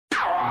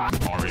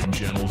Red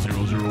Channel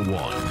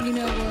 001. You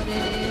know what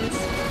it is.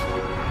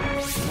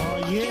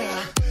 Oh,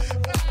 yeah.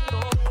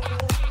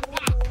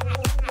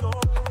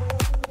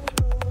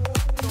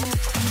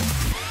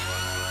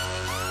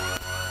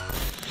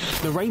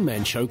 The Rain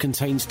Man Show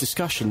contains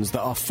discussions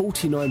that are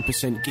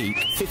 49% geek,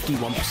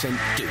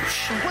 51%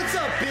 douche. What's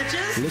up,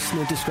 bitches?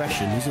 Listener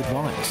discretion is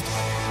advised.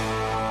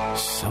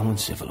 So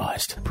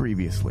uncivilized.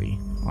 Previously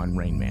on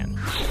Rain Man.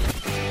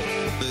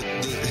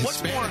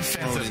 What's more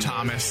offensive,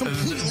 Thomas?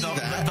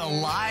 The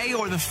lie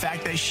or the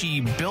fact that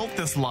she built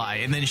this lie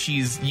and then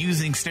she's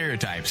using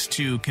stereotypes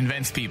to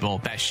convince people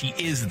that she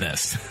is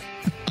this?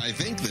 I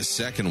think the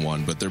second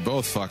one, but they're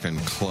both fucking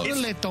close.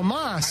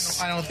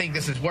 Tomas. I don't think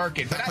this is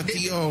working. But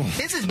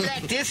this is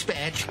Black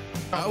Dispatch.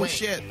 Oh,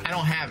 shit. I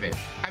don't have it.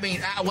 I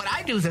mean, what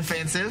I do is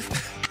offensive.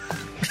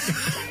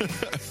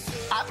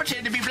 I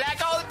pretend to be black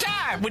all the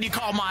time when you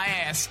call my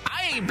ass.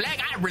 I ain't black,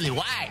 I'm really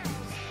white.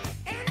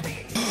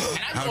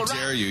 How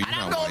dare you? And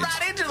I'm going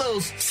right into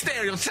those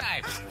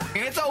stereotypes.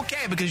 And it's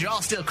okay because you're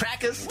all still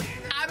crackers.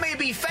 I may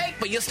be fake,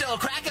 but you're still a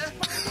cracker.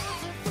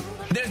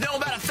 There's no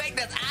amount of fake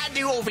that I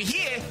do over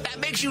here that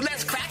makes you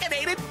less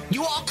crackinated.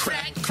 You all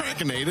crack.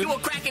 Crackinated? You are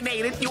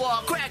crackinated. You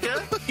are a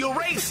cracker. You're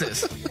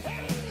racist.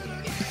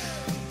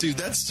 Dude,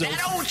 that's so... That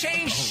don't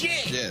change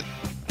shit.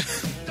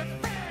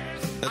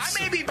 I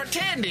may be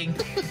pretending,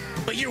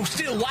 but you're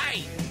still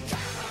white.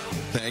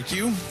 Thank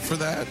you for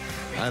that.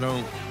 I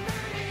don't...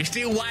 You're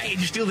still white and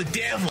you're still the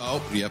devil.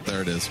 Oh, yep,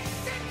 there it is.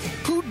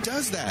 Who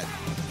does that?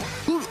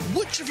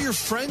 Which of your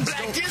friends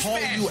Black don't call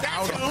you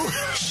out on?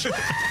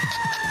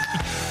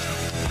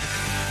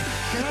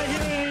 Can I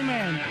hear an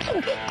amen?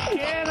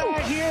 Can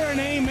I hear an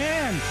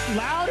amen?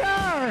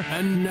 Louder!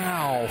 And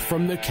now,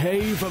 from the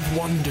Cave of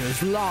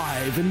Wonders,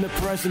 live in the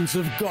presence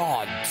of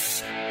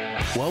gods,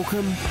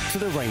 welcome to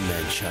the Rain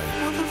Man Show.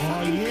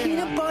 Oh, yeah.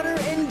 Peanut butter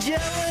and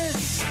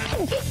jealous.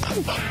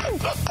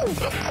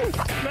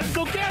 Let's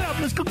go get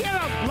them. Let's go get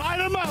them. Line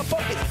them up.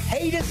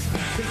 Hate us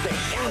because they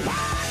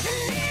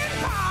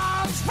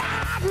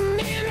Riding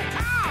in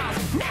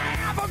cars.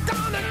 Never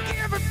gonna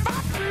give it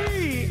for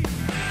free.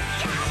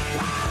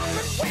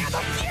 With a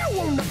view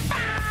on the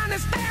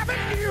finest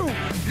avenue.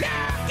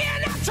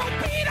 Looking at your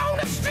beat on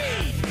the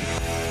street.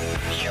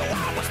 You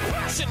always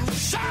pushing,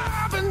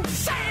 shoving,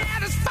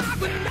 satisfied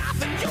with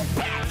nothing. You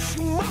bet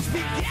you must be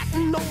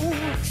getting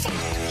old.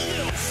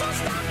 So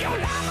stop your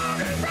love on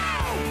the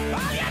road.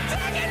 While you're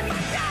taking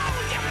my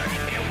gold, you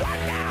make me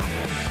wonder.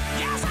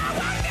 Yes, I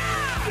wonder.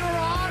 Your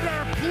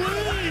Honor,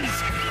 please.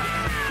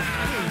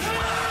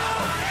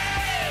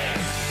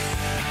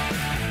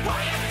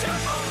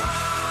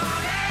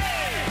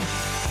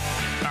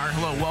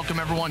 Hello, welcome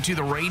everyone to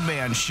the Rain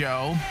Man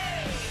Show.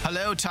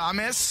 Hello,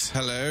 Thomas.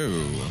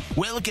 Hello.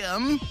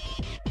 Welcome.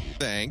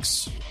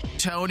 Thanks.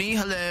 Tony,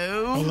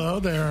 hello. Hello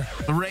there.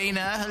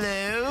 Raina,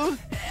 hello.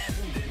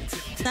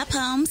 What's up,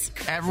 Holmes?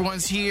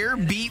 Everyone's here.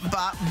 Beep,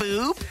 bop,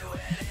 boop.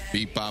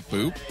 Beep, bop,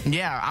 boop.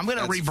 Yeah, I'm going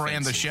to That's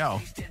rebrand the fancy.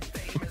 show.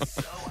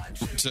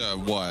 To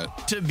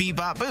what? To Beep,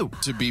 bop, boop.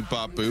 To beep,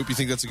 bop, boop? You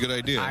think that's a good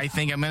idea? I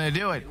think I'm going to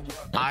do it.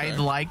 Okay. I'd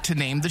like to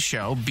name the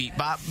show Beep,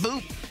 bop,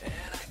 boop.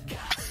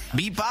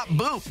 Beep, bop,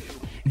 boop.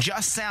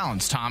 Just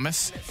sounds,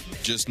 Thomas.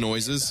 Just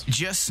noises?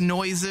 Just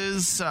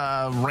noises,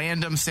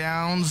 random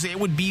sounds. It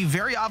would be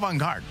very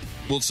avant-garde.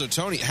 Well, so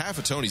Tony, half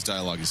of Tony's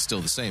dialogue is still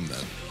the same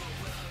then.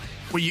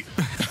 Well, you...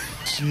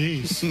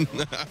 Jeez.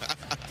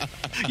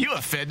 You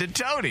offended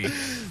Tony.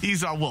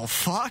 He's all, well,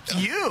 fuck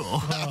you.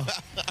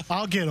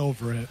 I'll get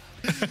over it.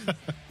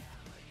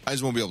 I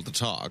just won't be able to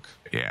talk.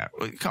 Yeah,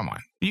 well, come on.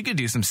 You could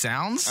do some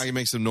sounds. I can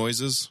make some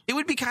noises. It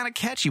would be kind of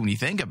catchy when you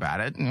think about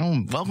it. You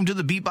know, welcome to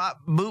the Beep Bop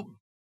Boop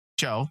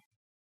show.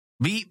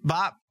 Beep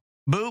Bop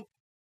Boop.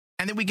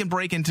 And then we can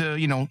break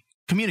into,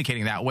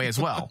 communicating that way as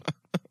well.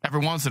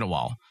 Every once in a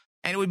while.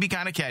 And it would be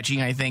kind of catchy.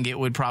 And I think it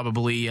would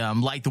probably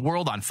light the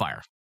world on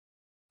fire.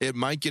 It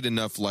might get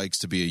enough likes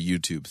to be a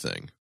YouTube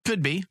thing.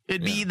 Could be.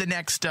 It'd be the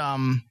next,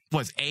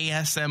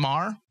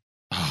 ASMR?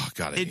 Oh,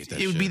 God, I hate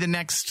that It would shit. be the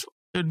next...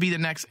 It would be the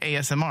next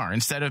ASMR.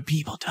 Instead of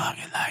people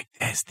talking like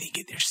this,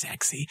 thinking they're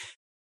sexy.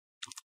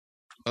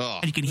 Oh,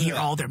 And you can hear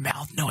all their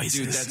mouth noises.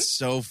 dude, that's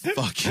so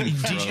fucking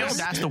Did you know gross.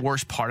 that's the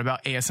worst part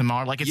about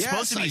ASMR? Like, it's Yes,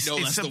 supposed to be, I know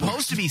it's that's the supposed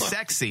worst to be part.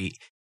 sexy.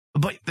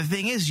 But the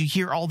thing is, you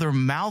hear all their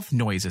mouth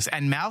noises.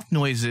 And mouth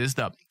noises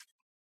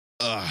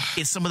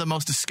is some of the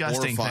most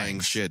disgusting horrifying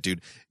things. shit,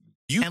 dude.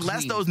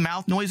 Unless those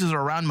mouth noises are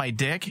around my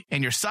dick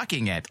and you're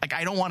sucking it, like,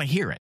 I don't want to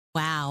hear it.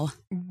 Wow.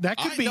 That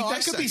could be I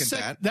that could be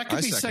second that could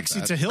I be second sexy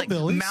that. to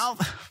hillbillies.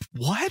 Mouth.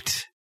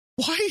 What?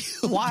 Why?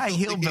 Why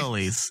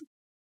hillbillies?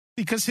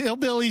 Because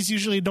hillbillies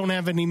usually don't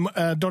have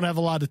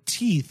a lot of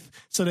teeth,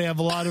 so they have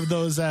a lot of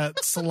those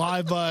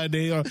saliva. And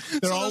they're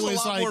So always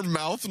there's a lot like more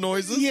mouth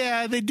noises?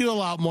 Yeah, they do a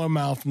lot more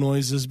mouth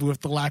noises with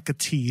the lack of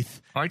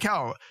teeth. I like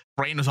how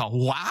Brain was all,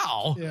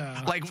 wow.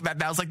 Yeah. Like,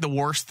 that was like the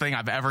worst thing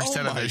I've ever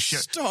said on my this show.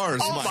 stars,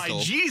 Oh, Michael.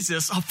 my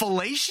Jesus. A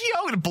fellatio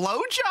and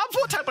blowjobs?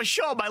 What type of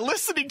show am I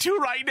listening to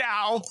right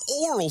now?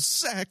 Oral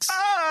sex.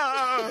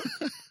 Ah.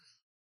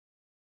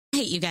 I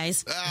hate you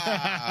guys.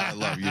 I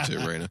love you too,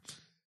 Raina.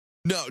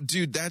 No,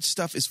 dude, that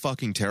stuff is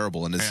fucking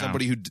terrible. And as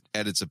somebody who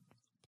edits a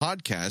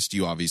podcast,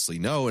 you obviously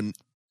know, and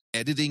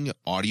editing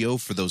audio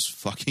for those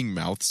fucking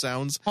mouth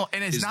sounds. Well,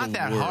 and it's not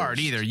that hard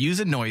either. Use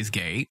a noise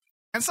gate.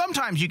 And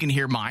sometimes you can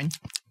hear mine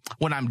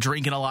when I'm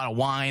drinking a lot of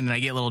wine and I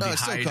get a little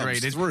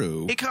dehydrated.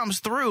 It comes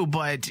through,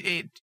 but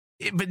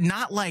but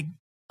not like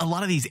a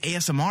lot of these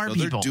ASMR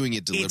people. They're doing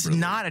it deliberately.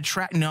 It's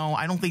not No,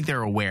 I don't think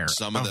they're aware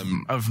Some of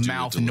them of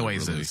mouth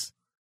noises.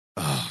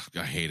 Oh,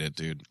 I hate it,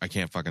 dude. I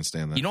can't fucking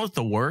stand that. You know what's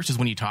the worst is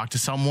when you talk to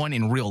someone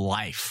in real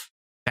life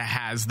that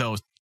has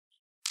those.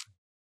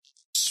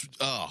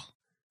 Oh.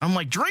 I'm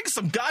like, drink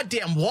some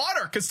goddamn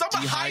water. Can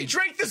someone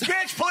hydrate this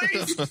bitch,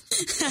 please?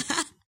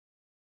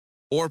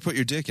 Or put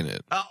your dick in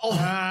it.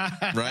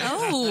 Right?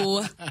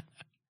 Oh.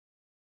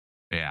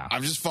 Yeah.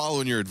 I'm just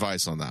following your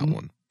advice on that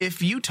one.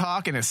 If you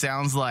talk and it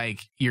sounds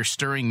like you're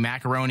stirring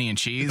macaroni and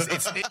cheese,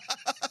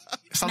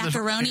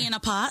 Macaroni in a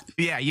pot?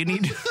 Yeah, you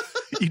need to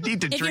if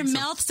drink your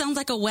mouth sounds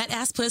like a wet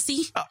ass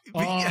pussy.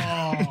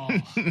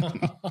 Yeah,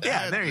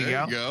 there you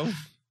go.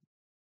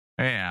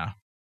 Yeah.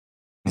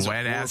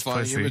 Wet ass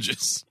pussy.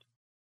 Images.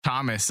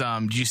 Thomas,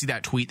 did you see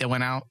that tweet that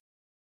went out?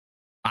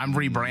 I'm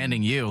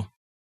rebranding you.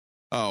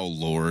 Oh,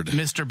 Lord.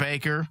 Mr.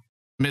 Baker,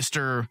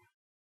 Mr.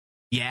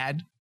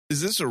 Yad.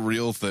 Is this a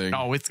real thing?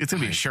 Oh, it's going to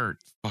be a shirt.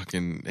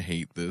 Fucking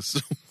hate this.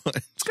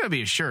 It's going to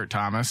be a shirt,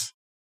 Thomas.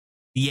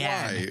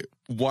 Yad.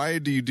 Why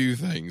do you do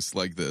things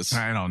like this?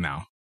 I don't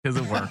know. Because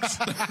it works.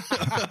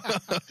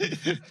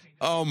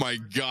 Oh, my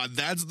God.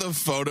 That's the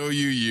photo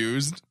you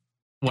used?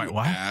 Wait,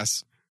 what?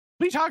 Ass.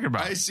 What are you talking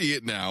about? I see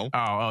it now.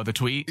 Oh, the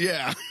tweet?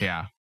 Yeah.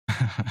 Yeah.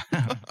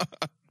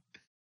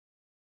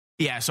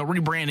 Yeah, so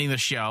rebranding the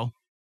show,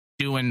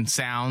 doing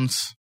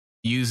sounds,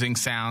 using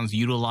sounds,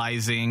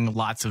 utilizing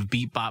lots of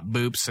beep, bop,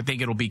 boops. I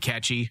think it'll be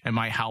catchy. It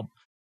might help,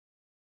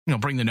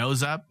 bring the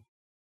nose up.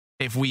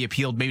 If we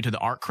appealed maybe to the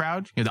art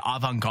crowd, the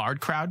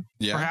avant-garde crowd,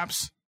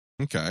 perhaps.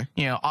 Okay.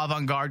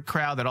 Avant-garde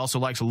crowd that also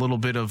likes a little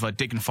bit of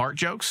dick and fart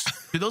jokes.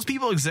 Do those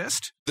people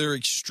exist? They're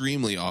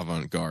extremely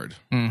avant-garde.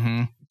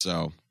 Mm-hmm.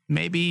 So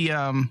maybe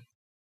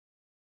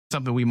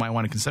something we might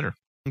want to consider.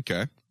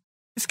 Okay.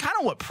 It's kind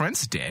of what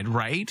Prince did,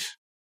 right?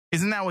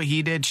 Isn't that what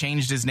he did?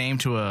 Changed his name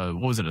to a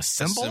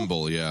symbol? A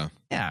symbol, yeah.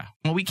 Yeah.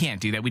 Well, we can't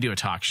do that. We do a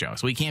talk show.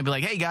 So we can't be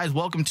like, hey, guys,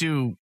 welcome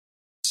to...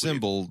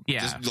 Symbol.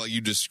 Yeah. Just like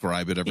you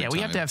describe it every time. Yeah, we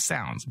have to have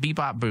sounds. Beep,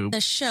 bop, boop.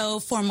 The show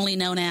formerly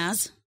known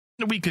as...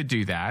 We could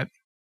do that.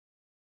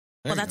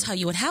 Well, that's how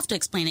you would have to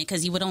explain it,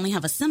 because you would only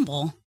have a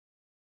symbol.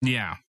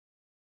 Yeah.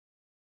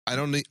 I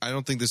don't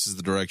think this is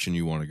the direction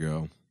you want to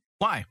go.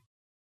 Why?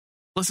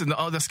 Listen,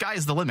 the sky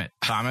is the limit,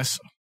 Thomas.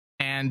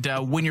 And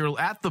when you're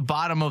at the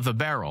bottom of the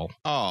barrel...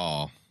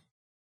 Oh...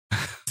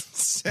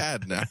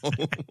 Sad now.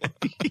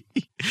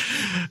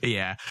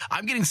 Yeah,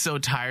 I'm getting so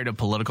tired of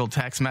political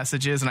text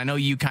messages, and I know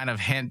you kind of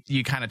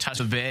touched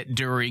a bit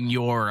during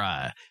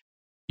your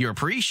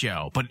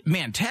pre-show, but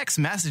man, text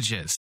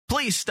messages,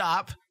 please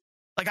stop.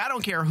 Like, I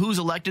don't care who's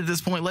elected at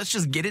this point. Let's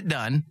just get it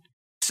done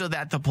so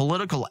that the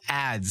political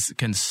ads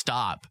can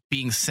stop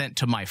being sent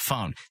to my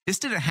phone. This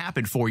didn't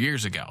happen 4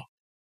 years ago.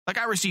 Like,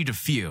 I received a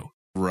few.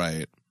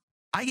 Right.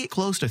 I get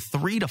close to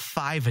 3 to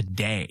 5 a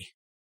day.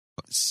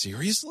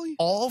 Seriously?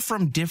 All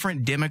from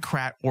different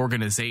Democrat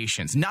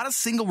organizations. Not a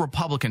single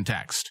Republican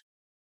text.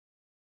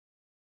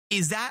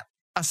 Is that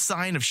a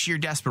sign of sheer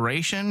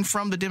desperation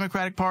from the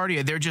Democratic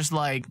Party? They're just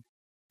like,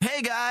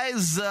 hey,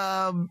 guys,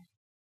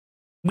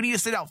 we need to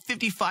send out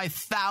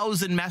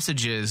 55,000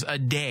 messages a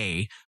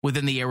day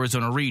within the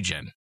Arizona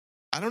region.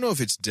 I don't know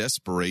if it's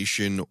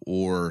desperation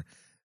or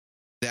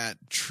that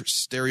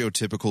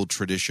stereotypical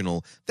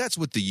traditional. That's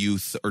what the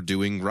youth are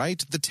doing,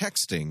 right? The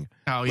texting.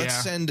 Oh, yeah.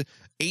 Let's send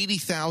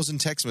 80,000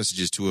 text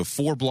messages to a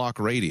 4-block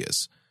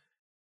radius.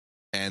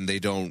 And they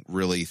don't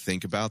really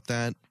think about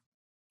that.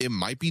 It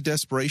might be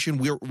desperation.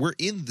 We're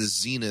in the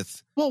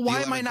zenith. Well,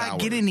 why am I not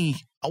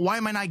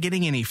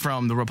getting any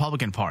from the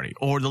Republican Party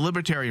or the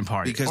Libertarian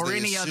Party or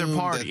any other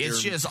party?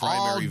 It's just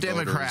all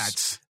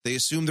Democrats. They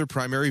assume their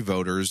primary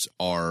voters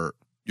are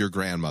your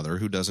grandmother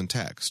who doesn't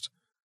text.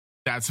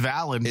 That's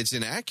valid. It's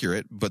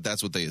inaccurate, but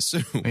that's what they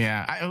assume.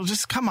 Yeah,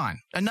 just come on.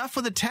 Enough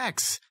with the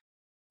text.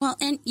 Well,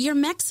 and you're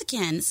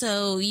Mexican,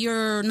 so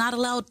you're not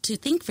allowed to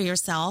think for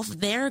yourself.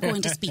 They're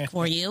going to speak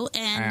for you,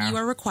 and you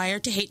are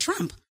required to hate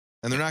Trump.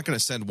 And they're not going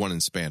to send one in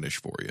Spanish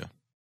for you.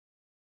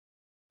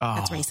 Oh,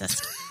 that's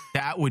racist.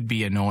 That would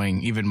be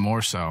annoying, even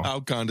more so. How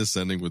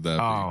condescending would that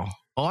be?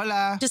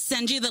 Hola. Just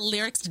send you the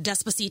lyrics to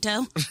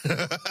Despacito.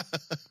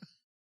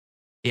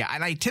 Yeah,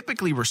 and I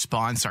typically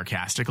respond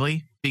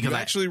sarcastically. Because you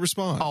actually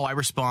respond? Oh, I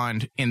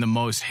respond in the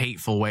most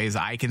hateful ways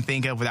I can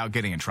think of without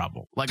getting in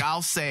trouble. Like,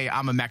 I'll say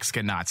I'm a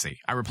Mexican Nazi.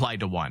 I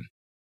replied to one.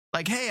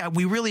 Like, hey,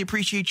 we really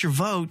appreciate your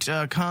vote.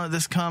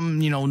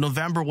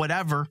 November,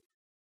 whatever.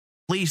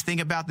 Please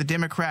think about the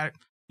Democratic,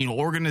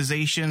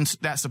 organizations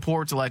that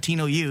support the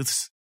Latino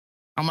youths.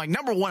 I'm like,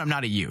 number one, I'm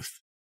not a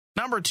youth.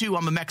 Number two,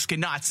 I'm a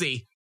Mexican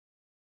Nazi.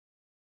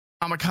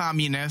 I'm a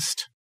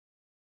communist.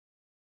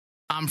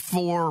 I'm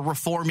for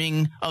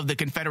reforming of the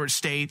Confederate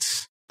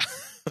States.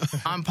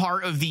 I'm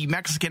part of the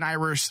Mexican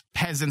Irish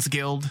Peasants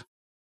Guild.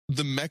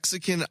 The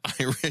Mexican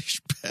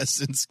Irish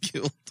Peasants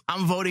Guild.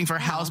 I'm voting for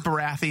House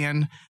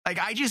Baratheon. Like,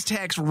 I just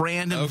text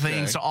random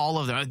things to all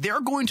of them.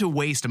 They're going to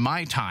waste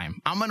my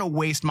time. I'm going to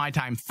waste my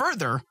time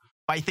further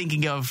by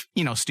thinking of,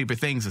 stupid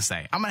things to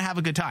say. I'm going to have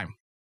a good time.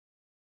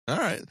 All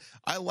right.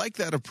 I like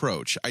that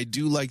approach. I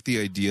do like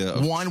the idea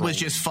of one trolling. Was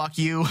just fuck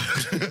you.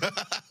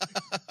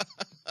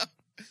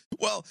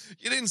 Well,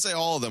 you didn't say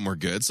all of them were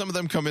good. Some of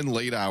them come in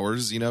late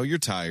hours. You're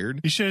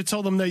tired. You should have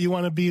told them that you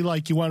want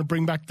to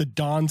bring back the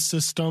dawn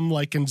system,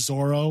 like in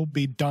Zorro,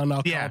 be done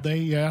up all day.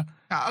 Yeah.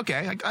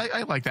 Okay.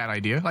 I like that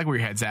idea. I like where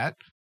your head's at.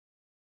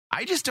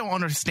 I just don't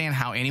understand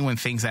how anyone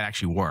thinks that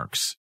actually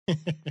works.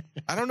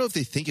 I don't know if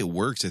they think it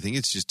works. I think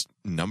it's just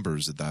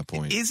numbers at that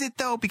point. Is it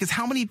though? Because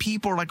how many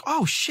people are like,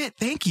 oh shit,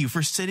 thank you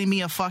for sending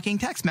me a fucking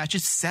text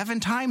message 7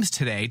 times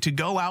today to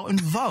go out and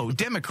vote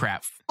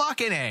Democrat.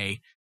 Fucking A.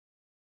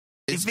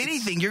 If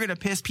anything, you're going to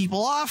piss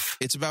people off.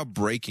 It's about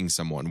breaking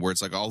someone where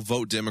it's like, I'll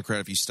vote Democrat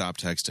if you stop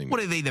texting me.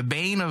 What are they, the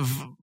bane of...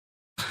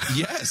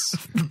 Yes.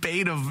 The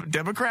bane of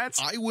Democrats?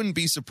 I wouldn't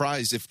be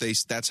surprised if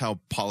that's how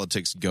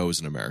politics goes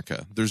in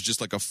America. There's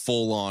just like a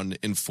full-on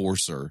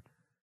enforcer.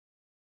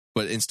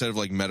 But instead of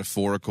like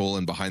metaphorical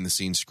and behind the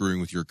scenes screwing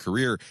with your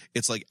career,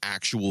 it's like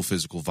actual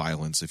physical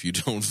violence if you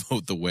don't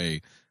vote the way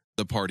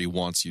the party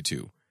wants you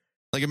to.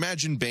 Like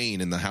imagine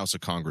Bane in the House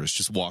of Congress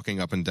just walking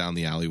up and down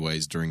the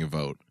alleyways during a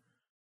vote.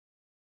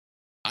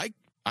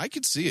 I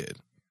could see it.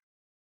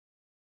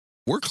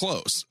 We're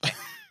close.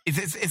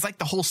 It's like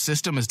the whole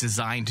system is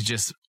designed to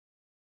just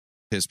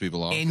piss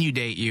people off,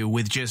 inundate you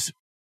with just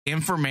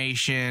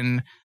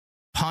information,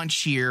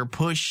 punch here,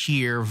 push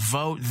here,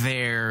 vote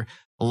there,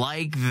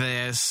 like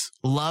this,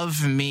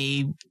 love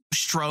me,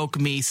 stroke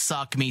me,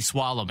 suck me,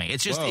 swallow me.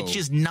 It's just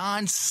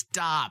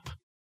nonstop.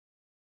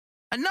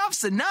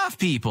 Enough's enough,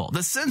 people.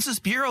 The Census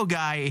Bureau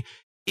guy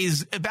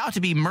is about to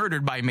be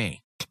murdered by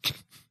me.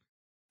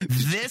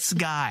 This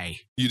guy.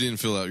 You didn't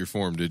fill out your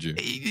form, did you?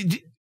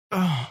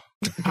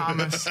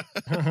 Thomas.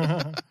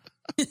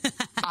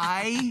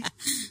 I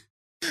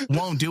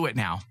won't do it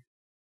now.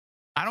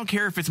 I don't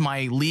care if it's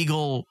my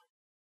legal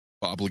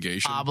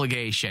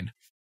obligation.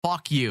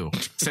 Fuck you,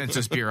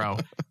 Census Bureau.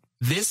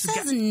 This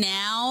says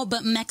now,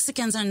 but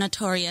Mexicans are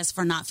notorious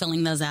for not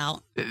filling those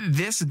out.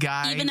 This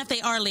guy, even if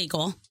they are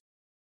legal.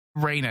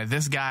 Raina,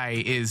 this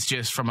guy is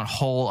just from a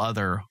whole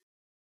other.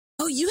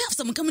 Oh, you have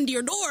someone coming to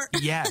your door.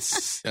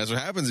 Yes. That's what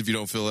happens if you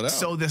don't fill it out.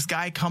 So this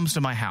guy comes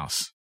to my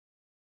house.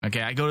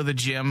 Okay, I go to the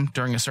gym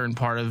during a certain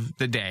part of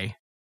the day.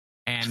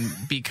 And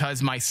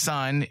because my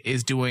son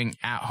is doing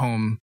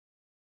at-home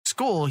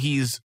school,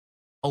 he's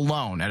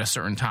alone at a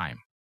certain time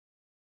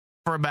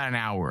for about an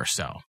hour or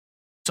so.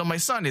 So my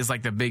son is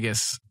like the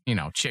biggest,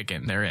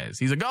 chicken there is.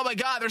 He's like, oh my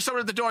God, there's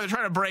someone at the door. They're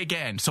trying to break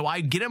in. So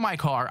I get in my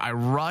car, I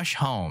rush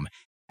home,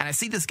 and I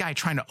see this guy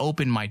trying to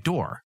open my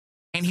door.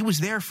 And he was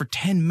there for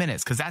 10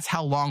 minutes because that's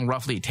how long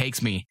roughly it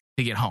takes me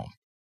to get home.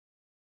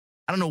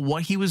 I don't know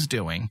what he was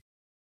doing.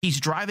 He's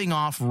driving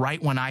off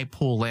right when I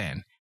pull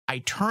in. I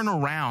turn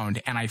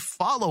around and I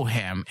follow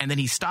him, and then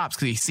he stops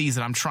because he sees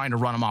that I'm trying to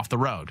run him off the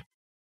road.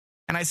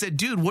 And I said,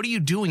 dude, what are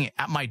you doing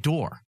at my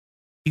door?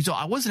 He's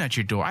like, I wasn't at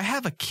your door. I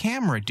have a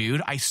camera,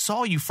 dude. I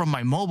saw you from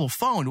my mobile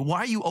phone. Why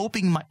are you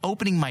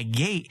opening my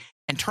gate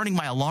and turning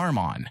my alarm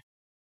on?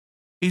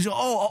 He's like,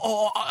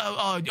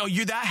 oh,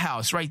 you're that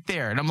house right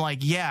there. And I'm like,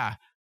 yeah,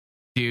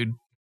 dude.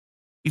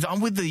 He's like,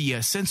 I'm with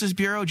the Census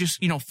Bureau. Just,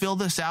 fill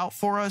this out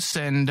for us.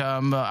 And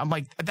I'm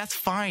like, that's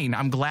fine.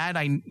 I'm glad.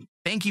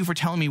 Thank you for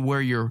telling me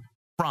where you're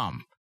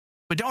from.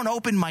 But don't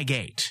open my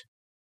gate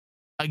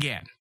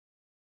again.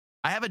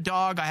 I have a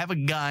dog. I have a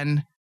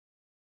gun.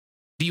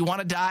 Do you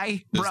want to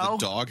die, bro? Does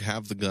the dog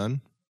have the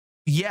gun?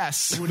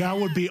 Yes. Well, that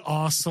would be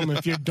awesome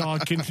if your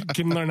dog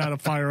can learn how to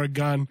fire a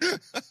gun.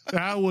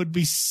 That would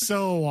be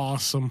so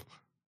awesome.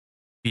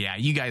 Yeah,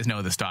 you guys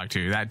know this dog,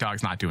 too. That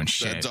dog's not doing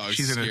shit.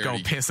 She's going to go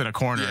piss in a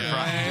corner. Yeah.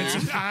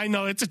 Right? I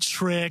know. It's a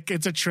trick.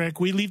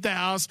 We leave the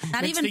house.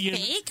 Not even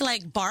fake?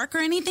 Like bark or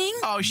anything?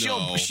 Oh,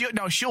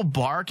 she'll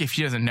bark if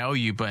she doesn't know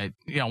you. But,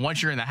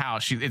 once you're in the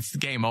house, it's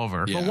game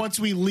over. Yeah. But once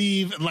we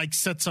leave,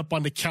 sets up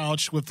on the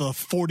couch with a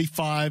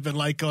 45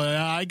 and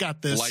I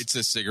got this. Lights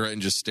a cigarette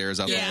and just stares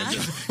out the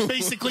window.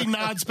 Basically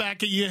nods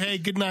back at you. Hey,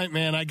 good night,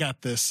 man. I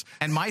got this.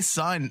 And my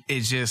son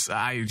is just,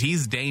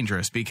 he's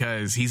dangerous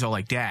because he's all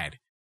like, Dad.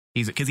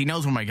 Because he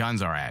knows where my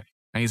guns are at.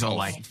 And he's all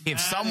like, if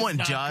someone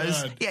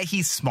does,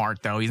 he's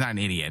smart though. He's not an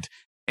idiot.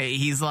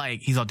 He's all,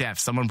 Dad, if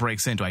someone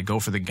breaks in, do I go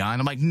for the gun?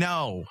 I'm like,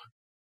 no.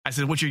 I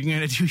said, what you're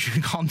going to do, you're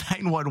going to call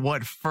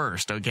 911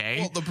 first, okay?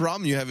 Well, the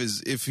problem you have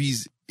is if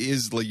he's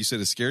like you said,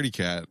 a scaredy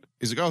cat,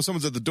 he's like, oh,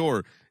 someone's at the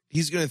door.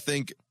 He's going to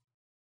think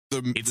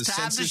the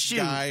census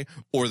guy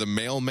or the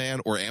mailman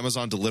or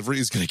Amazon delivery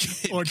is going to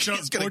catch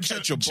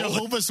a bullet.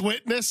 Jehovah's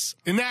Witness.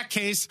 In that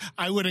case,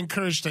 I would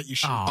encourage that you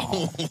shoot.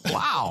 Oh,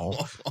 wow.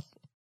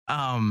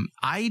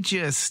 I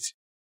just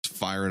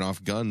firing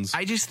off guns.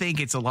 I just think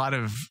it's a lot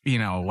of,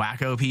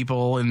 wacko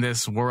people in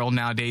this world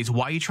nowadays.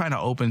 Why are you trying to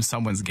open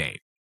someone's gate?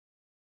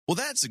 Well,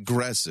 that's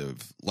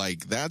aggressive.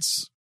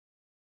 That's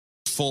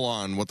full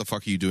on, what the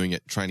fuck are you doing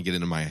trying to get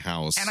into my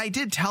house? And I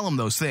did tell him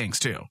those things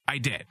too. I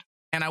did.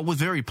 And I was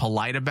very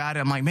polite about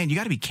it. I'm like, man, you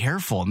got to be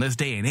careful in this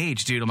day and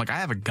age, dude. I'm like, I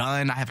have a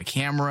gun. I have a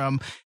camera.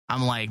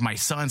 I'm like, my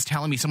son's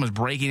telling me someone's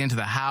breaking into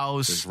the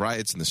house. There's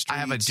riots in the streets. I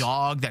have a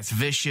dog that's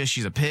vicious.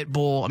 She's a pit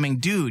bull. I mean,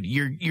 dude,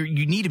 you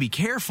need to be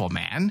careful,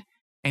 man.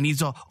 And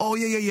he's all, oh,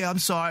 yeah. I'm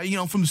sorry.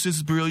 From the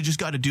Census Bureau, you just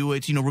got to do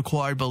it,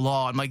 required by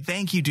law. I'm like,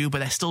 thank you, dude. But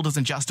that still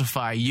doesn't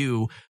justify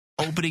you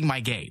opening my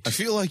gate. I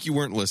feel like you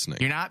weren't listening.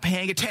 You're not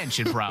paying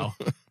attention, bro.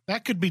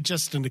 That could be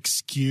just an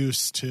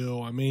excuse,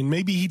 too. I mean,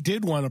 maybe he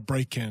did want to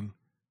break in.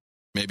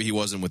 Maybe he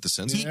wasn't with the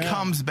census. He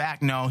comes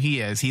back. No, he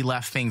is. He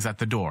left things at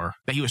the door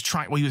that he was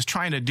trying. What he was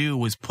trying to do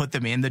was put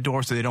them in the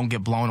door so they don't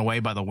get blown away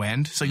by the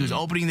wind. So he was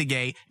opening the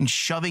gate and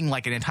shoving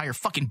like an entire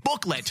fucking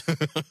booklet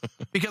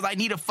because I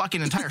need a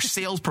fucking entire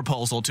sales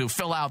proposal to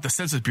fill out the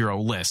Census Bureau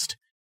list.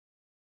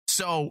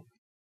 So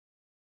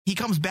he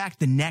comes back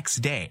the next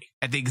day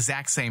at the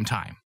exact same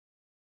time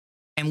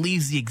and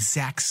leaves the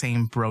exact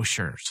same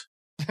brochures.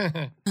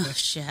 Oh,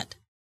 shit.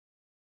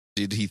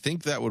 Did he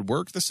think that would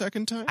work the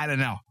second time? I don't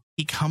know.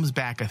 He comes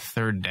back a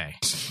third day.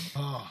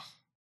 Oh.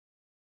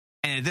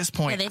 And at this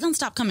point, they don't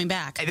stop coming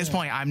back. At this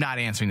point, I'm not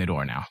answering the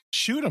door now.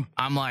 Shoot him.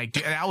 I'm like,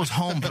 dude, I was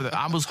home for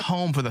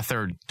the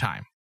third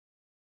time.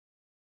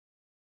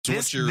 So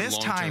what's your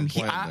long-term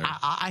plan there?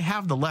 I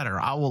have the letter.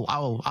 I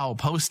will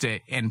post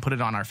it and put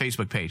it on our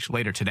Facebook page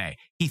later today.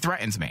 He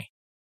threatens me.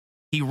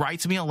 He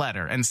writes me a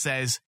letter and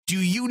says, do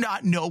you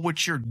not know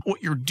what you're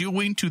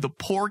doing to the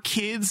poor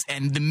kids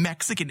and the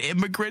Mexican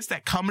immigrants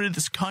that come into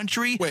this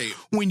country? Wait.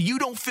 When you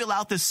don't fill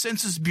out the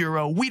Census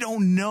Bureau, we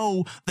don't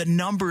know the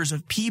numbers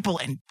of people,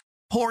 and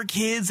poor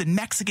kids and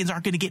Mexicans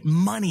aren't going to get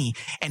money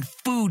and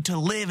food to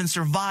live and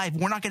survive.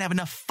 We're not going to have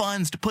enough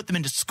funds to put them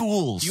into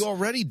schools. You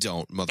already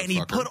don't, motherfucker. And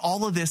he put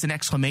all of this in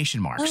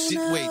exclamation marks. Oh,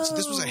 no. Wait, so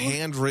this was a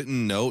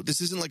handwritten note?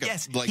 This isn't like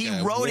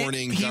a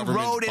warning government bylaws? He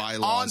wrote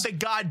it on the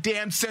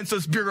goddamn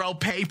Census Bureau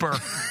paper.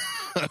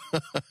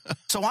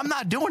 So I'm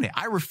not doing it.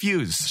 I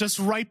refuse. Just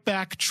write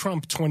back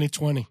Trump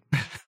 2020.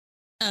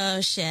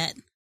 Oh, shit.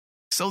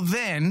 So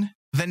then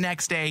the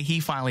next day, he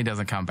finally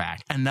doesn't come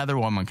back. Another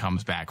woman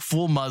comes back,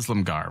 full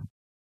Muslim garb.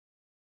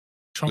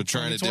 Trump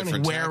trying a 2020.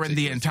 different Wearing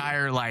the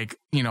entire,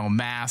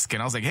 mask.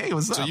 And I was like, hey,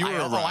 what's up? You were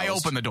aroused. I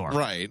opened the door.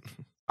 Right.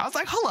 I was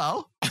like,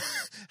 hello.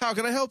 How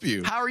can I help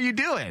you? How are you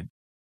doing?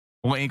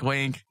 Wink,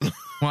 wink.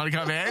 Want to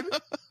come in?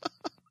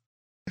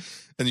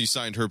 And you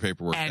signed her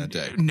paperwork that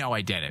day. No,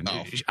 I didn't.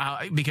 Oh.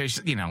 Because,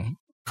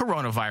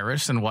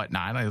 coronavirus and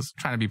whatnot. I was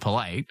trying to be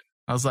polite.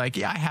 I was like,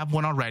 yeah, I have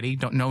one already.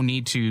 No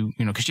need to,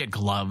 because she had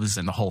gloves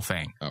and the whole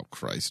thing. Oh,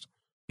 Christ.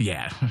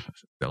 Yeah.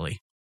 Silly.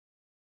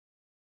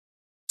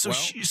 So Well-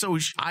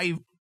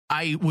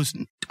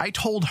 I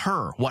told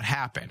her what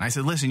happened. I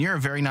said, listen, you're a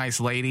very nice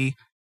lady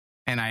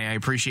and I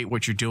appreciate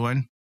what you're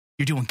doing.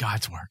 You're doing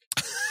God's work.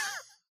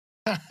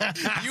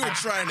 You were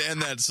trying to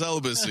end that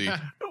celibacy.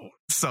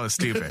 So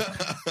stupid.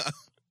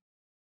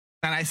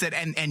 And I said,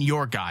 and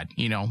your God,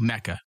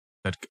 Mecca.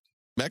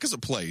 Mecca's a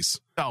place.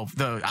 Oh,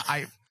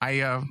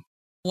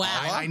 Wow.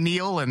 I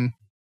kneel and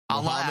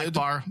Allah Muhammad?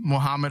 Akbar,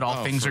 Muhammad, all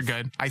Oh, things are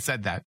good. I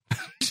said that.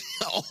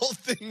 All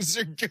things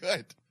are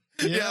good.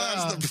 Yeah,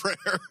 that's the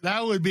prayer.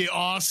 That would be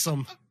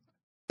awesome.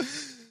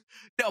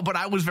 No, but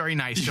I was very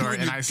nice to her,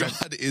 and You I said,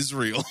 God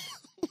Israel.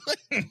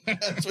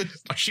 That's what,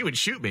 she would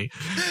shoot me.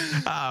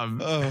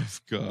 oh,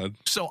 God.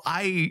 So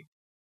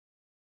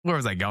where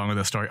was I going with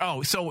this story?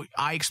 Oh, so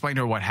I explained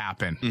to her what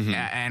happened. Mhm.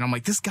 And I'm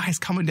like, this guy's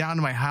coming down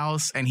to my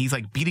house and he's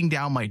like beating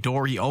down my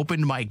door. He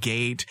opened my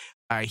gate.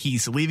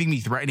 He's leaving me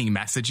threatening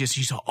messages.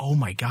 She's like, oh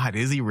my God,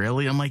 is he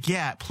really? I'm like,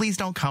 yeah, please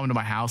don't come to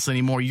my house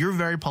anymore. You're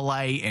very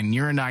polite and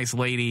you're a nice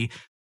lady.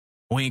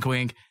 Wink,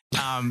 wink.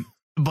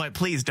 But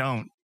please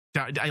don't.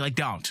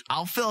 Don't.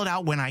 I'll fill it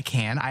out when I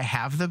can. I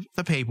have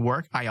the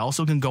paperwork. I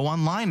also can go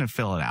online and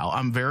fill it out.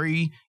 I'm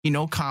very,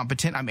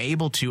 competent. I'm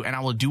able to, and I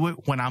will do it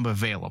when I'm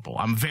available.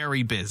 I'm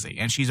very busy.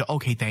 And she's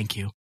okay, thank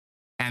you.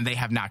 And they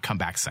have not come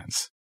back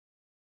since.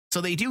 So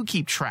they do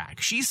keep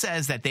track. She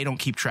says that they don't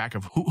keep track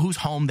of whose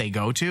home they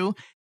go to.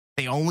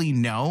 They only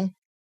know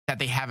that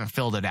they haven't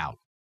filled it out.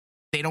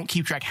 They don't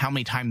keep track how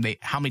many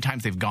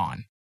times they've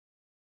gone.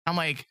 I'm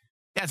like,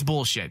 that's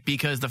bullshit,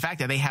 because the fact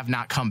that they have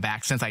not come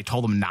back since I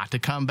told them not to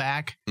come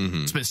back,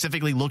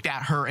 specifically looked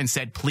at her and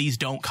said, please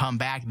don't come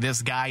back.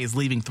 This guy is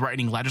leaving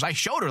threatening letters. I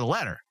showed her the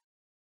letter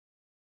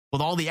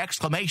with all the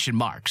exclamation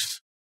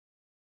marks.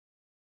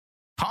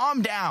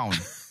 Calm down.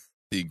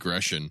 The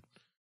aggression.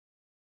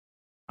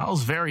 I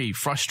was very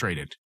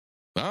frustrated.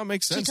 Well, it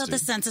makes sense. She told the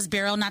Census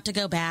Bureau not to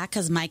go back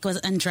because Mike was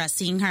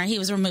undressing her. He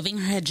was removing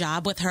her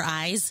hijab with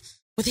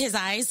his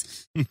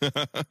eyes.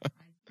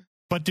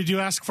 But did you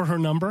ask for her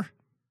number?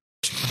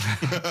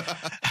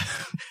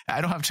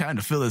 I don't have time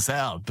to fill this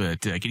out,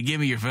 but can you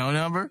give me your phone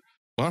number?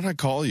 Why don't I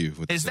call you?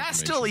 With Is this that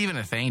still information? even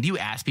a thing? Do you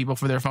ask people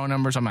for their phone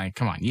numbers? I'm like,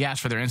 come on, you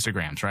ask for their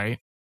Instagrams, right?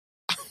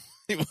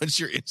 What's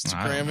your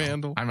Instagram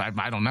handle?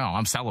 I don't know.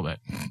 I'm celibate.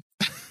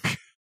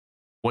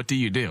 What do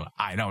you do?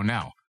 I don't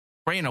know.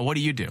 Raina, what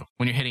do you do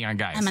when you're hitting on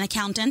guys? I'm an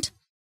accountant.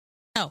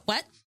 Oh,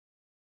 what?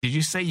 Did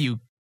you say you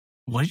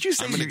What did you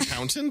say? I'm an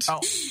accountant? Oh,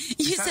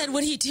 You said,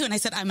 what do you do? And I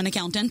said, I'm an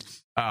accountant.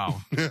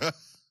 oh.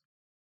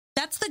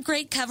 That's the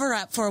great cover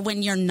up for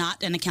when you're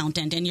not an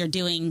accountant and you're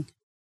doing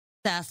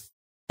stuff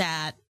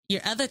that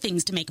your other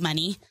things to make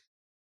money.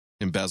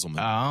 Embezzlement.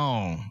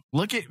 Oh,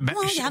 look at that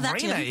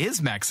too. Raina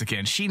is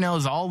Mexican. She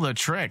knows all the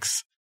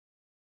tricks.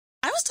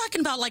 I was talking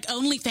about like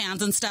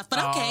OnlyFans and stuff, but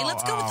okay,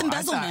 let's go with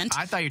embezzlement.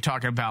 I thought you were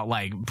talking about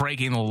like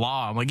breaking the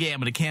law. I'm like, yeah,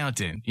 I'm an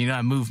accountant. You know,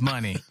 I move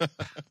money.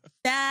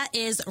 That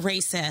is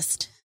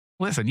racist.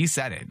 Listen, you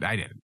said it. I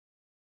didn't.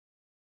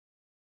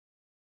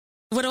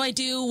 What do I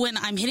do when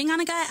I'm hitting on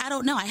a guy? I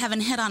don't know. I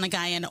haven't hit on a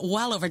guy in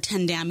well over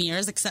 10 damn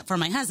years, except for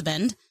my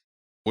husband.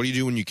 What do you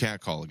do when you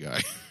catcall a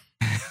guy?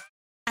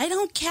 I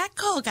don't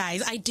catcall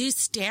guys. I do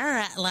stare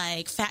at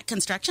like fat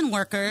construction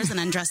workers and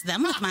undress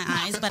them with my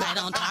eyes, but I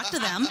don't talk to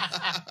them.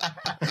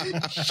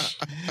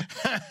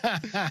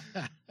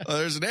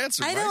 There's an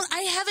answer.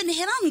 I haven't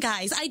hit on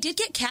guys. I did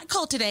get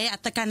catcalled today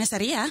at the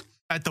carniceria.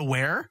 At the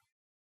where?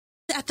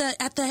 At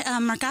the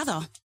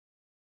mercado.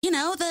 You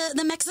know,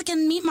 the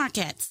Mexican meat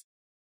markets.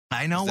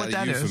 I know what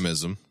that is.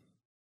 Euphemism?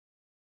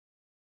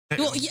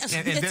 Well, yes,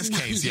 in this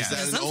case, yes.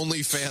 Is that an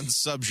OnlyFans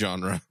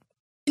subgenre?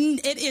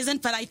 It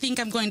isn't, but I think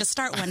I'm going to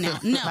start one now.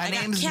 No, I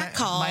got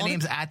catcalled. My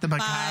name's at the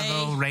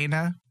Mercado,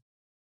 Reina.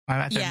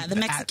 The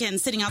Mexican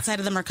sitting outside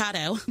of the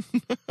Mercado.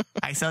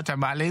 I sell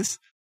tamales.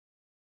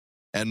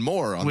 And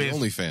more on the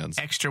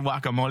OnlyFans. Extra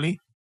guacamole.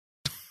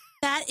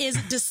 That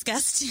is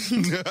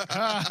disgusting.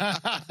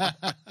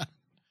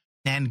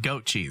 And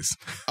goat cheese.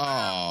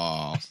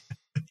 Oh.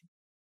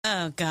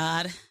 Oh,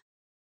 God.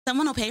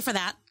 Someone will pay for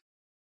that.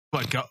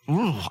 But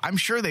I'm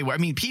sure they will. I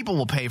mean, people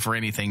will pay for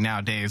anything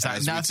nowadays.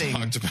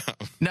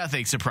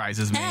 Nothing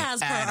surprises me. As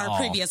per our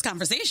previous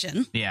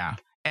conversation. Yeah.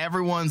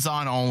 Everyone's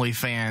on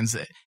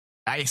OnlyFans.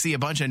 I see a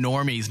bunch of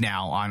normies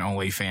now on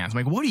OnlyFans.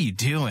 I'm like, what are you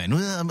doing?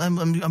 Well,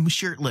 I'm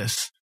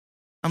shirtless.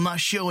 I'm not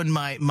showing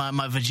my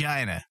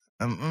vagina.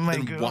 I'm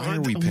like, why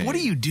are we paying? What are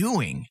you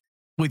doing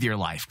with your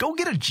life? Go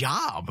get a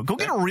job. Go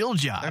get a real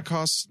job.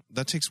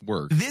 That takes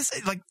work. This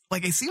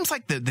like it seems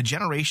like the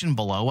generation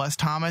below us,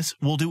 Thomas,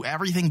 will do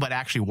everything but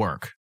actually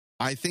work.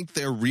 I think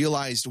they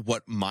realized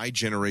what my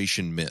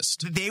generation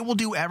missed. They will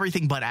do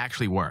everything but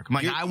actually work.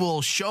 Like, I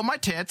will show my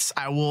tits.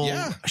 I will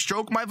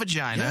stroke my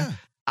vagina. Yeah.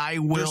 I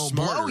will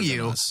blow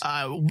you. As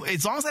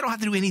long as I don't have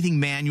to do anything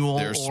manual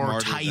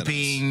or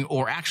typing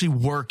or actually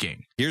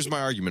working. Here's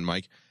my argument,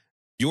 Mike.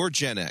 You're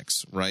Gen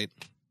X, right?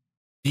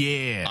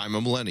 Yeah. I'm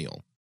a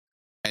millennial.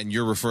 And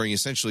you're referring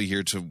essentially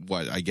here to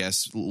what, I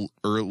guess,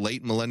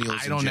 late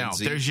millennials. I don't know.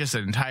 There's just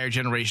an entire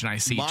generation I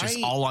see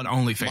just all on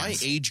OnlyFans. My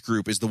age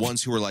group is the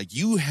ones who are like,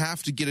 you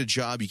have to get a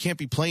job. You can't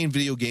be playing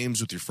video games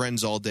with your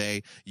friends all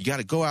day. You got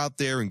to go out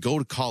there and go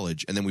to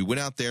college. And then we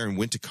went out there and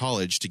went to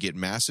college to get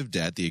massive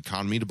debt, the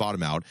economy to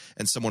bottom out,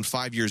 and someone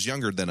 5 years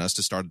younger than us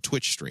to start a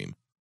Twitch stream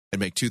and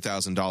make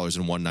 $2,000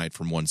 in one night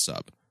from one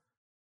sub.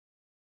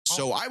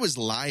 So I was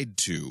lied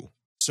to.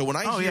 So when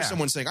I hear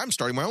someone saying, I'm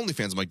starting my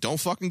OnlyFans, I'm like, don't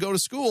fucking go to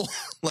school.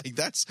 Like,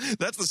 that's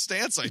the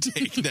stance I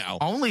take now.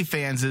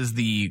 OnlyFans is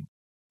the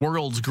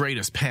world's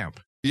greatest pimp.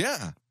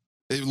 Yeah,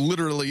 it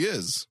literally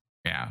is.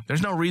 Yeah,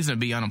 there's no reason to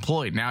be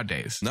unemployed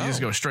nowadays. No. You just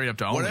go straight up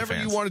to OnlyFans.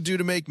 Whatever you want to do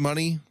to make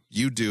money,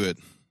 you do it.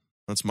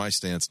 That's my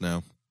stance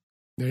now.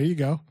 There you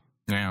go.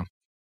 Yeah.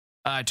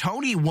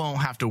 Tony won't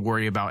have to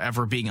worry about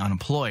ever being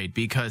unemployed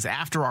because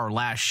after our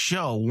last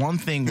show, one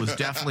thing was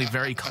definitely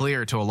very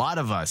clear to a lot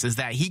of us is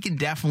that he can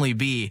definitely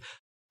be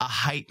a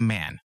hype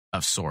man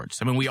of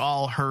sorts. I mean, we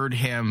all heard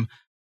him.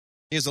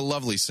 He has a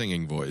lovely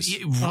singing voice.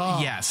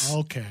 Yes.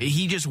 Okay.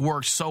 He just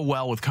worked so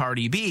well with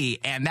Cardi B,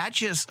 and that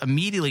just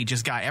immediately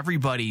just got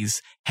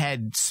everybody's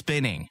head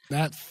spinning.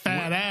 That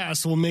fat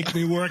ass will make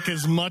me work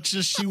as much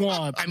as she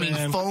wants. I mean,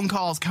 phone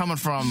calls coming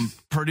from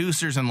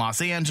producers in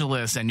Los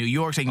Angeles and New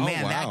York saying,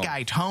 that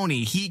guy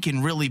Tony, he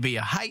can really be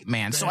a hype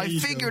man. So I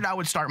figured I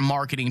would start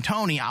marketing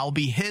Tony. I'll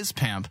be his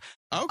pimp.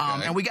 Okay.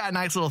 And we got a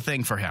nice little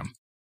thing for him.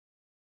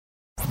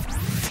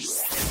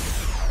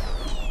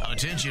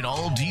 Attention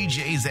all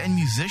DJs and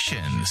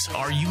musicians.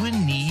 Are you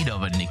in need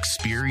of an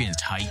experienced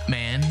hype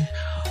man?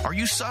 Are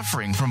you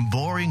suffering from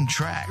boring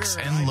tracks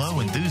and low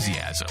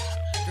enthusiasm?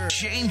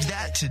 Change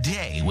that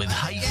today with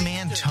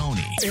Hypeman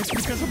Tony. It's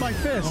because of my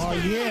fist. Oh,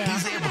 yeah.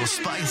 He's able to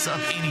spice up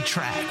any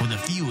track with a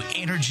few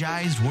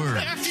energized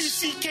words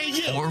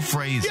F-U-C-K-U. or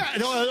phrases.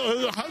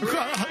 Yeah,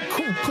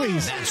 cool,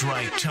 please. That's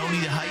right. Tony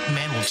the Hype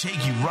Man will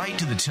take you right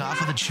to the top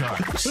of the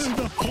charts.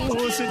 The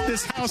whores in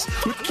this house.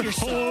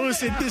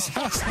 Whores in this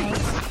house.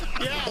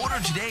 Yeah. Order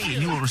today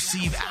and you will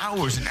receive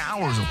hours and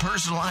hours of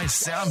personalized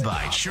sound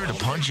bites sure to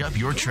punch up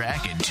your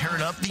track and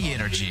turn up the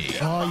energy.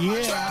 Oh,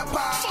 yeah.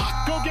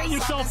 Fuck, go get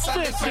yourself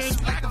fixed. There's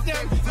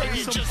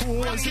some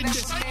whores in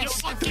this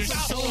house. There's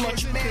so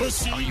much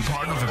pussy. Are you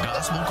part of a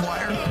gospel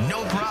choir?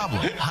 No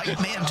problem. Hype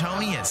Man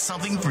Tony has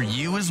something for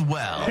you as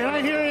well. Can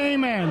I hear an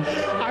amen?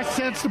 I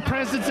sense the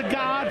presence of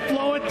God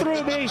flowing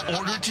through me.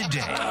 Order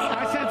today.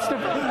 I sense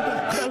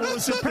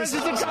the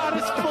presence of God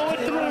is flowing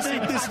through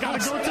me. I gotta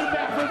go to the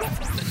bathroom.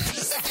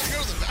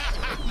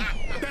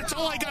 That's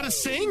all I gotta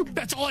sing?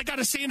 That's all I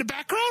gotta say in the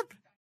background?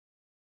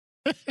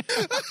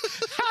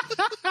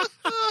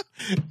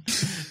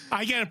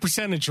 I get a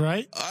percentage,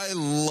 right? I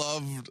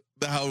loved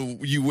how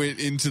you went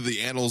into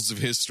the annals of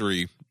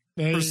history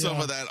for some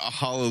of that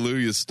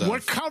hallelujah stuff. We're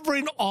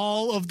covering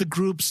all of the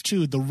groups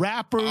too, the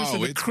rappers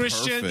and the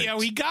Christian. Perfect. Yeah,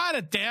 we got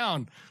it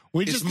down.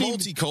 It's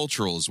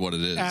multicultural is what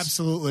it is.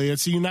 Absolutely.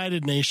 It's the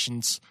United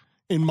Nations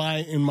in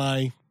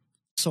my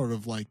sort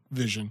of like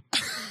vision.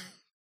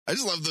 I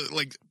just love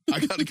I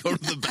got to go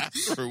to the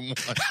bathroom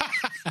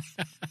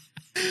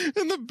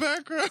in the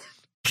background.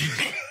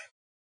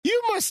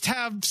 You must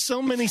have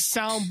so many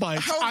sound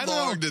bites. How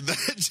long did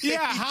that take? Yeah,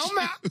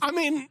 I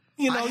mean,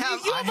 you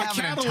have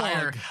a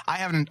catalog.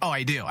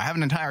 I do. I have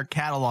an entire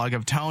catalog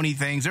of Tony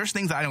things. There's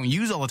things I don't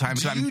use all the time,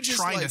 so I'm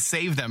trying to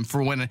save them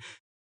for when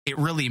it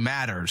really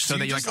matters. So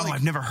that you're like,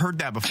 I've never heard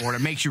that before,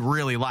 and it makes you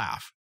really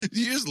laugh.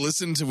 You just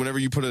listen to whenever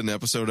you put an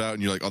episode out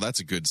and you're like, oh,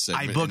 that's a good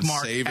segment. I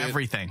bookmark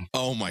everything.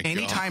 Oh, my God.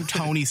 Anytime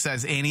Tony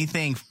says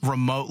anything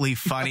remotely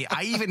funny,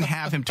 I even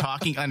have him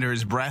talking under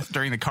his breath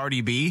during the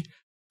Cardi B.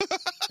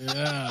 Yeah.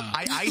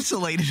 I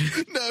isolated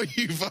it. No,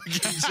 you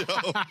fucking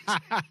joke.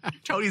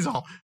 Tony's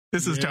all,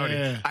 this is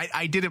Tony.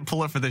 I didn't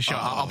pull it for the show.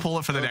 I'll pull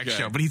it for the next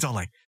show. But he's all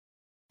like,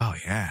 oh,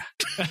 yeah.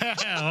 Oh,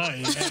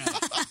 yeah.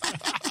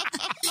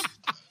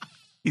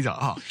 He's all,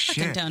 oh,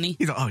 shit. Tony.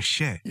 He's all, oh,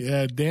 shit.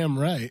 Yeah, damn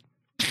right.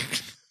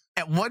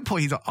 At one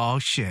point, he's like, oh,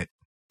 shit.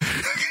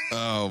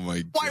 Oh,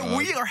 my God. While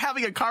we are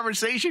having a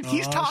conversation,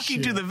 he's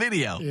talking to the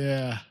video.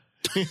 Yeah.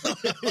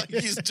 Like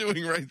he's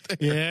doing right there.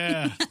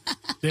 Yeah.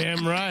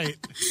 Damn right.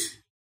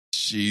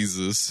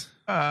 Jesus.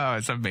 Oh,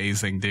 it's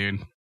amazing,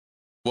 dude.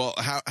 Well,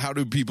 how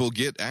do people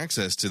get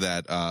access to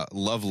that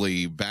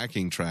lovely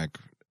backing track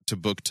to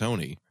book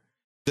Tony?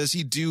 Does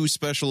he do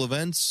special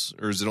events,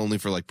 or is it only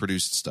for, like,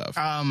 produced stuff?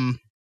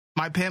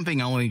 My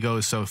pimping only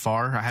goes so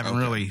far. I haven't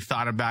really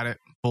thought about it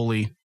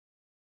fully.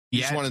 You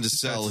just wanted to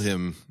sell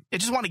him. I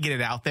just want to get it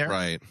out there.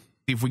 Right.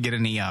 See if we get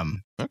any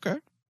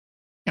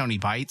any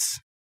bites.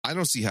 I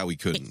don't see how we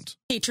couldn't.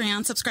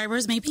 Patreon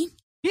subscribers, maybe?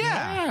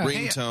 Yeah.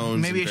 Ringtones.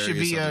 Maybe it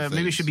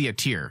should be a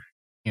tier.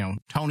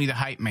 Tony the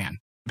Hype Man,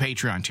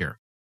 Patreon tier.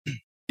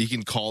 You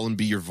can call and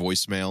be your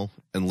voicemail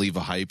and leave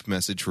a hype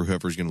message for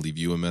whoever's going to leave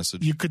you a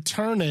message. You could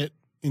turn it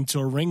into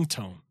a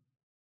ringtone.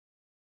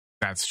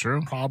 That's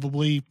true.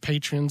 Probably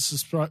Patreon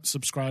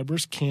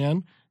subscribers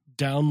can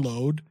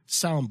download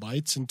sound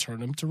bites and turn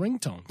them to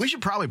ringtones. We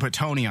should probably put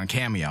Tony on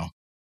Cameo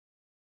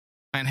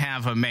and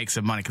have him make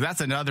some money, because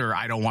that's another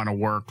I don't want to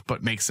work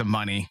but make some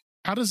money.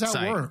 How does that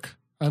work?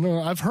 I don't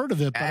know. I've heard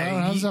of it, but I don't know.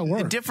 How does that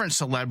work? Different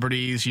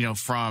celebrities,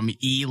 from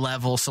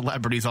E-level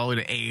celebrities all the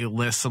way to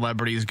A-list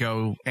celebrities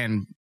go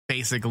and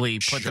basically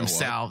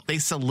they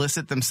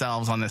solicit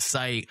themselves on the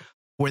site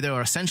where they'll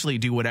essentially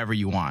do whatever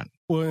you want.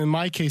 Well, in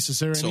my case, is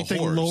there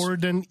anything lower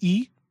than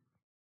E?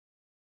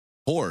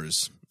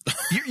 Whores.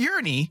 You're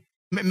an E.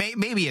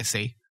 Maybe a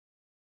C.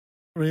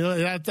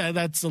 Really?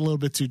 That's a little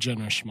bit too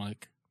generous,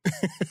 Mike.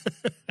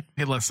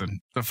 Hey, listen.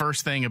 The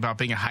first thing about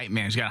being a hype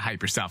man is you got to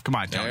hype yourself. Come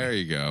on, Tony. There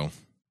you go.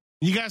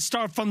 You got to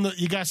start from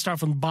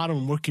the bottom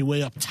and work your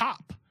way up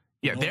top.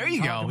 Yeah, there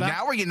you go.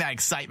 Now we're getting that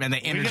excitement,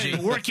 that energy.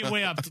 Work your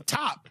way up to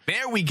top.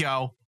 There we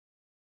go.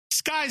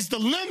 Sky's the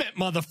limit,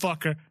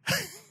 motherfucker.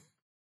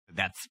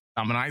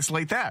 I'm gonna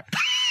isolate that.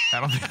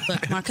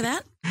 Mark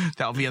that.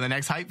 That'll be in the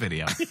next hype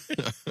video.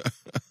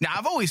 Now,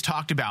 I've always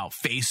talked about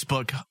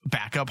Facebook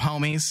backup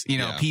homies,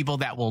 people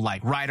that will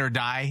like ride or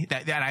die.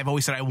 That I've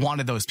always said I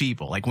wanted those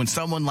people. Like when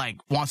someone like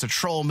wants to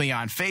troll me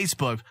on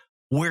Facebook,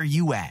 where are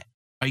you at?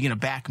 Are you going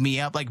to back me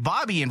up? Like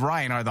Bobby and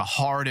Ryan are the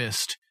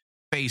hardest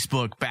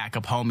Facebook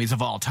backup homies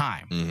of all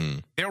time. Mm-hmm.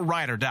 They're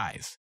ride or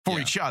dies for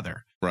each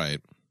other.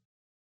 Right.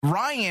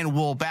 Ryan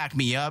will back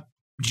me up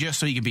just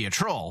so he can be a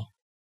troll.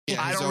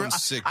 Yeah,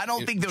 I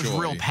don't think there's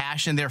real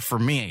passion there for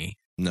me.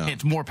 No.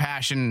 It's more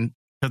passion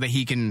so that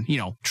he can,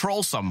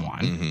 troll someone.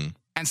 Mm-hmm.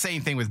 And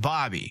same thing with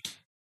Bobby.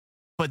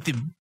 But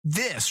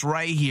this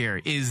right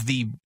here is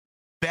the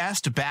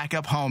best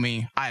backup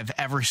homie I've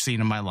ever seen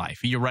in my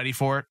life. Are you ready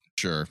for it?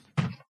 Sure.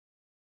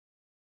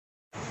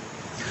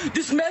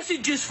 This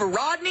message is for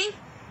Rodney,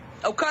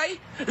 okay?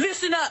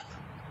 Listen up,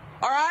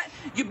 all right?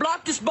 You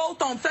blocked us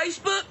both on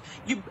Facebook,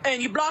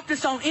 you blocked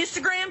us on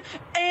Instagram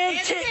and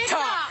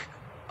TikTok.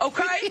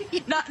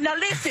 Okay? now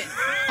listen.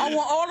 I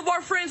want all of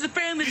our friends and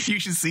family to... You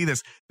should see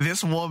this.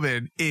 This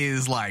woman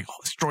is like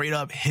straight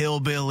up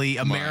hillbilly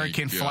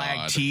American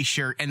flag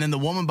t-shirt. And then the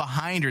woman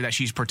behind her that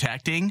she's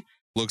protecting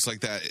looks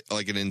like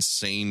an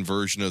insane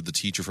version of the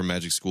teacher from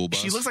Magic School Bus.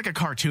 She looks like a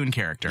cartoon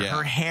character. Yeah.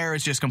 Her hair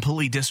is just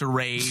completely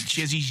disarrayed.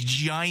 She has these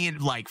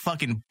giant like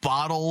fucking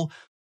bottle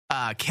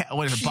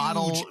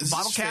bottle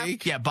cap?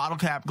 Fake? Yeah, bottle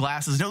cap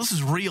glasses. No, this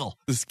is real.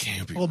 This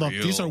can't be Hold real.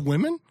 Hold up. These are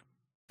women?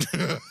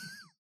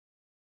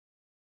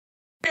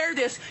 Share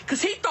this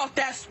because he thought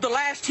that's the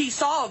last he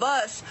saw of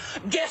us.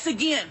 Guess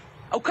again,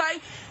 okay?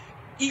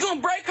 You gonna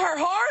break her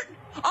heart?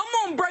 I'm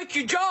gonna break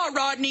your jaw,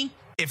 Rodney.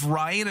 If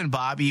Ryan and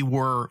Bobby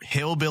were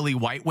hillbilly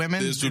white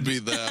women, this would be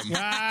them.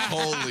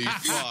 Holy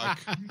fuck.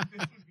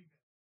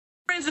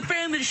 Friends and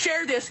family to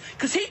share this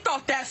because he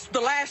thought that's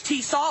the last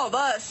he saw of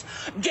us.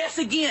 Guess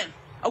again,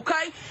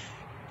 okay?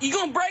 You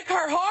gonna break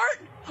her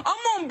heart? I'm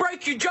gonna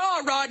break your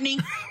jaw, Rodney.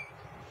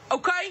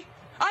 Okay?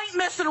 I ain't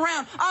messing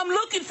around. I'm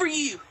looking for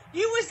you.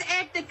 You was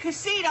at the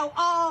casino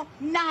all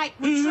night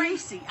with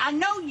Tracy. I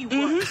know you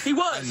was. He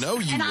was. I know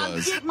you and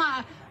was. I get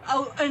my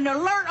an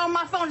alert on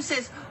my phone that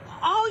says,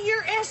 all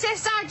your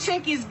SSI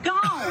check is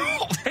gone.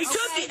 He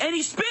took it and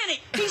he spent it.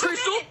 He spent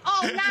Crystal. it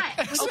all night.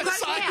 Okay,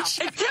 now.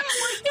 And tell him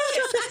what he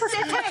did. I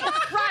said, hey,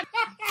 Rod.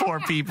 Poor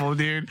people,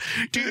 dude.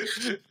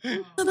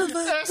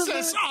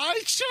 SSI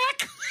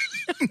check?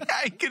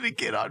 I'm gonna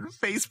get on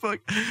Facebook.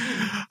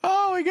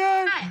 Oh my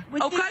god.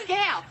 With this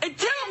gal. And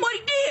tell him what he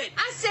did.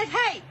 I said,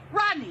 hey,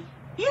 Rodney,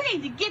 you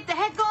need to get the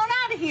heck on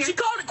out of here. She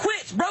called it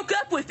quits, broke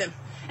up with him.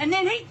 And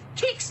then he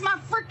kicks my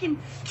freaking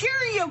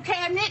curio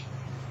cabinet.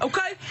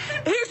 Okay?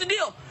 Here's the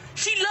deal.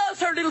 She loves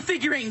her little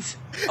figurines.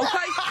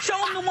 Okay? Show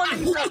him the one that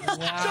you wrote.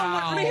 Wow. Show him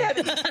what we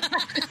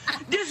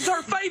have. This is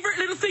her favorite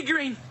little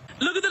figurine.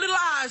 Look at the little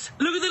eyes.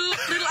 Look at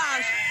the little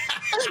eyes.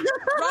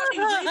 Rodney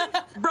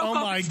broke Oh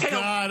off my his tail.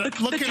 God.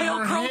 The Look at tail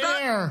her curled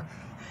hair.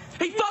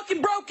 up. He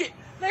fucking broke it.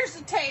 There's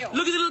the tail.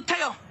 Look at the little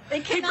tail. It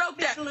He cannot broke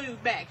be that.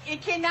 glued back.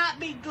 It cannot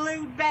be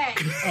glued back.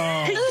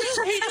 He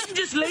didn't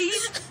just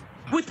leave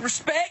with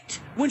respect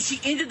when she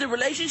ended the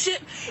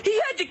relationship. He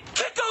had to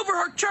kick over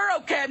her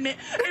churro cabinet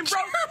and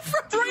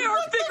broke 3 of her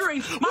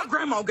figurines. My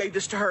grandma gave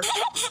this to her.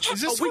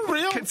 Is this for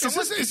real? Is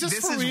this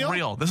for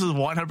real? This is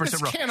 100%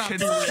 This real. cannot Can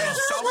be real.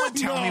 someone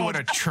tell me No. what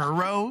a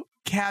churro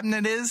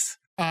cabinet is?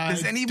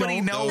 Does anybody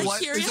don't know know.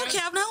 what? Curio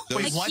cabinet?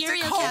 Wait, A what's it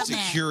curio called? It's a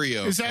cabinet.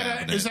 curio Is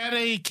cabinet. that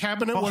a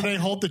cabinet where they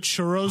hold the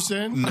churros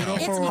in? No. You know,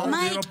 It's for,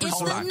 Mike. you know, It's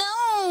for-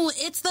 no.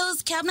 It's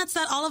those cabinets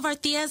that all of our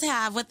tias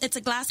have. It's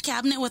a glass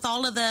cabinet with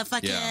all of the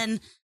fucking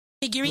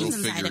figurines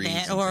Little inside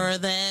figurines of it, or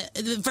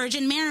the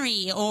Virgin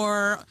Mary,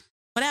 or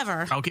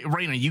whatever. Okay,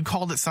 Raina, you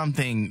called it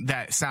something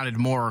that sounded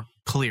more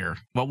clear.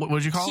 What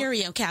would you call it?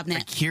 Curio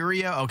cabinet.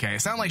 Curio? Okay,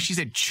 it sounded like she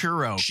said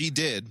churro. She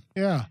did.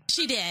 Yeah.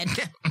 She did.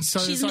 So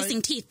She's it's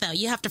missing teeth, though.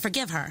 You have to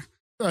forgive her.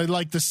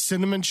 like the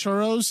cinnamon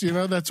churros, you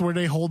know, that's where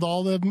they hold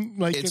all them.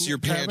 Like It's in your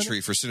the cabinet? pantry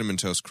for Cinnamon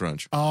Toast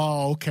Crunch.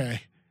 Oh,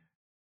 okay.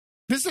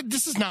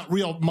 This is not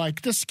real,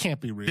 Mike. This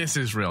can't be real. This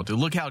is real, dude.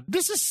 Look how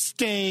This is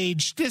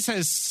staged. This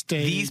is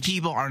staged. these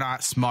people are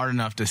not smart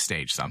enough to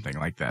stage something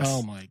like this.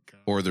 Oh my god.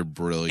 Or they're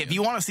brilliant. If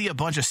you want to see a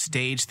bunch of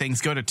staged things,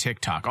 go to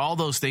TikTok. All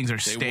those things are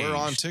They staged. were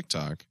on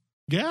TikTok.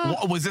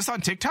 Yeah. Was this on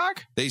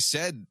TikTok? They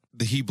said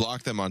that he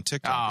blocked them on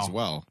TikTok Oh. as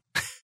well.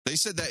 They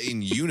said that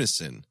in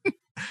unison,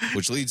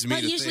 which leads me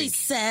But to usually think.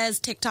 says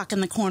TikTok in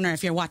the corner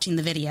if you're watching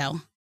the video.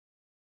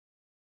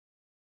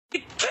 He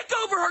kicked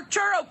over her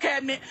churro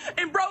cabinet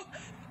and broke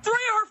 3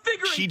 of her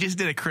figurines. She just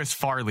did a Chris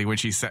Farley when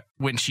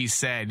she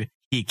said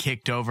he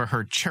kicked over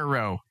her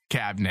churro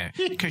cabinet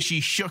because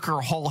she shook her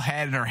whole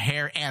head and her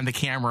hair and the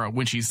camera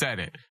when she said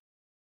it.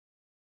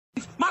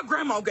 My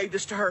grandma gave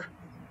this to her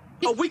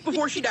a week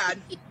before she died.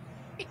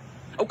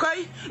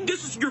 Okay?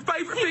 This is your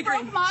favorite He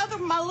figurine. broke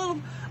my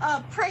little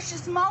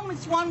precious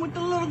moments one with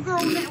the little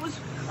girl that was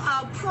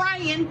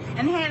praying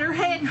and had her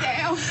head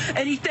down.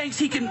 And he thinks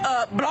he can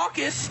block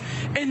us,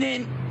 and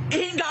then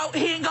he ain't got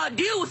to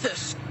deal with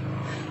us.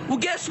 Well,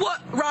 guess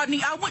what,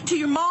 Rodney? I went to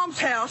your mom's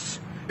house.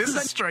 This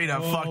is straight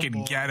up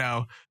fucking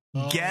ghetto.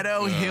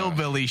 Ghetto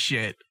hillbilly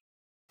shit.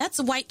 That's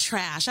white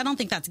trash. I don't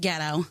think that's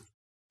ghetto.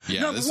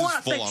 Yeah, Number this one, I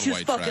is full think on she was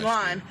white fucking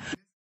trash. lying.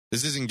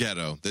 This isn't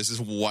ghetto. This is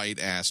white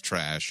ass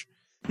trash.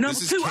 Number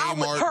This is two, I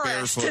whipped Kmart her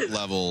ass barefoot too.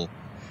 level.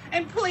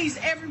 And please,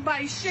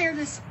 everybody, share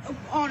this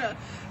on a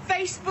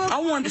Facebook. I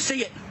wanted to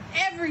see it.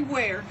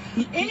 Everywhere.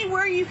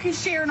 Anywhere you can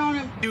share it on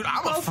a Dude,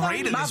 I'm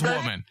afraid of this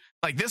woman.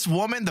 Like this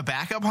woman, the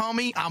backup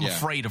homie, I'm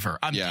afraid of her.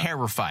 I'm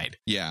terrified.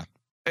 Yeah.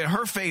 And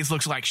her face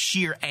looks like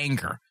sheer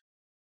anger.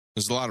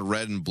 There's a lot of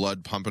red and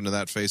blood pumping to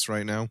that face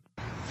right now.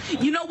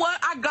 You know what?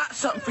 I got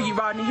something for you,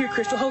 Rodney. Here,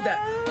 Crystal. Hold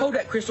that. Hold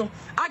that, Crystal.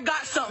 I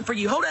got something for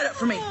you. Hold that up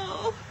for me.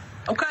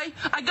 Okay?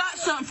 I got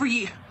something for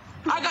you.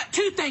 I got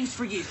 2 things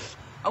for you.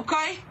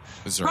 Okay?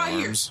 Is there right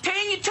arms? here.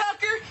 Tanya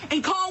Tucker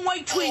and Conway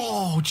Twitty.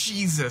 Oh,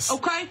 Jesus.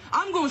 Okay?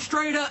 I'm going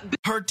straight up.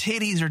 Her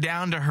titties are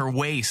down to her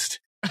waist.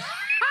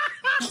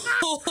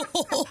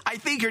 I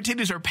think her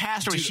titties are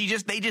past her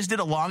waist. They just did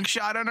a long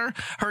shot on her.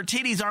 Her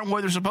titties aren't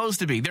where they're supposed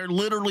to be. They're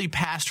literally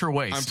past her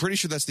waist. I'm pretty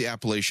sure that's the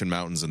Appalachian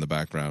Mountains in the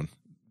background.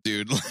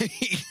 Dude, like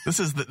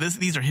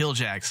these are hill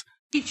jacks.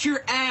 Get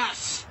your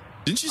ass.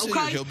 Didn't you say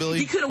you're hillbilly?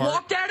 You could have Bart?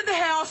 walked out of the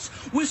house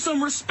with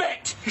some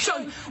respect.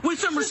 With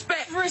some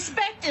respect.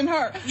 Respecting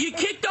her. You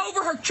kicked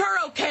over her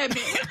churro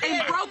cabinet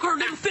and broke her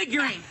little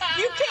figurine.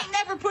 You can't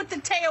never put the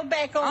tail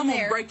back on I'm there.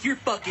 gonna break your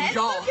fucking And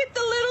jaw. look at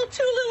the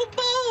 2 little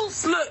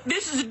balls. Look,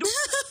 this is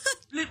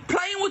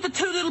playing with the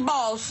 2 little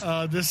balls.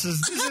 This is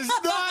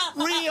not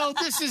real.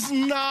 This is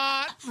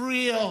not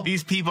real.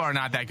 These people are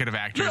not that good of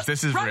actors. Look,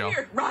 This is right real.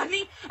 here,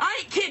 Rodney. I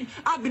ain't kidding.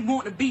 I've been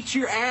wanting to beat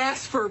your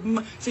ass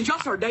since y'all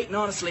started dating.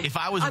 Honestly, If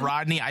I was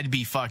Rodney, I'd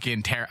be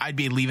fucking I'd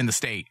be leaving the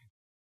state.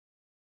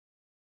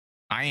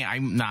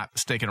 I'm not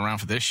sticking around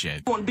for this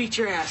shit. I want to beat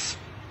your ass,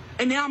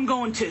 and now I'm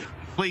going to.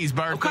 Please,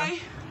 Bertha. Okay.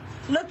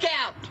 Look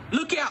out!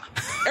 Look out!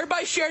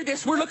 Everybody share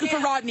this. We're looking for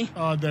Rodney.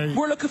 Oh,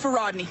 We're looking for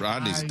Rodney.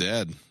 Rodney's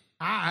dead.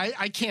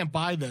 I can't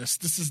buy this.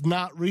 This is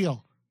not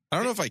real. I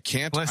don't know if I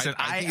can't. Listen,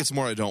 I think it's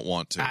more I don't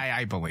want to.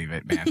 I believe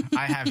it, man.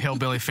 I have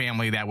hillbilly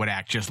family that would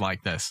act just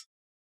like this.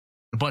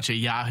 A bunch of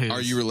yahoos.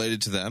 Are you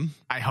related to them?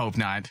 I hope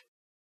not.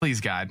 Please,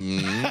 God.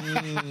 Dude,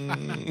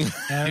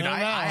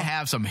 I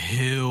have some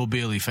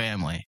hillbilly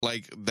family.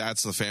 Like,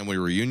 that's the family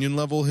reunion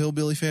level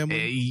hillbilly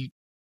family?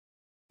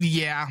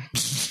 Yeah.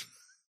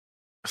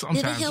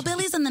 Sometimes. Do the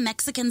hillbillies and the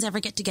Mexicans ever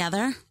get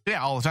together?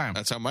 Yeah, all the time.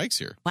 That's how Mike's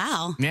here.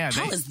 Wow. Yeah.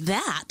 How is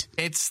that?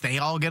 They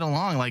all get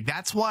along. Like,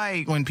 that's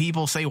why when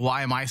people say,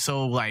 why am I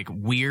so, like,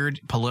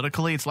 weird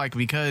politically? It's like,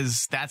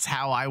 because that's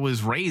how I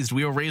was raised.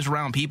 We were raised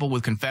around people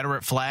with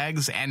Confederate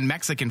flags and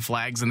Mexican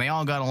flags, and they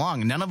all got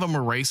along. None of them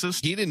were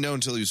racist. He didn't know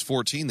until he was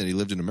 14 that he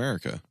lived in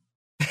America.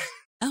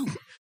 Oh.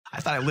 I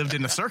thought I lived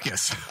in a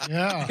circus.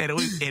 Yeah. And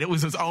it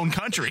was his own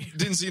country.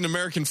 Didn't see an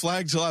American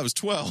flag till I was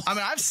 12. I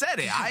mean, I've said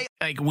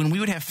it. When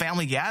we would have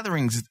family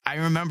gatherings, I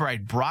remember I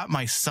brought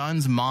my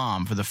son's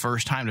mom for the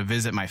first time to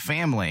visit my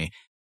family,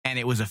 and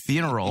it was a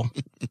funeral.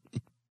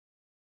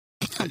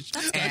 I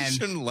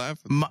shouldn't laugh.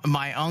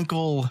 My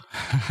uncle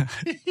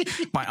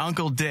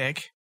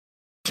Dick.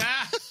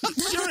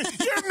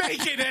 You're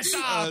making this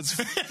up. That's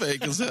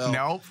fake as hell.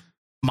 Nope.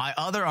 My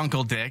other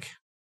Uncle Dick.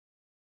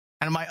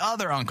 And my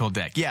other Uncle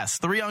Dick. Yes,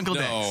 3 Uncle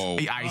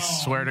Dicks. I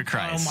swear to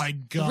Christ. Oh, my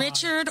God.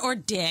 Richard or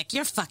Dick?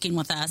 You're fucking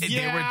with us.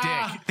 They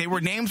were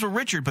Dick. Names were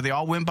Richard, but they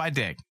all went by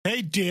Dick.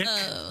 Hey, Dick.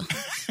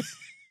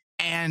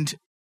 And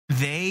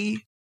they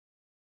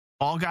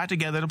all got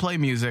together to play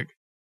music.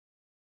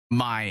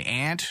 My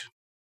aunt,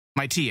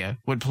 my Tia,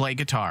 would play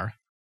guitar.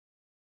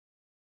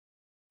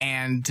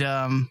 And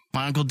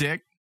my Uncle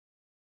Dick.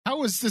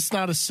 How is this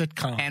not a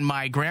sitcom? And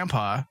my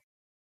grandpa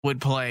would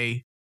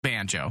play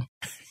banjo.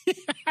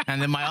 And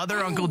then my other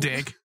Uncle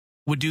Dick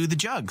would do the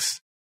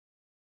jugs.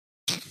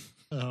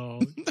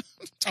 Oh.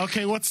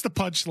 Okay, what's the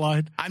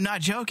punchline? I'm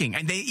not joking.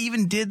 And they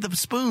even did the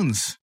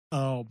spoons.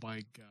 Oh,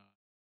 my God.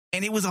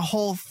 And it was a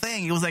whole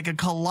thing. It was like a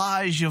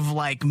collage of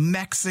like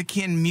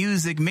Mexican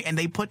music. And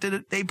they put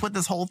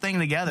this whole thing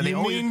together.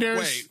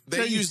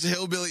 They used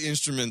hillbilly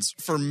instruments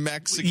for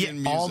Mexican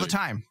music. All the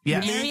time.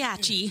 Yeah.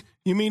 Mariachi.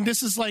 You mean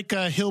this is like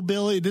a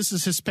hillbilly? This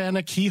is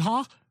Hispanic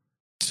hee-haw?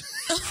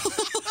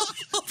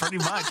 Pretty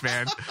much,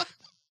 man.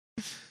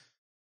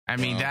 I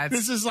mean,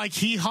 this is like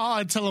hee-haw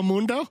at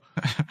Telemundo?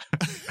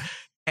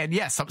 And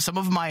yes, some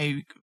of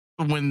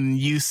when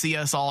you see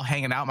us all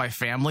hanging out, my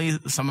family,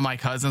 some of my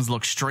cousins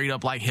look straight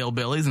up like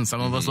hillbillies, and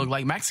some of us look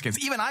like Mexicans.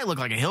 Even I look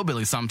like a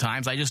hillbilly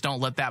sometimes. I just don't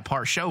let that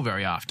part show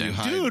very often.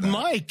 Dude,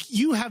 Mike,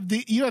 you have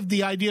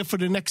the idea for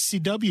the next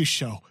CW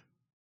show.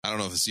 I don't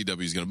know if the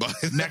CW is going to buy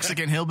it.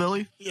 Mexican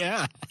hillbilly?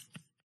 Yeah.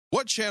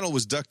 What channel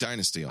was Duck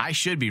Dynasty on? I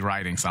should be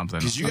writing something.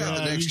 Because you got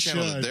the next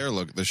channel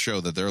that the show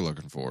that they're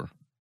looking for.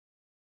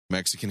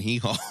 Mexican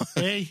hee-haw.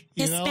 Hey,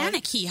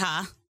 Hispanic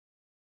hee-haw.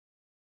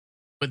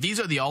 But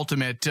these are the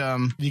ultimate...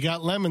 you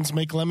got lemons,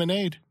 make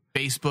lemonade.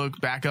 Facebook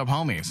backup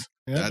homies.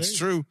 Yeah, that's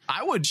true.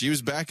 She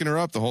was backing her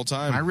up the whole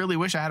time. I really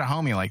wish I had a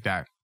homie like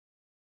that.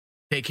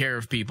 Take care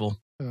of people.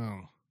 Oh.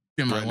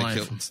 In my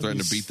life.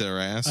 Threatening to beat their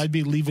ass. I'd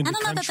be leaving I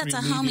don't know that that's a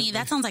homie.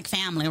 That sounds like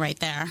family right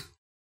there.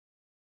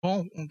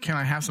 Well, can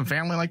I have some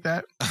family like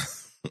that?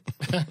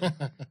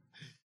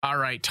 All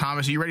right,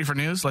 Thomas, are you ready for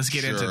news? Let's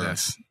get into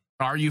this.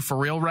 Are you for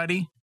real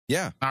ready?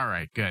 Yeah. All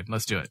right, good.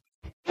 Let's do it.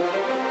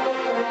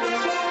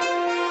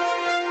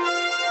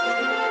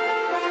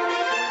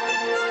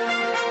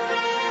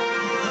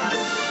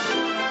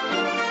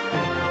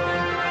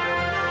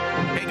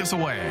 Take us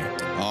away.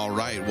 All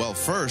right. Well,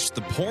 first,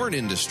 the porn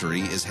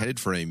industry is headed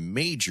for a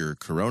major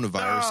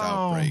coronavirus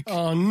outbreak.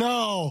 Oh,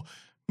 no.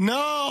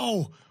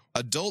 No.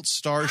 Adult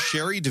star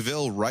Sherry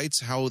DeVille writes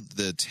how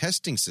the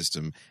testing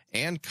system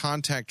and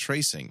contact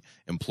tracing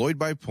employed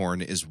by porn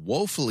is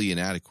woefully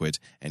inadequate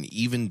and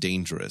even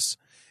dangerous.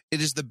 It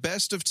is the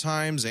best of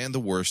times and the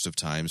worst of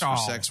times for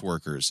sex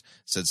workers,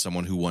 said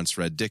someone who once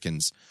read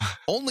Dickens.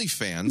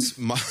 OnlyFans,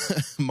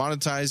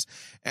 Monetize,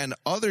 and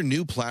other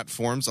new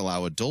platforms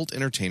allow adult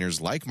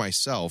entertainers like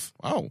myself,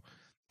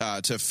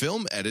 to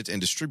film, edit, and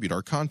distribute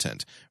our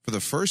content. For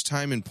the first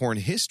time in porn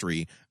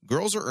history,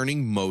 girls are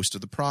earning most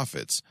of the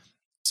profits.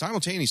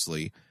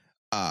 Simultaneously,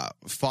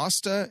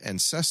 FOSTA and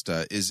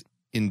SESTA is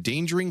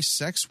endangering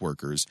sex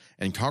workers,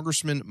 and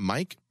Congressman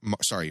Mark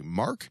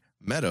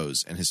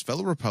Meadows and his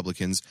fellow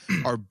Republicans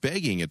are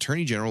begging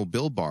Attorney General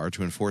Bill Barr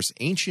to enforce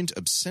ancient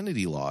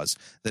obscenity laws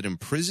that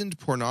imprisoned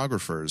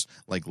pornographers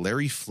like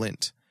Larry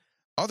Flynt.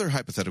 Other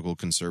hypothetical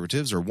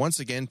conservatives are once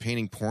again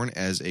painting porn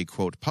as a,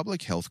 quote,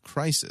 public health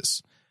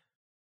crisis.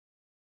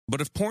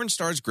 But if porn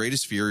stars'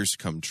 greatest fears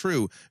come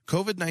true,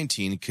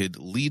 COVID-19 could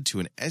lead to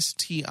an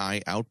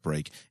STI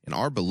outbreak in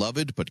our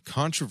beloved but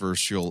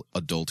controversial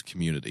adult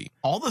community.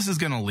 All this is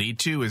going to lead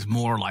to is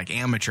more like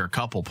amateur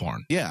couple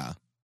porn. Yeah.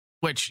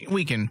 Which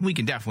we can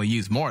definitely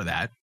use more of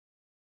that.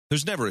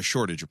 There's never a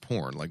shortage of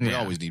porn. Like, we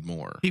always need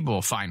more. People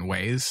will find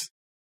ways.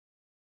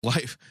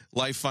 Life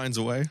finds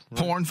a way. Right?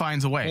 Porn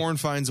finds a way. Porn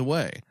finds a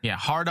way. Yeah,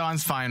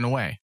 hard-ons find a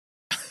way.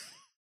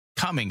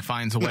 Coming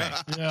finds a way.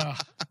 Yeah.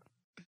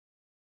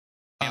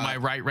 Am I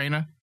right,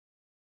 Raina?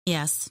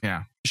 Yes.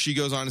 Yeah. She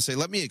goes on to say,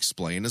 let me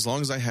explain. As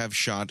long as I have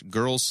shot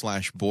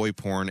girls/boy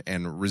porn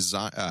and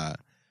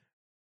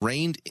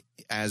reigned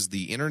as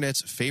the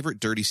internet's favorite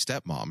dirty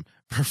stepmom,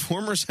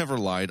 performers have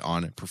relied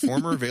on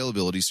performer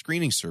availability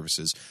screening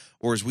services,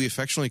 or as we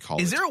affectionately call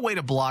it. Is there a way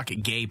to block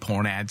gay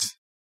porn ads?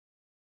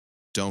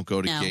 Don't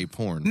go to gay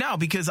porn. No,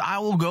 because I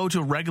will go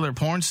to regular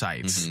porn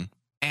sites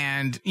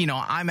and,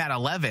 I'm at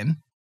 11.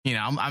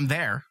 I'm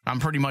there. I'm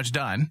pretty much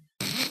done.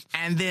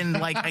 And then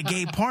like a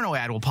gay porno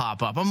ad will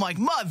pop up. I'm like,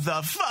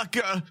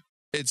 motherfucker.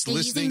 They're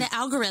using the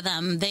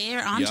algorithm.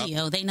 They're onto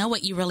you. They know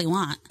what you really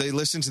want. They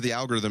listen to the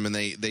algorithm and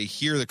they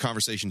hear the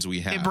conversations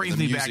we have. It brings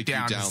me back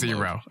down to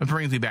zero.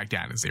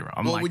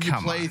 I'm well, like, when you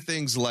come play on.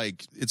 things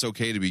like it's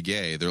okay to be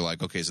gay, they're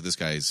like, okay, so this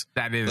guy's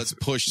let's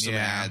push some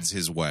ads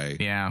his way.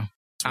 Yeah.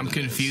 I'm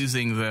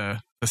confusing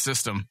the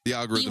system. The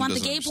algorithm. Do you want the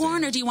gay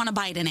porn or do you want a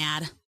Biden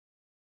ad?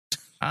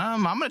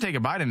 I'm going to take a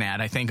Biden ad,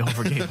 I think,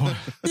 over gay porn.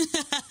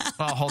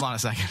 Well, hold on a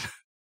second.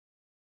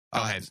 Go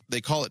ahead. They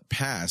call it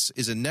PASS,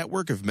 is a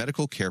network of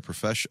medical care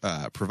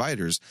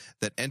providers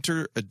that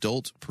enter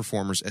adult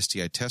performers'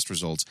 STI test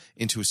results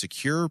into a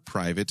secure,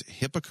 private,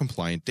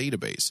 HIPAA-compliant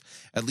database.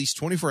 At least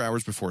 24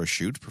 hours before a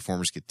shoot,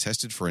 performers get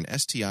tested for an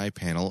STI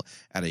panel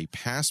at a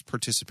PASS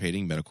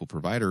participating medical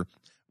provider,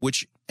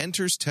 which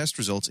enters test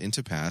results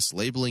into PASS,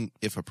 labeling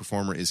if a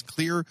performer is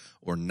clear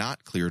or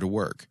not clear to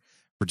work.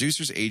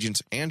 Producers,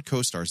 agents, and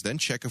co-stars then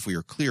check if we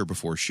are clear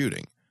before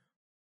shooting.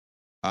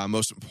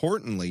 Most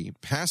importantly,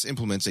 PASS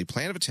implements a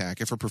plan of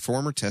attack if a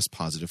performer tests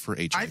positive for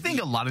HIV. I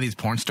think a lot of these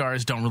porn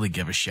stars don't really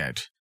give a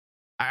shit.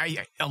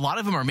 A lot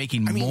of them are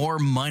making more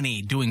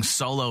money doing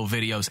solo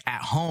videos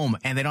at home,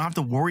 and they don't have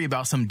to worry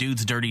about some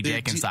dude's dirty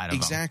dick inside of them.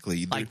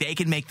 Exactly. Like, they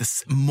can make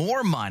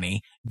more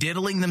money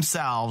diddling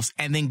themselves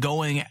and then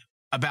going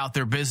about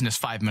their business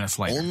 5 minutes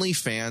later. Only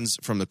fans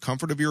from the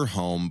comfort of your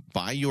home,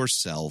 by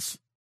yourself.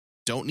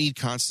 Don't need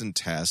constant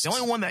tests. The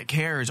only one that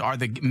cares are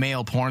the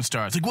male porn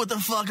stars. Like, what the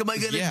fuck am I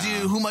going to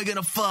do? Who am I going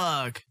to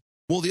fuck?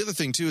 Well, the other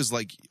thing, too, is,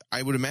 like,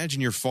 I would imagine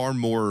you're far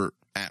more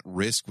at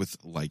risk with,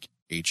 like,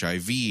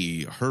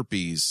 HIV,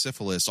 herpes,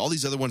 syphilis, all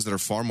these other ones that are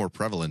far more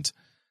prevalent,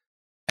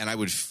 and I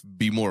would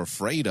be more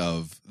afraid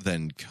of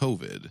than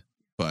COVID.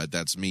 But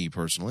that's me,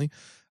 personally.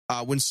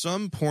 When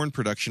some porn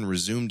production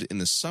resumed in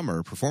the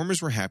summer,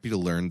 performers were happy to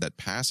learn that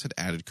PASS had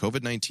added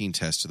COVID-19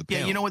 tests to the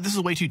panel. Yeah, you know what? This is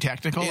way too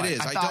technical. It is.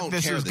 I thought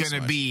this was going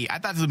to be. I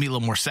thought this would be a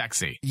little more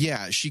sexy.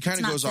 Yeah, she kind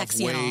of goes off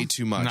way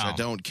too much. No, I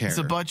don't care. It's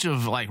a bunch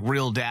of like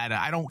real data.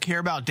 I don't care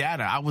about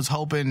data. I was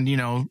hoping,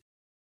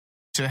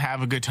 to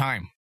have a good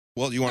time.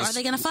 Well, you want? Are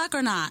they going to fuck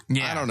or not?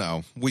 Yeah, I don't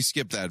know. We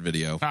skipped that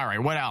video. All right.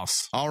 What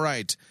else? All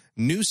right.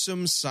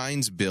 Newsom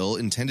signs bill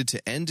intended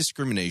to end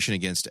discrimination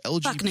against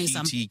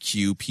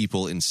LGBTQ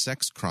people in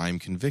sex crime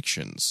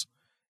convictions.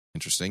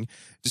 Interesting.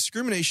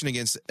 Discrimination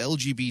against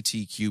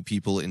LGBTQ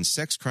people in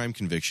sex crime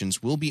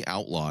convictions will be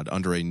outlawed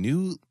under a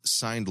new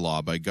signed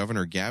law by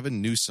Governor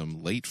Gavin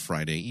Newsom late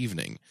Friday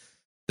evening.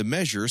 The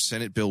measure,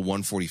 Senate Bill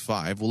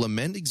 145, will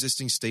amend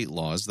existing state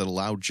laws that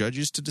allow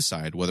judges to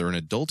decide whether an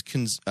adult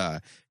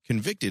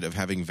convicted of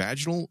having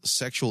vaginal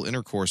sexual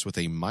intercourse with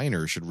a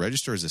minor should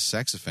register as a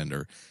sex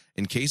offender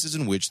in cases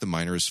in which the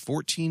minor is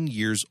 14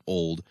 years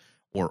old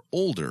or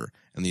older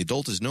and the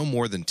adult is no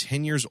more than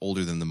 10 years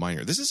older than the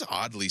minor. This is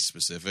oddly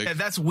specific. Yeah,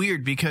 that's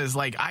weird because,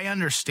 like, I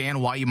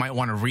understand why you might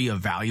want to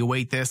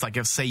reevaluate this. Like,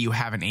 if, say, you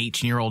have an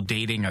 18-year-old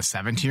dating a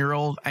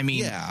 17-year-old, I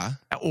mean,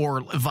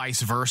 or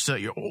vice versa,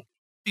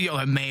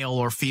 a male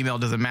or female,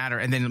 doesn't matter.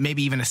 And then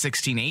maybe even a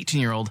 16,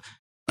 18-year-old.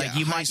 Like,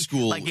 you might,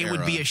 like, it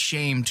would be a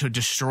shame to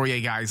destroy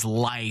a guy's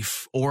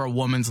life or a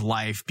woman's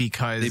life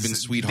because they've been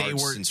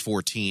sweethearts since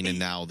 14 and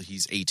now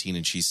he's 18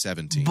 and she's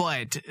 17.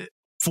 But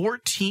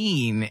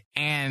 14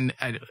 and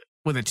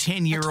with a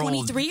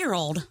 10-year-old,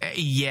 23-year-old.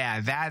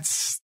 Yeah,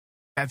 that's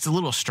a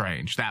little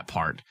strange, that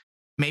part.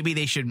 Maybe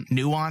they should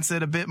nuance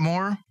it a bit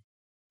more.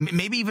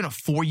 Maybe even a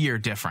 4-year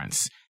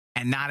difference.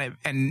 And I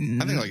think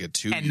like a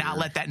 2-year. And not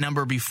let that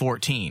number be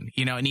 14.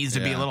 It needs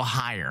to be a little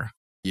higher.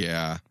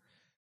 Yeah.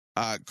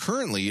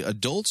 Currently,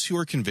 adults who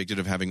are convicted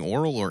of having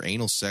oral or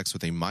anal sex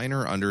with a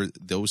minor under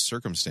those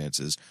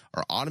circumstances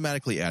are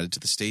automatically added to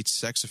the state's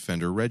sex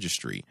offender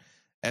registry.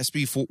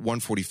 SB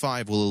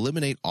 145 will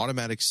eliminate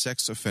automatic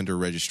sex offender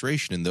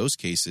registration in those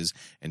cases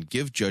and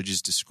give judges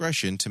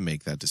discretion to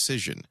make that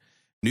decision.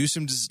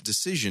 Newsom's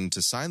decision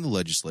to sign the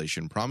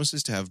legislation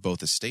promises to have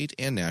both a state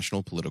and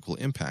national political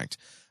impact.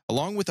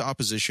 Along with the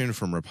opposition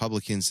from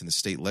Republicans in the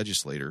state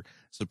legislature,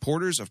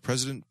 supporters of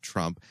President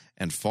Trump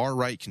and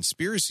far-right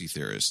conspiracy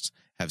theorists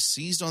have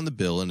seized on the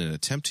bill in an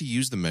attempt to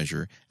use the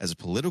measure as a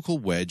political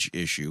wedge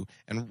issue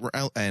and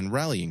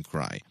rallying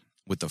cry,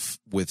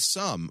 with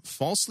some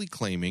falsely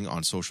claiming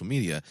on social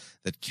media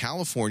that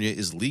California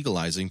is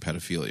legalizing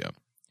pedophilia.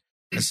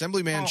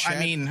 Assemblyman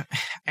Chad...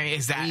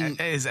 is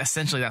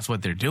essentially that's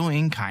what they're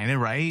doing, kind of,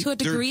 right? To a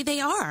degree, they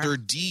are. They're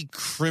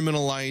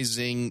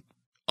decriminalizing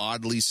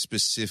oddly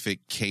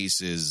specific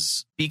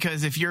cases.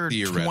 Because if you're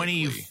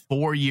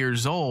 24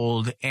 years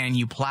old and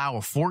you plow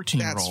a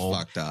 14-year-old, that's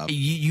fucked up.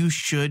 You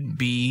should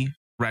be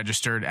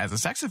registered as a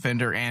sex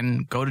offender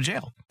and go to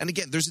jail. And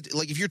again, there's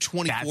like if you're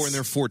 24 and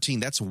they're 14,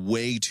 that's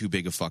way too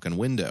big a fucking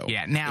window.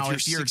 Yeah. Now,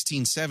 if you're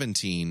 16,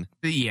 17,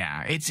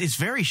 yeah, it's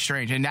very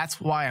strange, and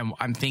that's why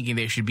I'm thinking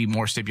there should be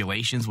more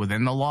stipulations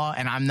within the law.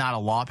 And I'm not a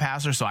law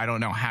passer, so I don't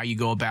know how you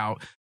go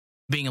about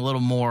being a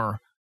little more,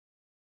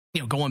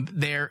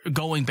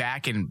 going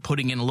back and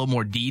putting in a little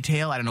more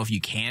detail. I don't know if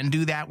you can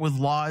do that with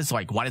laws.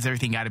 Like, why does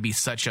everything got to be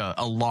such a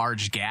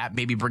large gap?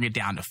 Maybe bring it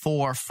down to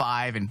 4,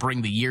 5, and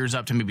bring the years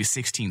up to maybe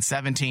 16,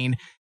 17,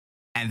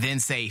 and then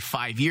say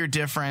 5-year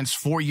difference,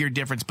 4-year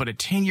difference, but a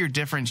 10-year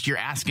difference, you're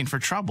asking for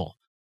trouble.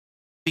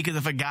 Because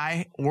if a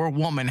guy or a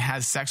woman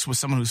has sex with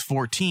someone who's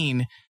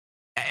 14,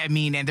 I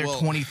mean, and they're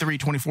 23,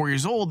 24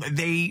 years old,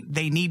 they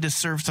need to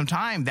serve some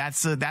time.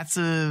 So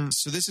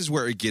this is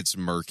where it gets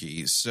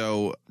murky.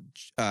 So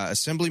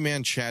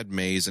Assemblyman Chad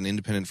Mays, an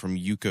independent from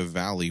Yucca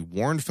Valley,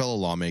 warned fellow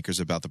lawmakers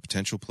about the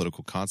potential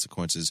political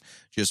consequences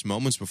just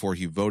moments before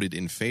he voted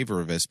in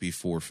favor of SB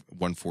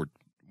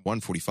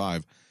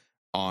 145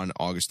 on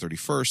August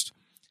 31st.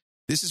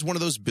 This is one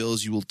of those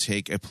bills you will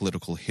take a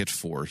political hit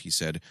for, he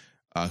said,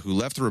 who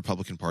left the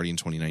Republican Party in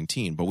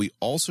 2019. But we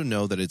also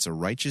know that it's a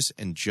righteous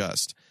and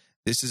just.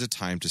 This is a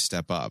time to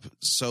step up.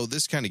 So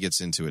this kind of gets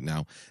into it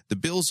now. The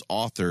bill's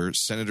author,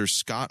 Senator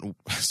Scott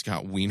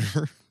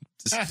Wiener,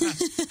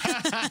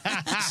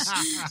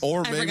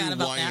 or maybe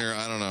Weiner,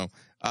 I don't know.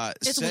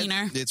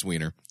 Wiener. It's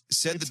Wiener.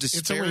 Said the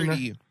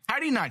disparity. How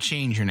do you not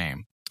change your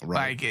name?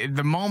 Right. Like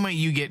the moment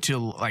you get to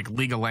like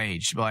legal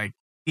age, like,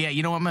 yeah,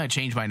 you know what? I'm going to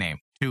change my name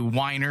to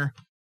Weiner.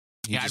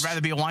 I'd rather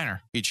be a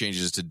Weiner. He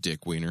changes to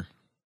Dick Wiener.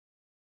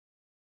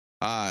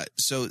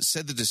 So it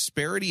said the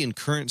disparity in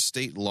current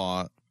state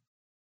law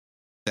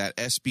that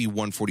SB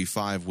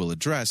 145 will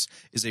address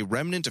is a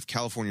remnant of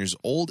California's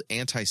old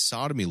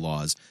anti-sodomy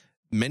laws,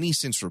 many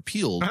since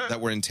repealed, that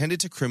were intended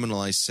to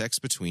criminalize sex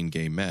between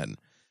gay men.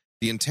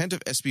 The intent of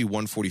SB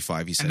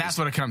 145, he said... And that's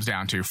what it comes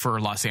down to for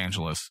Los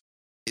Angeles.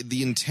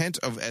 The intent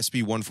of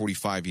SB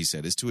 145, he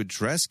said, is to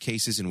address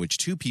cases in which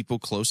two people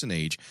close in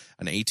age,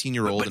 an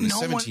 18-year-old and a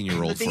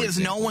 17-year-old, The thing is,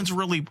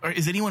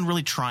 is anyone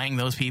really trying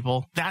those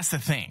people? That's the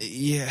thing.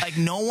 Yeah. Like,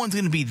 no one's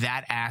going to be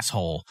that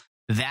asshole,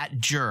 that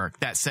jerk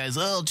that says,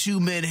 oh, 2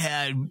 men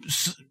had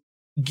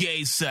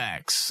gay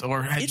sex.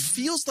 It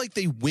feels like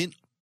they went,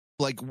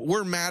 like,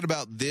 we're mad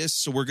about this,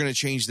 so we're going to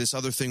change this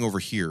other thing over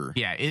here.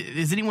 Yeah.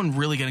 Is anyone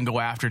really going to go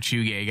after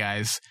 2 gay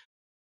guys?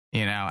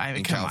 In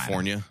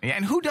California. On. Yeah,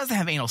 and who doesn't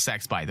have anal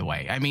sex, by the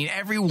way? I mean,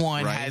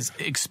 everyone has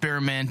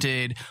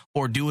experimented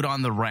or do it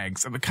on the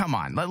regs. I mean, come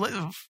on.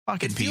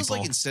 Fucking it feels people.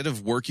 like instead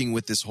of working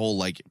with this whole,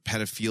 like,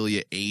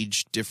 pedophilia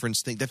age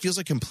difference thing, that feels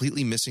like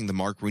completely missing the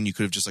mark when you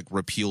could have just, like,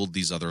 repealed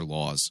these other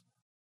laws.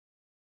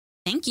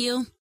 Thank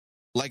you.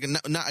 Like,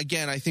 not,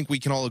 again, I think we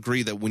can all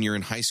agree that when you're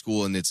in high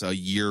school and it's a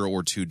year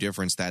or 2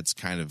 difference, that's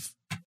kind of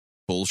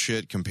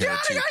bullshit compared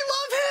to... I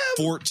love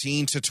him!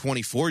 14 to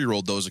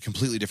 24-year-old, though, is a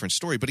completely different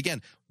story. But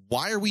again...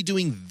 Why are we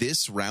doing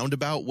this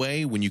roundabout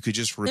way when you could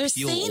just repeal old laws?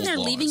 They're saying they're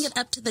leaving it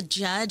up to the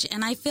judge,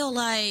 and I feel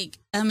like,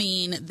 I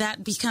mean,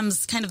 that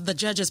becomes kind of the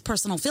judge's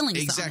personal feelings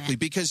on it. Exactly,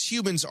 because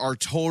humans are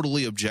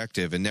totally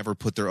objective and never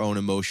put their own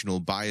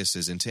emotional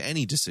biases into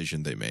any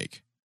decision they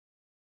make.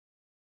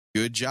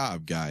 Good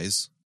job,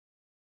 guys.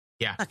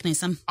 Yeah. Fuck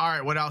Newsom. All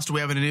right, what else do we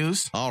have in the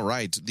news? All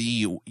right,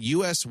 the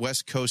U.S.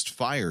 West Coast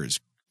fires.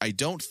 I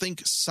don't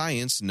think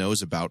science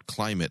knows about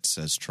climate,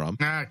 says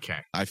Trump. Okay.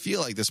 I feel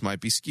like this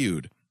might be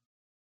skewed.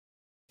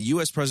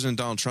 U.S. President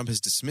Donald Trump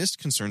has dismissed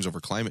concerns over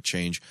climate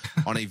change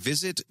on a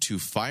visit to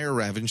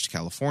fire-ravaged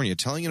California,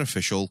 telling an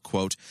official,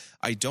 quote,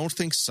 I don't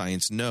think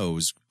science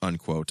knows,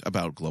 unquote,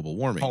 about global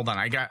warming. Hold on,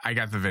 I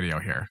got the video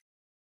here.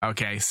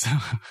 Okay, so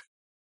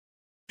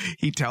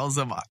he tells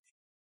them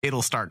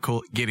it'll start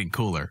getting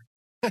cooler.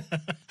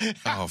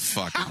 Oh,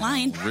 fuck. Not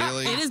lying.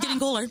 Really? It is getting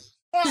cooler.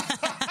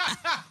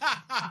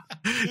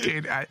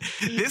 Dude,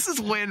 this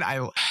is when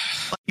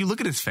you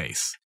look at his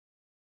face.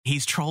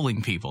 He's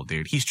trolling people,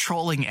 dude. He's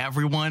trolling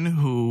everyone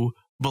who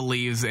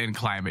believes in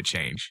climate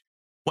change.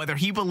 Whether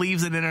he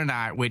believes in it or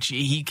not, which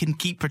he can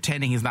keep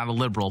pretending he's not a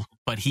liberal,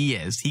 but he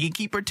is. He can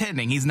keep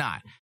pretending he's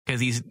not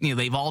because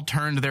they've all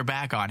turned their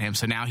back on him.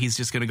 So now he's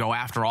just going to go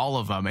after all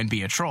of them and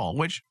be a troll,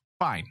 which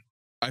fine.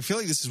 I feel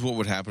like this is what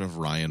would happen if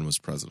Ryan was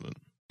president.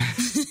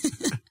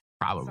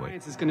 Probably.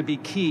 Science is going to be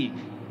key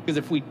because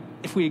if we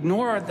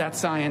ignore that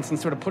science and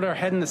sort of put our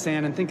head in the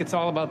sand and think it's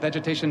all about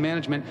vegetation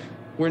management,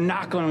 we're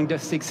not going to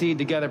succeed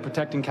together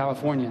protecting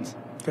Californians.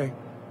 Okay.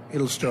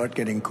 It'll start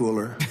getting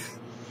cooler.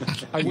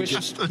 You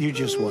just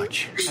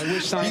watch. I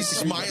wish science. He's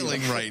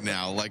smiling right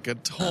now like a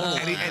total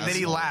and then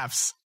he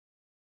laughs.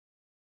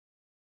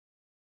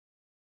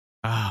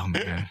 Oh,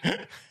 man.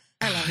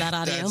 I love that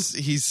audio.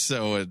 He's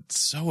so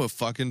a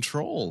fucking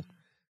troll.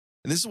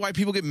 And this is why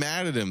people get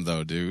mad at him,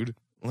 though, dude.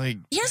 Like,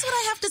 here's what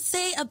I have to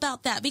say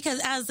about that,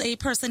 because as a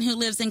person who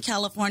lives in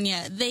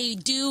California, they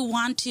do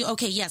want to,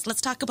 okay, yes,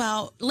 let's talk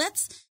about,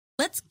 let's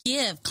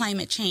give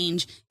climate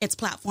change its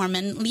platform.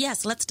 And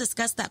yes, let's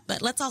discuss that.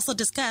 But let's also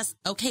discuss,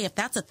 okay, if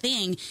that's a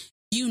thing,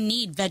 you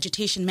need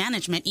vegetation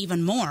management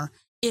even more.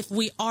 if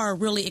we are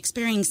really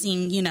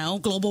experiencing,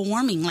 global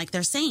warming like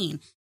they're saying.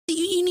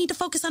 You need to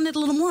focus on it a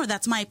little more.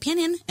 That's my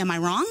opinion. Am I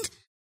wrong?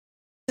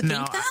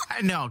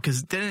 No,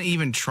 because didn't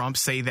even Trump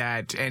say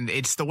that? And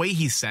it's the way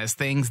he says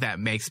things that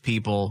makes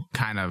people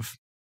kind of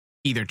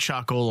either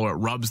chuckle or it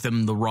rubs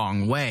them the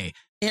wrong way.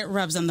 It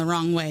rubs them the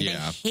wrong way.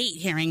 Yeah. They hate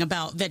hearing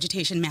about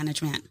vegetation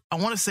management. I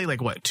want to say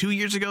 2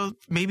 years ago,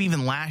 maybe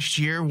even last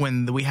year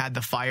when we had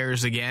the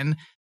fires again,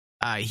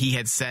 he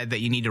had said that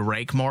you need to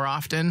rake more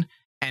often.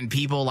 And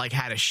people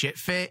had a shit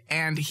fit,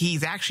 and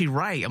he's actually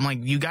right. I'm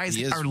like, you guys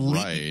are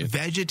right.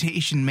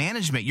 Vegetation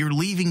management. You're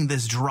leaving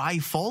this dry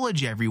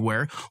foliage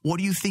everywhere. What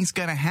do you think's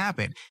going to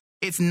happen?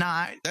 It's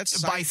not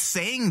by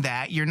saying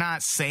that. You're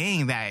not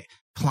saying that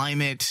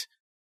climate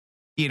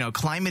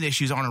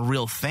issues aren't a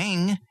real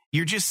thing.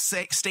 You're just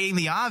stating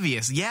the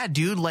obvious. Yeah,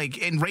 dude.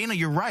 And Raina,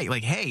 you're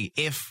right. Hey,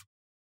 if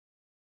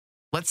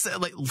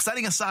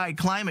setting aside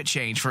climate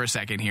change for a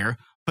second here,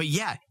 but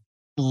yeah.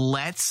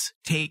 Let's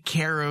take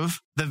care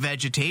of the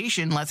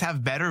vegetation. Let's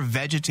have better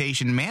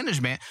vegetation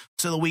management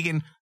so that we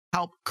can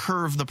help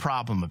curve the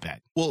problem a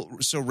bit. Well,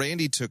 so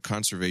Randy took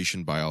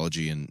conservation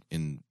biology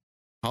in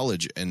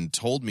college and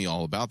told me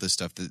all about this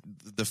stuff.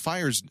 The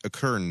fires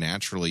occur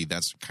naturally.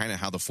 That's kind of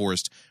how the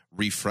forest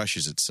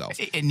refreshes itself.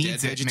 It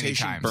needs Dead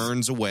vegetation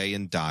burns away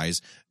and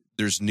dies.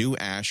 There's new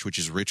ash, which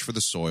is rich for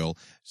the soil.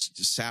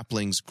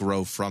 Saplings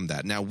grow from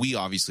that. Now, we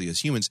obviously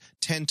as humans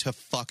tend to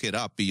fuck it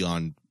up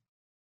beyond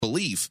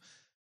belief.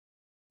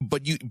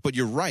 But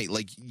you're right.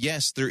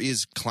 Yes, there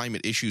is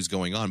climate issues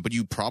going on, but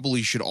you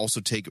probably should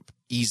also take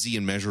easy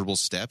and measurable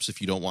steps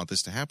if you don't want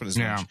this to happen as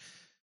much.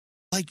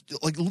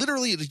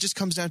 Literally, it just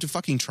comes down to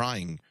fucking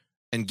trying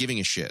and giving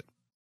a shit.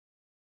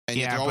 And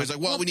they're always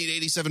we need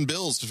 87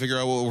 bills to figure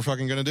out what we're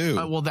fucking going to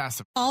do.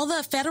 That's all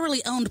the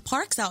federally owned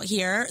parks out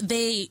here.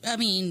 They're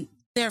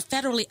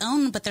federally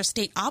owned, but they're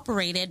state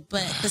operated,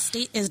 but the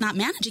state is not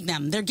managing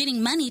them. They're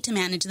getting money to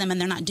manage them, and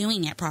they're not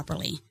doing it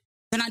properly.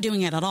 They're not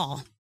doing it at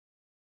all.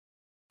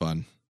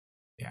 Fun.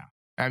 Yeah.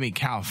 I mean,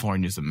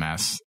 California's a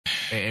mess.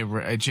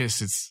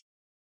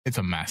 It's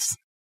a mess.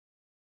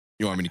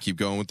 You want me to keep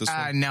going with this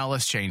one? No,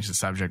 let's change the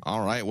subject.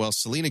 All right. Well,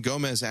 Selena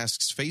Gomez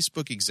asks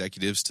Facebook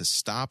executives to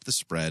stop the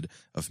spread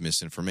of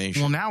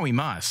misinformation. Well, now we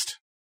must.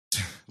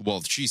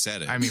 Well, she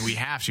said it. I mean, we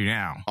have to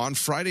now. On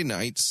Friday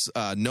nights,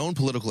 known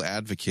political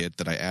advocate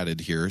that I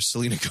added here,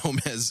 Selena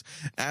Gomez,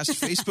 asked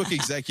Facebook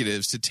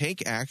executives to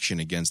take action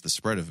against the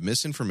spread of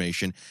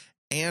misinformation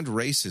and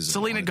racism.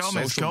 Selena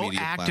Gomez, go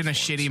act in a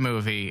shitty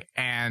movie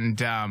and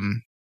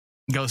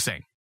go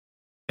sing.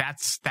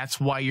 That's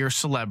why you're a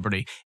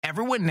celebrity.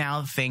 Everyone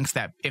now thinks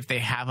that if they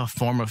have a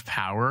form of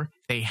power,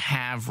 they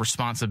have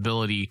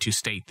responsibility to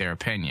state their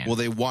opinion. Well,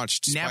 they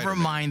watched Spider-Man. Never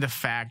mind the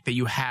fact that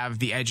you have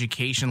the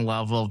education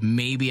level of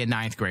maybe a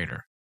 9th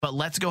grader. But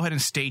let's go ahead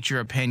and state your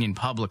opinion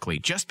publicly.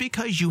 Just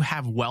because you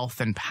have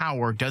wealth and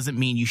power doesn't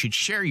mean you should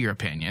share your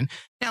opinion.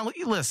 Now,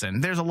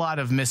 listen, there's a lot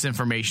of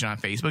misinformation on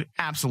Facebook.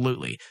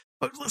 Absolutely.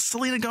 But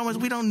Selena Gomez,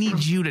 we don't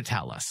need you to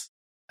tell us.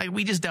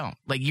 We just don't.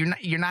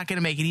 You're not going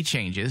to make any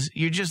changes.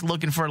 You're just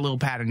looking for a little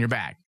pat on your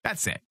back.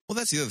 That's it. Well,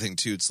 that's the other thing,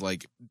 too. It's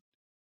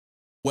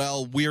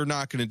we're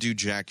not going to do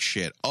jack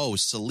shit. Oh,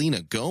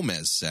 Selena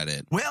Gomez said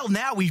it. Well,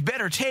 now we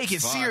better take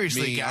it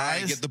seriously, guys.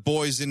 All right, get the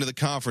boys into the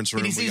conference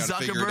room. We got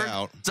to figure it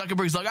out.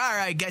 Zuckerberg's like, all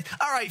right, guys.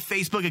 All right,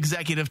 Facebook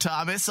executive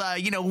Thomas.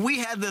 We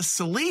had this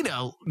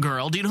Selena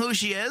girl. Do you know who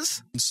she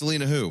is?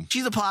 Selena who?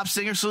 She's a pop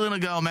singer, Selena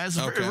Gomez.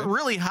 Okay.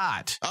 Really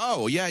hot.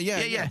 Oh, yeah.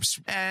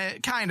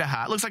 Kind of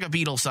hot. Looks like a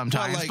Beatle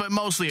sometimes, but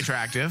mostly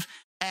attractive.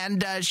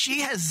 And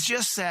she has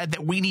just said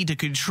that we need to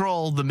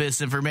control the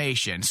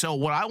misinformation. So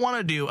what I want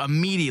to do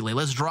immediately,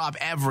 let's drop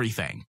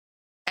everything.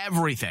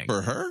 Everything.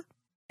 For her?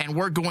 And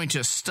we're going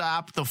to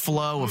stop the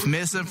flow of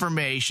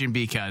misinformation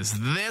because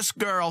this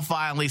girl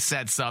finally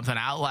said something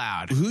out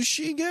loud. Who's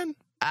she again?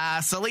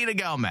 Selena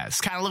Gomez.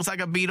 Kind of looks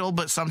like a Beatle,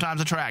 but sometimes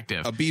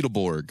attractive. A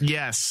Beetleborg.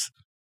 Yes.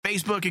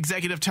 Facebook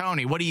executive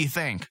Tony, what do you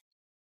think?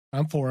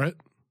 I'm for it.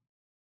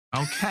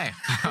 Okay.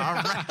 All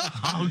right.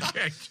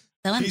 Okay.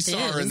 He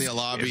saw her in the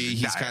lobby.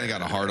 He's kind of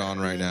got a heart on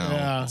right now.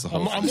 Yeah.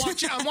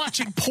 I'm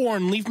watching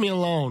porn. Leave me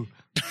alone.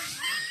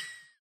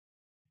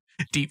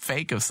 Deep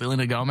fake of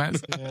Selena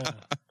Gomez. Yeah.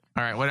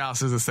 All right. What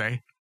else does it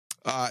say?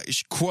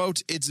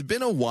 Quote, it's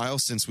been a while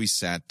since we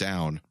sat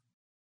down.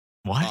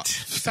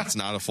 What? That's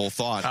not a full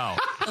thought.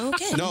 Oh.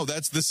 Okay. No,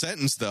 that's the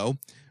sentence, though.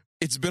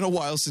 It's been a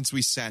while since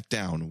we sat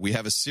down. We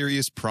have a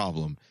serious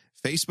problem.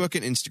 Facebook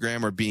and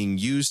Instagram are being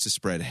used to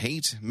spread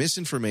hate,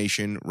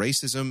 misinformation,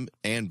 racism,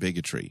 and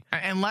bigotry.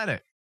 And let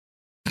it.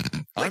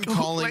 I'm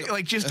calling...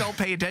 just don't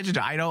pay attention to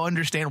it. I don't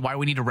understand why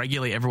we need to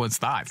regulate everyone's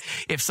thoughts.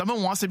 If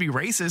someone wants to be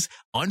racist,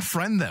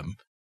 unfriend them.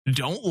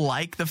 don't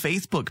like the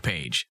Facebook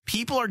page.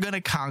 People are going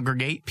to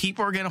congregate.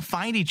 People are going to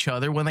find each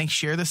other when they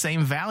share the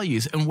same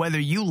values. And whether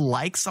you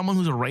like someone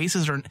who's a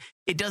racist or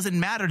it doesn't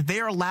matter.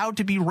 They're allowed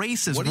to be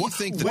racist. What do you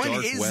think the dark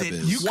web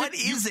is? What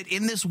is it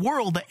in this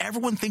world that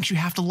everyone thinks you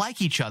have to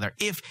like each other?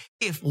 If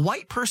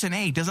white person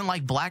A doesn't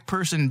like black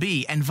person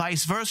B and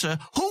vice versa,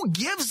 who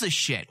gives a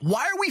shit?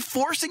 Why are we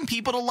forcing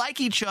people to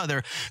like each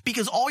other?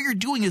 Because all you're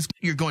doing is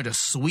you're going to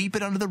sweep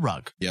it under the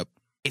rug. Yep.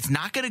 It's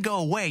not going to go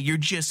away. You're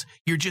just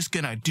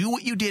going to do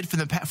what you did for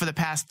the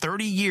past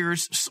 30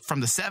 years, from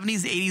the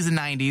 70s, the 80s, and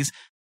 90s,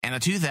 and the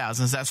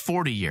 2000s. That's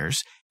 40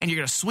 years. And you're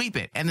going to sweep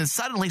it. And then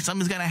suddenly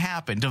something's going to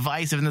happen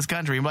divisive in this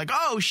country. You're like,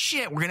 oh,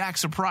 shit, we're going to act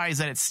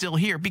surprised that it's still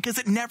here because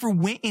it never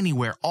went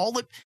anywhere. All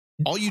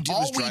you did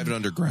was drive it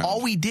underground.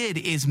 All we did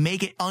is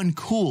make it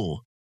uncool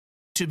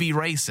to be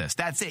racist.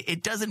 That's it.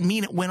 It doesn't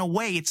mean it went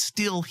away. It's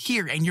still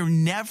here, and you're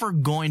never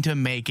going to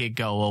make it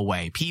go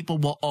away. People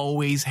will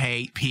always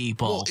hate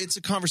people. Well, it's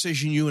a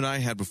conversation you and I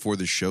had before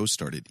the show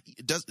started.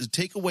 It does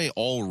take away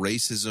all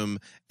racism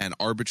and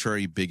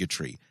arbitrary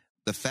bigotry.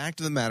 The fact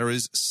of the matter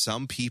is,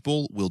 some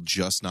people will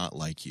just not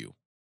like you.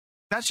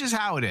 That's just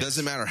how it is.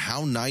 Doesn't matter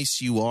how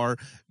nice you are,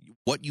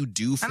 what you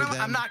do for them.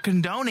 I'm not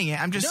condoning it.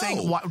 I'm just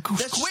saying,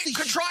 quit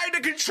trying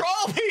to control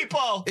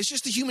people. It's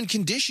just the human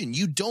condition.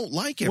 You don't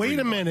like everyone. Wait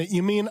a minute.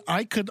 You mean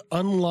I could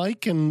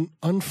unlike and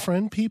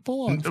unfriend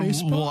people on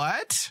Facebook?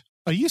 What?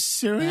 Are you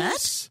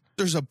serious? What?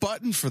 There's a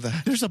button for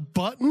that. There's a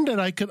button that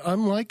I could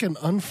unlike and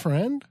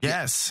unfriend?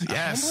 Yes. Oh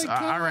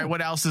All right.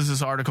 What else does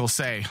this article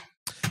say?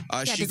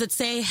 Does it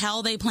say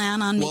how they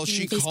plan on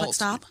making Facebook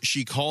stop?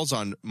 She calls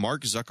on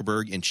Mark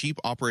Zuckerberg and Chief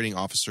Operating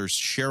Officer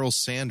Sheryl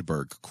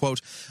Sandberg.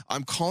 Quote,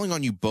 I'm calling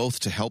on you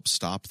both to help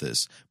stop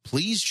this.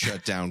 Please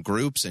shut down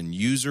groups and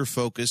users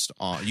focused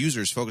on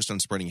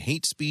spreading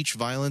hate speech,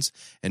 violence,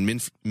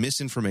 and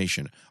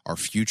misinformation. Our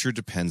future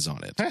depends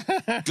on it.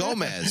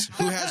 Gomez,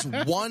 who has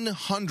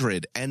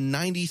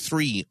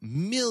 193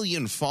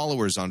 million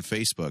followers on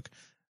Facebook,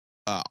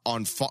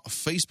 on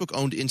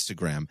Facebook-owned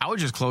Instagram. I would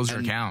just close her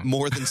account.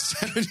 More than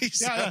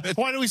 77.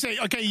 Why do we say,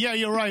 okay, yeah,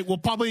 you're right. We'll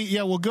go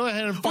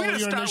ahead and follow your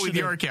initiative. Start with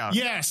your account.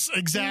 Yes,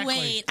 exactly.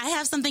 Wait, I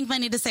have something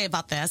funny to say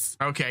about this.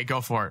 Okay,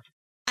 go for it.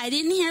 I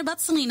didn't hear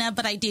about Selena,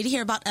 but I did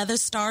hear about other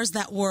stars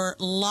that were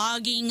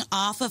logging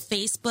off of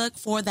Facebook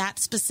for that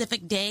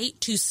specific day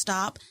to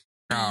stop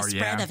the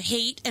spread of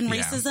hate and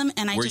racism,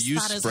 and I just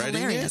thought it was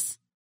hilarious.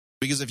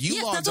 Because if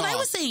you logged that's what I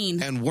was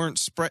saying. And we're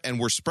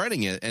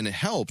spreading it and it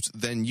helped,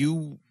 then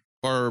you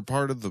are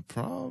part of the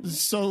problem.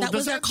 So that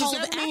was their call to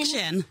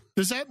action.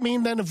 Does that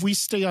mean then if we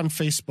stay on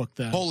Facebook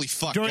then? Holy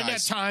fuck, during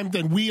guys. that time,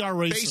 then we are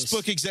racist.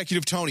 Facebook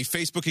executive Tony,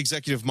 Facebook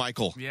executive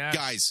Michael. Yeah.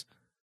 Guys,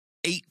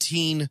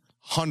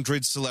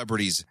 1,800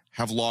 celebrities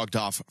have logged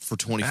off for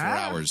 24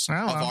 hours of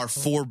our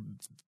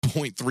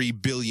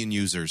 4.3 billion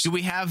users. Do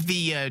we have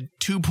the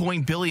 2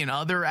 billion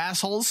other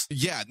assholes?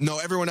 Yeah, no,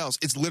 everyone else.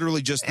 It's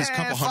literally just this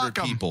couple hundred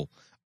people.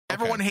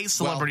 Everyone hates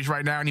celebrities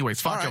right now anyways.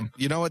 Fuck them.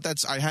 You know what?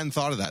 I hadn't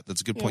thought of that.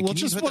 That's a good point. Can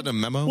you put that in a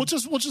memo? We'll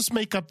just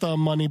make up the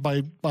money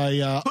by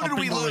who did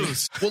we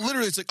lose? Well,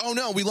 literally, it's like, oh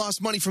no, we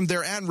lost money from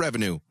their ad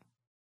revenue.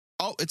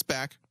 Oh, it's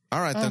back. All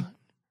right, then.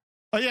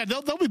 Oh yeah,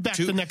 they'll be back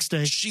the next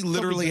day. She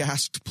literally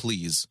asked,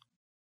 please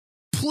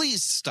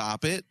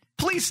stop it.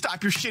 Please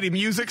stop your shitty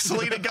music,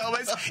 Selena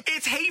Gomez.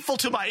 It's hateful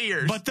to my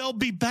ears. But they'll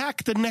be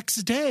back the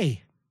next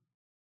day.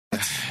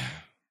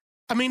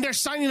 I mean, they're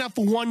signing up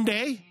for one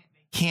day.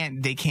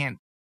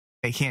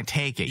 They can't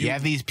take it. You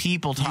have these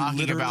people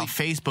talking about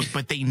Facebook,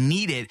 but they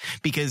need it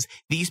because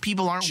these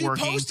people aren't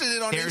working. Posted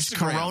it on There's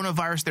Instagram.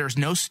 Coronavirus. There's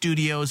no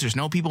studios. There's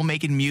no people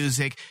making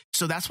music.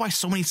 So that's why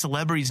so many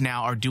celebrities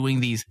now are doing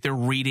these. They're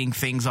reading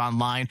things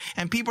online.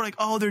 And people are like,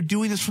 oh, they're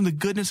doing this from the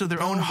goodness of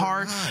their own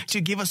heart to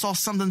give us all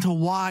something to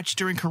watch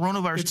during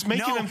coronavirus. It's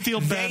making them feel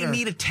better. They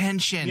need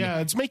attention.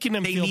 Yeah, it's making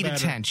them feel better. They need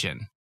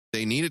attention.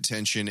 They need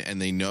attention,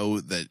 and they know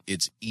that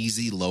it's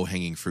easy,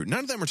 low-hanging fruit.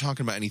 None of them are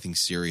talking about anything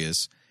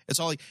serious. It's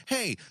all like,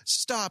 hey,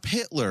 stop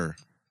Hitler.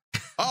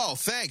 Oh,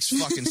 thanks,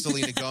 fucking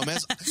Selena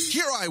Gomez.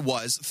 Here I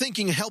was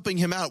thinking helping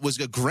him out was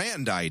a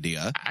grand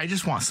idea. I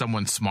just want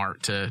someone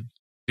smart to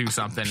do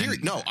something.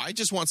 No, I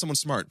just want someone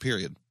smart,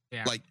 period.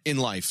 Yeah. Like in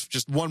life,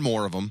 just one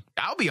more of them.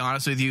 I'll be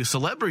honest with you.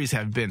 Celebrities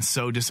have been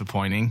so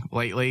disappointing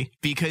lately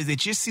because it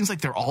just seems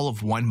like they're all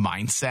of one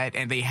mindset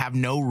and they have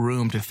no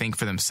room to think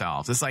for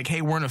themselves. It's like,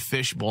 hey, we're in a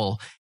fishbowl.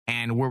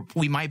 And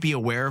we might be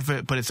aware of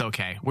it, but it's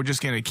okay. We're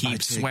just going to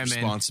keep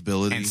swimming and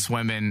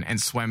swimming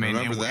and swimming.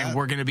 And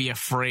we're going to be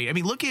afraid. I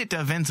mean, look at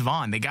Vince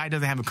Vaughn. The guy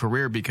doesn't have a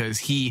career because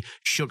he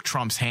shook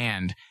Trump's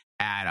hand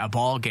at a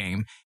ball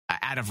game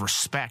out of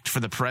respect for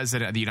the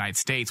president of the United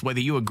States, whether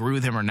you agree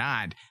with him or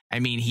not. I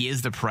mean, he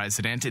is the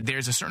president.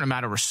 There's a certain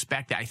amount of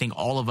respect that I think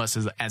all of us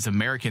as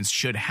Americans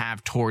should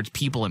have towards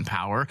people in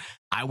power.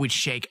 I would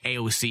shake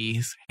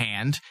AOC's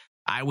hand.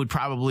 I would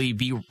probably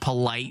be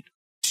polite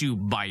to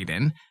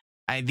Biden.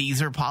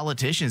 These are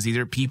politicians. These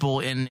are people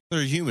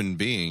They're human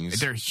beings.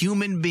 They're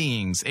human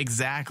beings.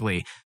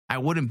 Exactly. I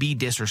wouldn't be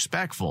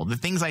disrespectful. The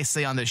things I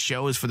say on this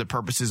show is for the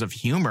purposes of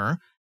humor.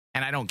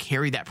 and I don't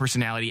carry that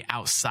personality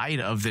outside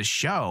of this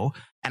show,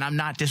 and I'm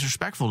not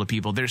disrespectful to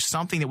people. There's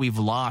something that we've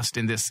lost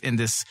in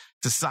this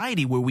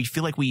society where we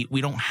feel like we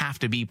don't have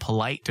to be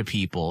polite to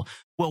people.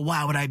 Well,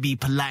 why would I be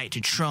polite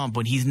to Trump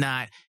when he's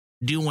not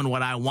doing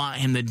what I want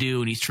him to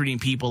do, and he's treating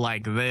people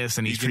like this,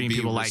 and he's treating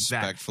people like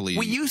that?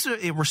 We used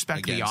to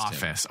respect the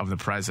office of the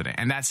president,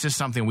 and that's just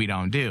something we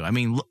don't do. I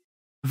mean,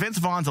 Vince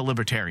Vaughn's a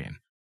libertarian.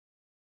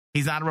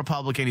 He's not a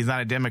Republican. He's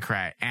not a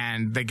Democrat.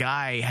 And the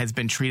guy has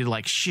been treated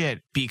like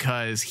shit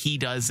because he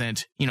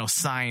doesn't,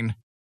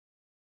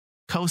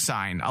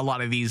 co-sign a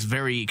lot of these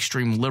very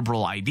extreme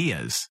liberal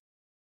ideas,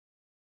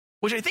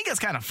 which I think is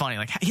kind of funny.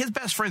 Like, his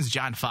best friend's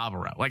John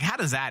Favreau. Like, how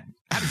does that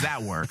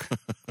work?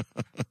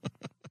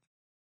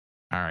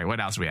 All right.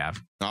 What else do we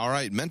have? All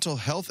right. Mental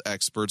health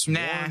experts warn.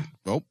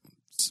 Oh,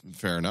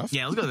 fair enough.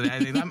 Yeah, let's go to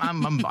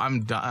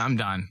that. I'm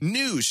done.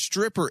 New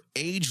stripper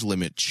age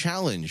limit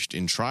challenged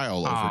in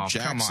trial over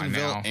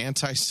Jacksonville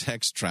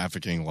anti-sex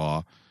trafficking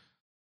law.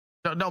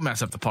 Don't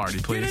mess up the party,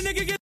 please.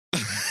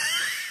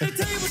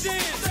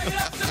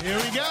 Here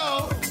we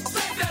go.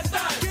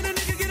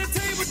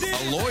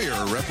 A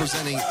lawyer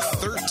representing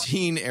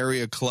 13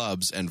 area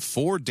clubs and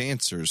 4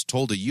 dancers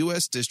told a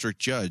U.S. district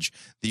judge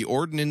the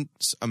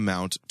ordinance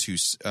amounts to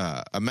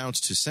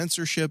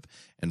censorship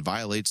and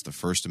violates the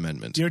First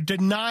Amendment. You're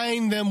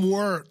denying them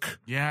work.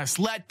 Yes,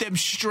 let them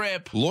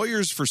strip.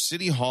 Lawyers for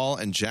City Hall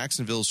and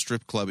Jacksonville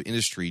strip club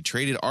industry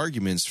traded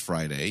arguments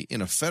Friday in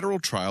a federal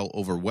trial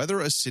over whether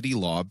a city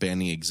law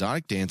banning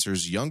exotic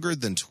dancers younger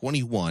than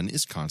 21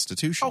 is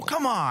constitutional. Oh,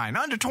 come on.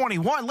 Under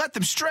 21, let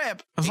them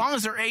strip. As long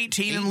as they're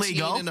 18 and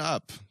legal. 18 and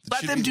up.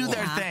 Let them do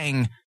their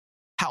thing.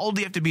 How old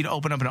do you have to be to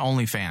open up an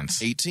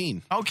OnlyFans?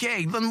 18.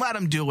 Okay, then let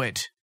them do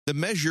it. The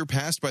measure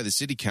passed by the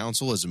city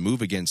council as a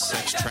move against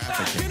sex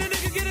trafficking.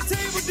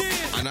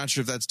 I'm not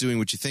sure if that's doing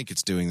what you think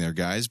it's doing there,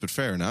 guys, but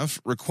fair enough.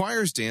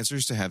 Requires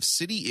dancers to have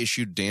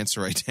city-issued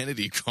dancer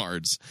identity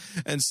cards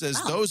and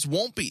says those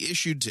won't be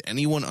issued to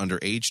anyone under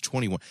age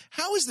 21.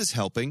 How is this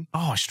helping?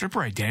 Oh, a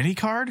stripper identity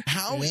card?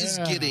 How is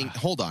getting...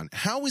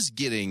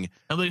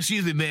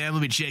 Excuse me, ma'am.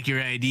 Let me check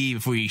your ID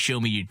before you show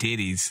me your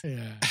titties.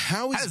 Yeah.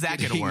 How is that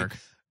going to work?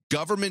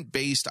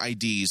 Government-based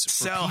IDs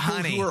for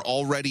people who are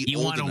already you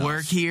old enough. You want to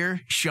work here?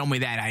 Show me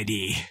that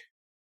ID.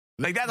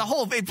 Like that,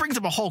 it brings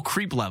up a whole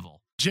creep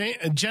level.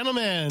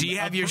 Gentlemen. Do you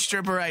have your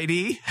stripper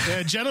ID?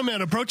 Yeah,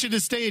 gentlemen, approaching the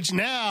stage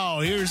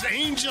now. Here's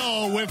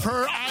Angel with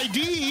her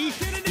ID.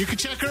 You can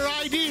check her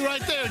ID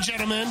right there,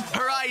 gentlemen.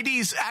 Her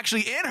ID's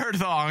actually in her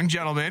thong,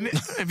 gentlemen.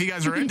 If you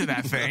guys are into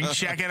that thing,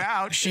 check it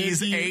out.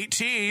 She's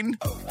 18.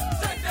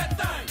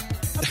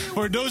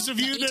 For those of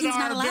you that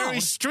are very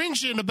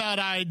stringent about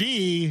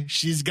ID,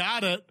 she's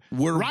got it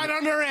right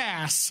on her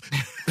ass.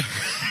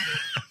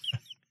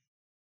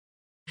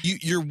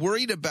 You're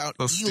worried about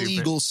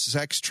illegal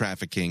sex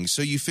trafficking,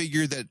 so you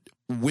figure that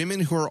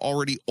women who are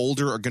already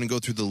older are going to go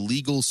through the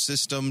legal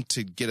system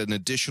to get an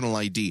additional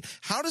ID.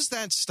 How does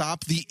that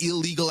stop the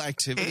illegal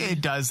activity? It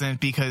doesn't,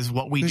 because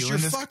what we do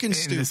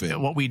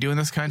what we do in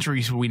this country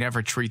is we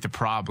never treat the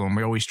problem.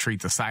 We always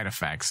treat the side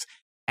effects.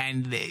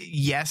 And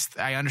yes,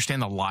 I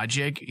understand the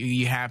logic.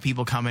 You have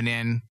people coming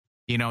in,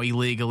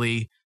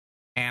 illegally,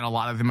 and a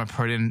lot of them are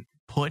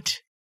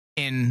put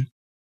in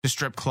the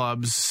strip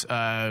clubs,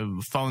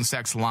 phone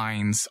sex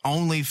lines,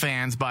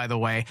 OnlyFans, by the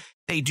way.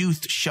 They do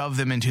shove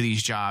them into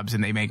these jobs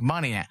and they make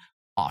money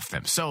off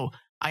them. So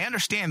I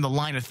understand the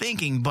line of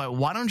thinking, but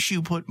why don't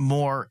you put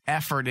more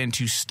effort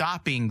into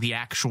stopping the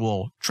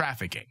actual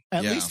trafficking?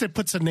 At least it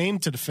puts a name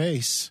to the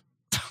face.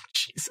 Oh,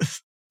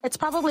 Jesus. It's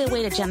probably a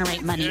way to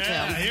generate money,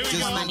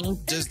 too.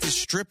 Does the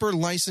stripper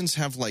license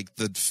have, like,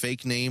 the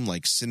fake name,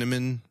 like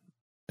Cinnamon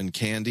and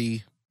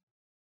Candy,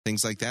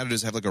 things like that? Or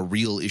does it have, like, a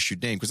real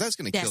issued name? Because that's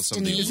going to kill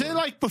somebody. Is it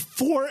like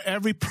before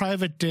every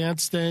private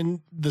dance,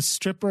 then the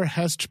stripper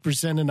has to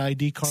present an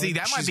ID card? See,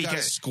 that might be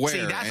that's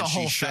a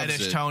whole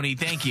fetish, Tony.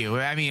 Thank you.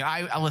 I mean,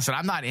 listen,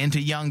 I'm not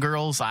into young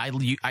girls. I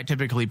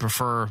typically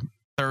prefer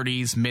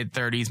 30s,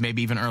 mid-30s,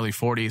 maybe even early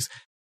 40s.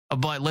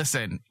 But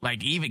listen,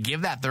 like, even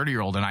give that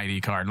 30-year-old an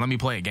ID card and let me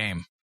play a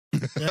game.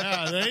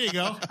 Yeah, there you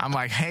go. I'm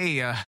like,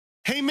 hey,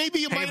 maybe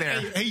you might.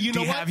 Hey, you know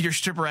what? Do you have your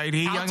stripper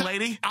ID, young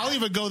lady? I'll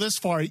even go this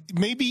far.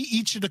 Maybe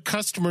each of the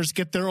customers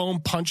get their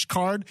own punch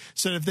card,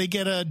 so if they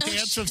get a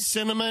dance of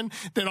Cinnamon,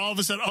 then all of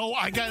a sudden,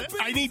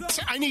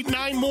 I need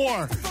 9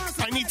 more.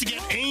 I need to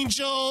get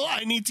Angel.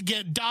 I need to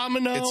get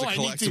Domino. It's a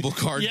collectible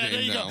card game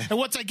there you now. go. And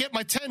once I get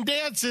my 10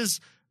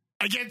 dances,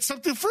 I get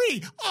something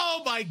free.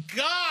 Oh my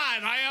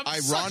God!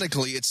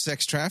 Ironically, it's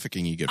sex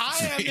trafficking you get for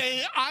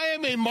free. I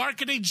am a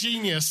marketing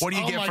genius. What do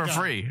you get for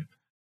free,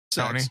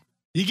 Tony?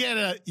 You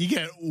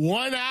get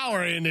 1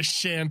 hour in the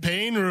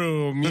champagne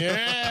room.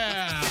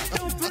 Yeah.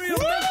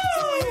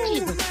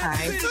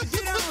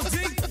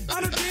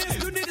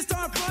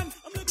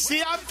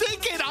 See, I'm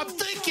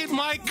thinking,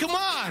 Mike. Come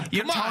on.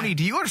 Tony,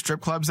 do you go to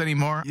strip clubs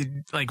anymore?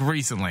 Like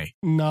recently?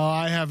 No,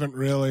 I haven't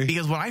really.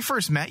 Because when I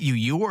first met you,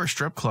 you were a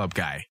strip club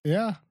guy.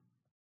 Yeah.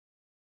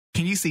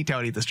 Can you see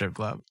Tony at the strip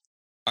club?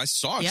 I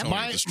saw Tony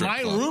at the strip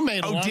my club.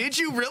 roommate. Oh, did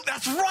you really?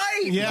 That's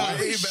right. Yeah.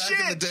 Way back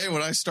in the day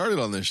when I started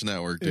on this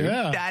network, dude.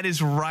 Yeah. That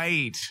is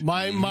right.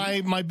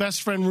 My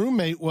best friend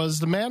roommate was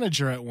the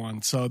manager at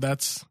one. So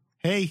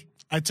hey,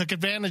 I took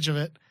advantage of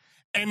it.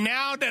 And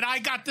now that I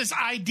got this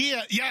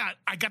idea,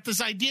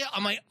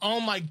 I'm like,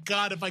 oh my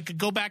God, if I could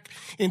go back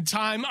in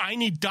time, I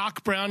need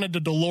Doc Brown and the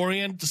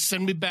DeLorean to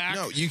send me back.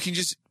 No, you can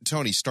just,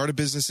 Tony, start a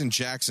business in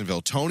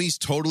Jacksonville. Tony's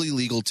totally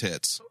legal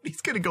tits.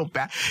 He's going to go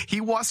back.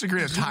 He wants to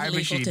create a time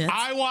machine.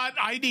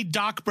 I need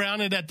Doc Brown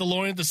and that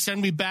DeLorean to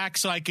send me back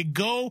so I could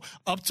go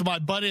up to my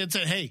buddy and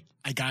say, hey,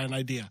 I got an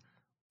idea.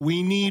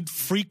 We need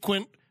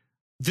frequent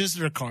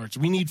visitor cards.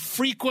 We need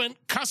frequent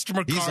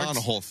customer cards. He's on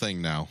a whole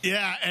thing now.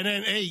 Yeah, and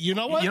then, hey, you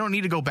know what? You don't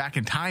need to go back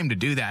in time to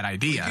do that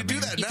idea. You can do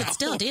that now. You could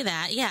still do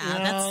that. Yeah,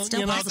 that's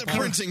still possible. The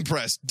printing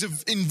press.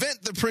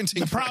 Invent the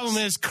printing press. The problem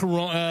is,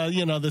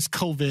 this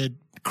COVID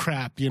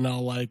crap, you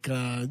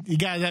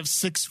got to have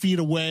 6 feet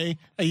away.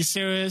 Are you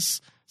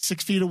serious?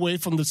 6 feet away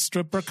from the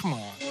stripper? Come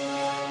on.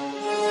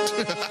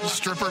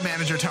 Stripper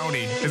manager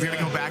Tony is going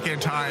to go back in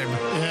time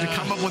to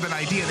come up with an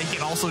idea that he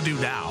can also do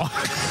now.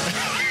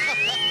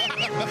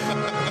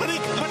 But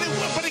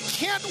it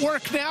can't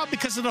work now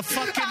because of the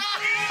fucking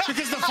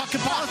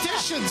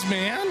politicians,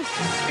 man.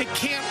 It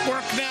can't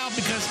work now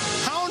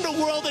because how in the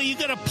world are you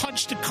gonna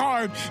punch the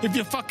card if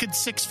you're fucking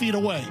 6 feet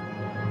away?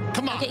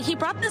 Come on. Okay, he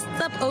brought this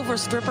up over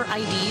stripper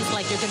IDs,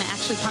 like you're gonna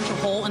actually punch a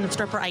hole in the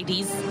stripper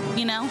IDs,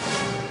 you know?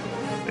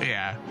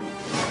 Yeah,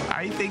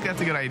 I think that's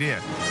a good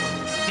idea.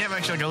 You have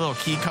actually like a little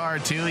key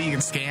card too you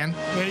can scan.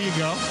 There you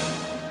go.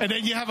 And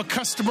then you have a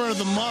customer of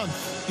the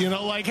month,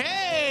 like,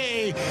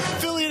 hey,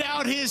 filling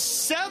out his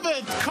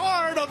 7th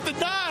card of the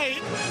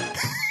night.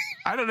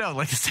 I don't know.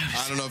 I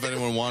don't know if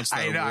anyone wants that.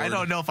 I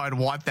don't know if I'd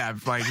want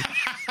that. Like,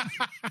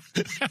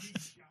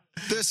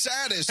 the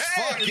saddest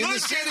fuck in the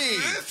city.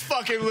 This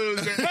fucking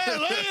loser. Hey,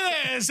 look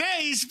at this.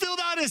 Hey, he's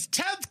filled out his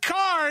 10th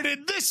card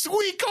and this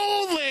week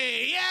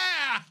only.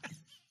 Yeah.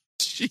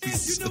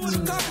 Jesus.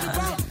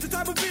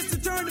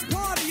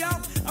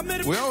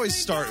 We always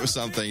start with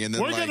something, and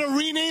then we're gonna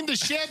rename the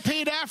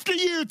champagne after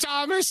you,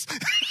 Thomas.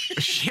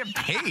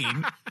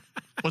 Champagne?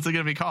 What's it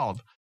gonna be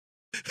called?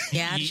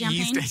 Yeah,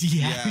 champagne.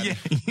 Yeah.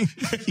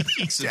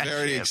 It's a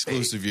very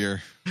exclusive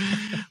year.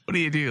 What do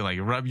you do? Like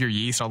rub your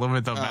yeast all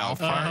over the mouth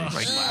part?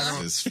 Like,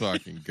 this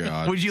fucking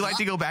God. Would you like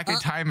to go back in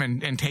time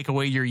and take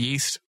away your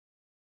yeast?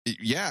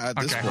 Yeah, at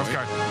this point. Let's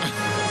go.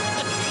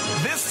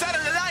 This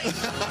Saturday night,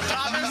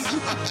 Thomas.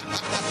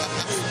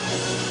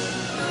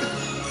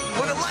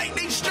 When a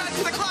lightning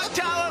strikes the clock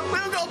tower,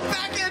 we'll go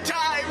back in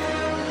time,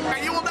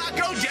 and you will not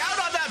go down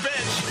on that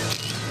bitch.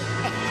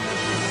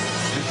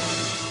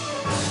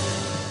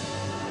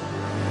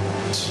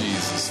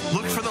 Jesus.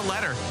 Look for the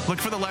letter. Look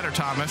for the letter,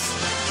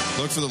 Thomas.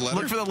 Look for the letter?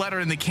 Look for the letter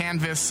in the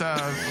canvas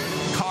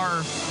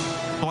car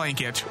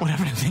blanket,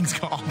 whatever the thing's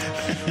called.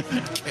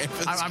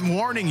 I'm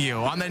warning you,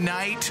 on the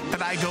night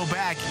that I go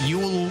back, you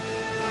will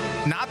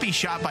not be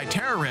shot by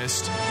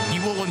terrorists.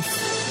 You will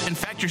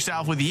infect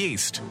yourself with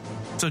yeast.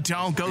 So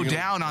don't go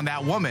down on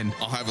that woman.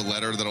 I'll have a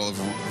letter that I'll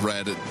have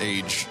read at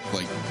age,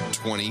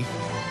 20.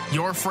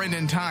 Your friend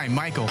in time,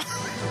 Michael.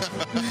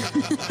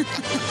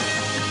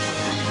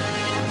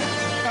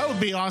 That would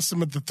be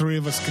awesome if the three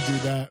of us could do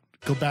that.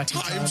 Go back in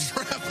time.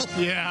 Travel.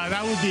 Yeah,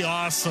 that would be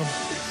awesome.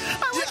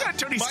 I like how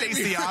Tony states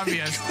the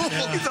obvious. Cool.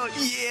 He thought,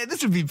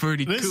 this would be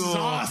pretty cool. This is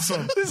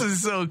awesome. This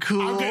is so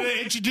cool. I'm going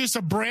to introduce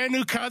a brand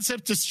new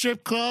concept to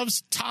strip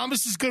clubs.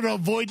 Thomas is going to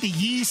avoid the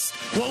yeast.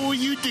 What will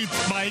you do,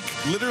 Mike?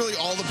 Literally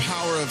all the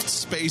power of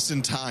space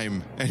and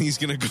time, and he's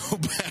going to go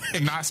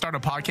back. Not start a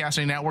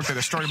podcasting network that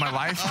destroyed my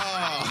life?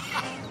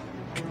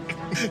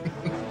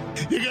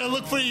 You're going to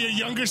look for your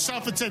younger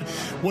self and say,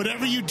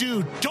 whatever you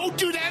do, don't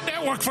do that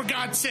network for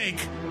God's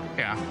sake.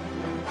 Yeah.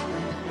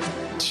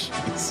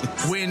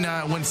 Jesus.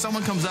 When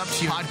someone comes up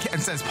to you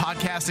and says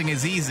podcasting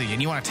is easy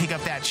and you want to take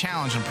up that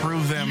challenge and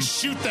prove them. You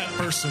shoot that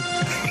person.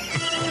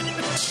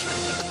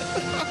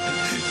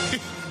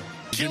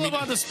 Kill him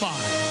on the spot.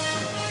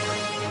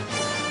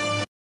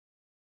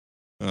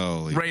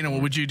 Holy Raina,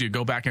 what would you do?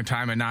 Go back in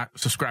time and not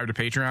subscribe to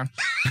Patreon?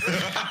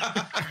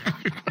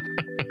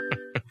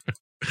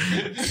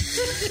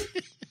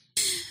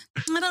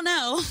 I don't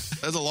know.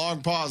 There's a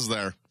long pause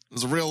there.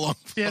 There's a real long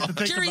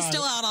pause. Jury's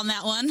still out on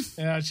that one.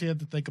 Yeah, she had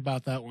to think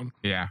about that one.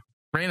 Yeah.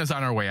 Raina's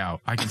on her way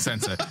out. I can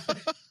sense it.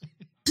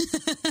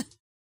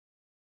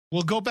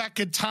 We'll go back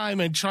in time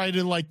and try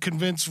to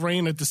convince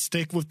Raina to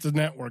stick with the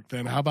network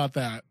then. How about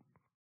that?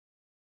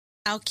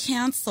 I'll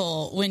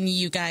cancel when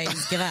you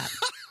guys give up.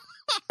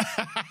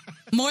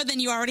 More than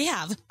you already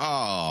have.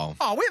 Oh,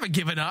 we haven't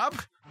given up.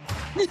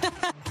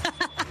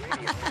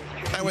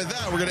 And with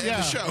that, we're going to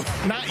end the show.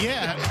 Not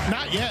yet.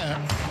 Not yet.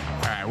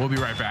 All right, we'll be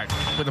right back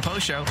with the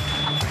post show.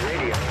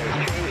 Radio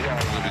has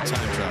changed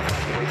time travel.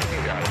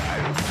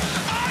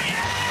 Oh,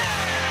 yeah!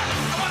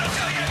 I want to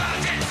tell you about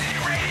Density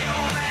Radio,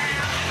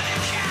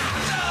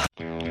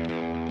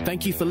 man!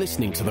 Thank you for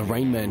listening to The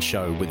Rain Man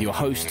Show with your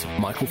host,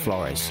 Michael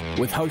Flores,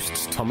 with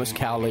hosts Thomas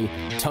Cowley,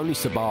 Tony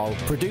Sabal,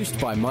 produced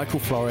by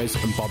Michael Flores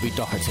and Bobby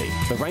Doherty.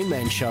 The Rain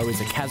Man Show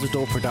is a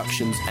Cazador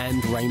Productions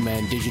and Rain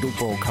Man Digital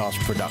Broadcast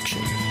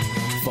production.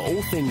 For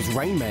all things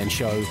Rain Man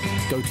Show,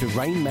 go to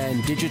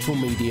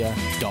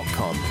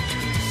rainmandigitalmedia.com.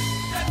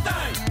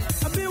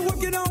 I've been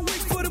working all week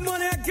for the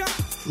money I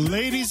got.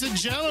 Ladies and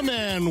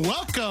gentlemen,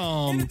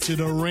 welcome to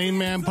the Rain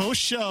Man Post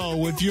Show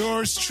with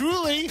yours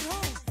truly,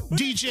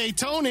 DJ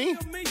Tony.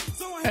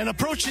 And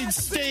approaching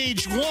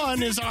stage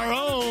one is our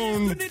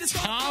own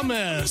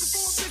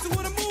Thomas.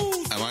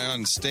 Am I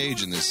on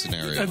stage in this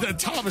scenario?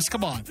 Thomas,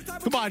 come on.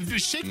 Come on,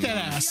 shake that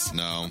ass.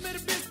 No.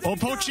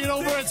 Approaching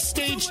over at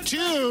stage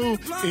two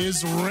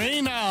is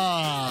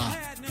Raina.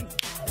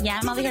 Yeah,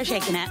 I'm over here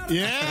shaking it.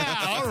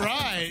 Yeah, all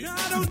right.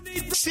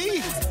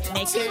 See?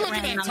 Make it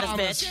rain on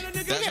this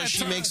bitch. That's why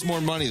she makes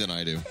more money than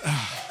I do.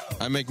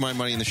 I make my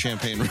money in the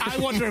champagne room. I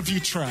wonder if you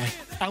try.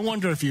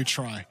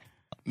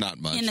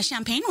 Not much. In the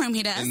champagne room,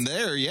 he does. In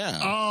there, yeah.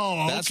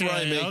 Oh, okay. That's where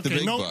I make the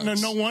big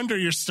bucks. No wonder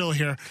you're still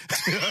here.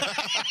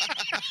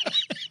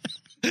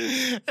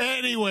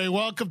 Anyway,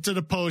 welcome to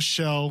the post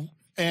show.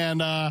 And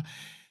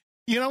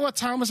you know what,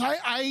 Thomas?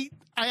 I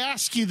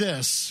ask you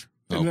this.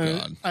 Oh,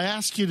 God. I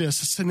ask you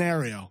this, a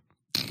scenario.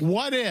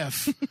 What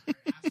if...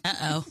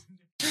 Uh-oh.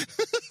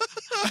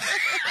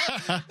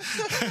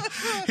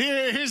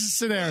 Here's a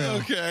scenario.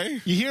 Okay.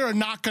 You hear a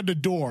knock on the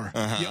door.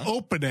 You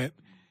open it.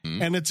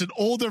 And it's an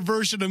older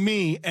version of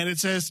me, and it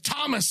says,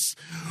 Thomas,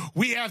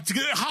 we have to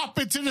hop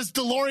into this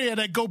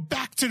DeLorean and go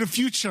back to the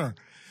future.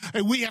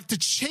 And we have to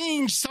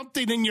change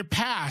something in your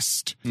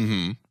past.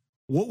 Mm-hmm.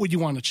 What would you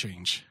want to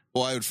change?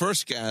 Well, I would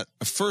first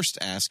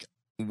ask,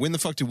 when the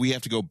fuck did we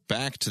have to go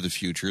back to the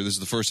future? This is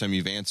the first time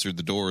you've answered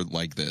the door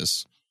like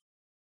this.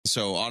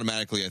 So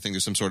automatically, I think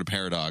there's some sort of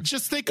paradox.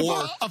 Just think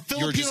about a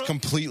Filipino... You're just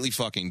completely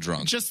fucking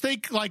drunk. Just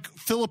think like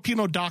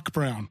Filipino Doc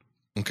Brown.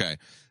 Okay.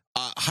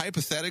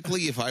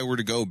 Hypothetically, if I were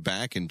to go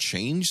back and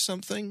change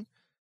something,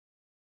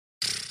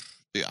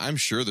 I'm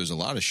sure there's a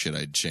lot of shit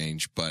I'd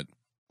change, but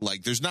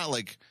like, there's not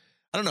like,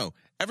 I don't know.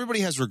 Everybody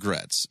has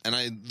regrets, and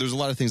there's a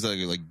lot of things that I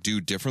could like do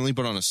differently,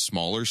 but on a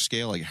smaller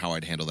scale, like how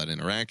I'd handle that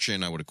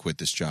interaction. I would have quit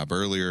this job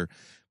earlier,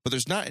 but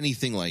there's not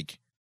anything like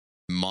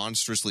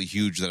monstrously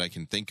huge that I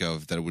can think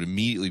of that it would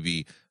immediately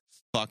be,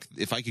 fuck,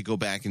 if I could go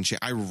back and change,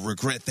 I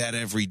regret that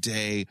every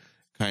day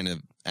kind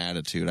of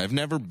attitude. I've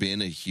never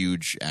been a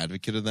huge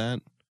advocate of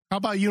that. How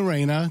about you,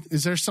 Raina?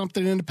 Is there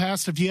something in the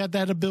past, if you had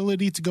that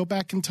ability to go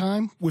back in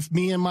time with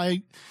me and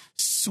my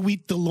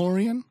sweet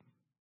DeLorean?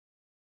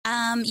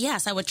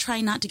 Yes, I would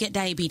try not to get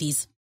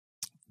diabetes.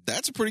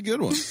 That's a pretty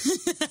good one.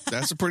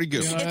 That's a pretty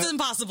good one. It's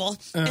impossible.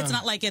 It's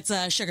not like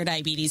it's sugar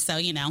diabetes, so,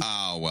 you know.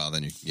 Oh, well,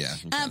 then, yeah.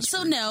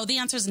 So, no, the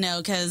answer is no,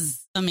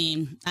 because, I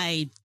mean,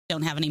 I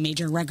don't have any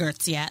major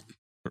regrets yet.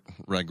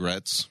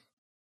 Regrets?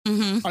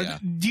 Mm-hmm. Yeah.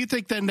 Do you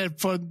think then that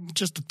for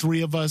just the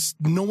three of us,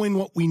 knowing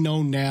what we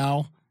know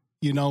now,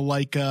 you know,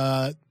 like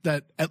that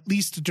at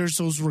least there's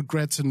those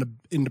regrets in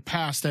the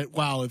past that,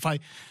 wow, if I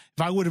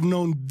would have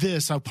known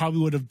this, I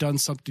probably would have done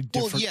something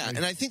different. Well, yeah,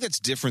 and I think that's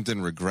different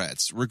than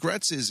regrets.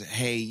 Regrets is,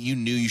 hey, you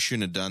knew you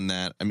shouldn't have done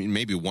that. I mean,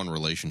 maybe one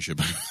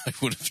relationship I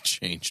would have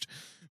changed,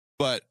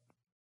 but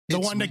the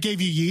one that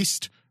gave you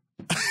yeast.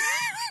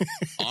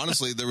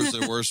 Honestly, there was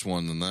a worse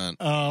one than that.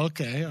 Oh,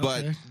 okay.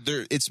 But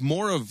it's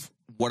more of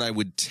what I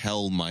would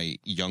tell my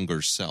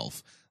younger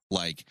self,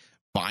 like,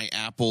 buy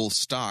Apple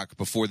stock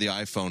before the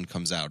iPhone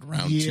comes out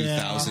around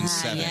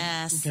 2007.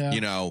 Yes. You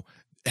know,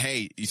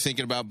 hey, you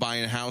thinking about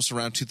buying a house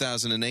around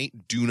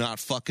 2008? Do not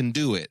fucking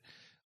do it.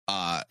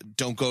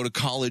 Don't go to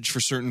college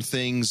for certain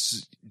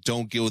things.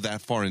 Don't go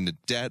that far into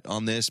debt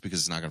on this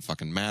because it's not going to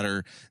fucking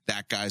matter.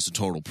 That guy's a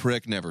total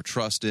prick. Never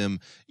trust him.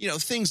 You know,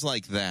 things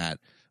like that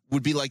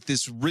would be like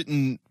this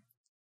written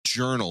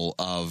journal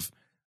of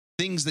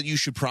things that you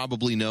should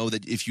probably know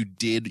that if you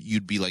did,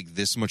 you'd be like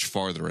this much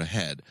farther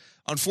ahead.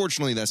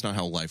 Unfortunately, that's not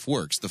how life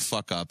works. The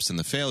fuck ups and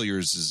the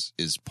failures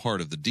is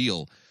part of the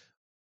deal.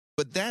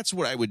 But that's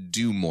what I would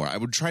do more. I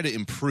would try to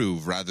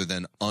improve rather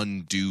than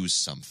undo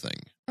something.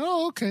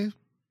 Oh, okay.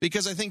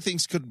 Because I think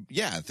things could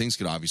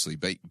obviously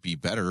be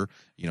better.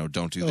 You know,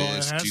 don't do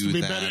this, do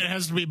that. Better. It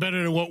has to be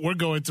better than what we're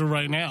going through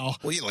right now.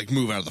 Well, you like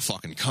move out of the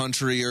fucking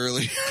country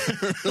early.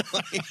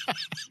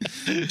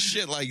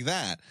 Shit like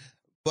that.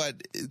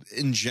 But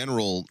in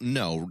general,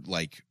 no,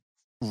 like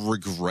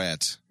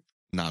regret,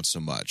 not so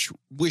much.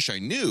 Wish I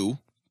knew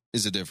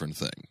is a different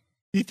thing.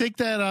 You think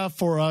that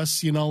for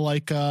us, you know,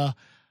 like,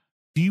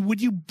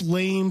 would you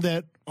blame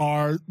that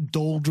our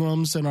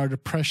doldrums and our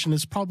depression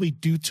is probably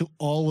due to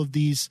all of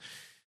these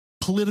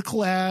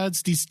political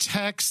ads, these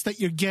texts that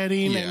you're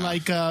getting, and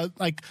like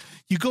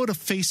you go to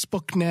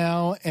Facebook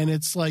now, and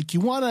it's like you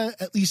want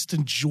to at least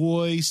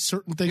enjoy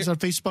certain things on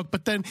Facebook,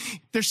 but then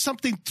there's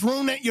something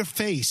thrown at your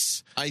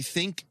face. I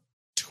think,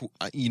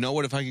 you know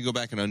what? If I could go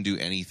back and undo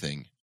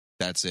anything,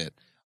 that's it.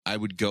 I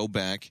would go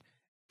back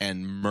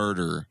and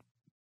murder,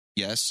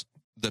 yes,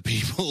 the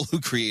people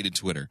who created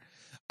Twitter.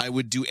 I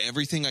would do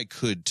everything I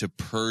could to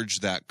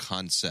purge that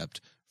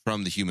concept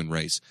from the human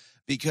race.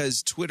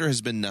 because Twitter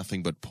has been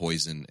nothing but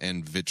poison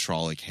and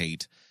vitriolic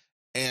hate.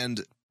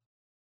 And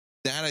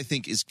that, I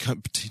think, is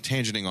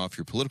tangenting off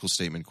your political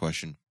statement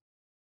question.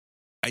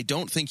 I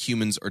don't think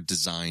humans are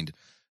designed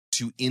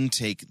to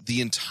intake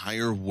the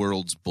entire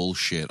world's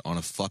bullshit on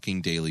a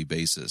fucking daily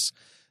basis.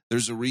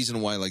 There's a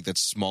reason why, like, that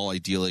small,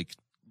 idyllic,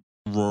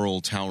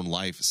 rural town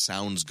life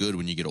sounds good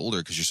when you get older,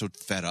 because you're so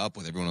fed up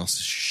with everyone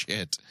else's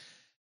shit.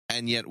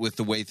 And yet, with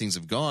the way things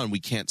have gone, we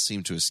can't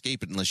seem to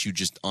escape it unless you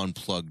just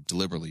unplug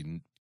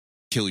deliberately,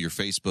 kill your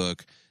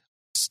Facebook,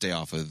 stay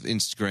off of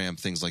Instagram,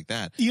 things like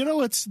that. You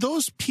know, it's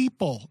those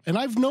people, and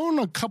I've known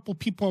a couple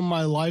people in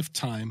my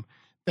lifetime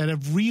that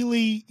have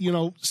really, you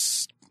know,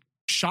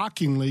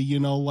 shockingly, you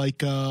know,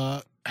 like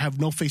have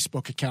no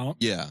Facebook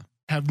account,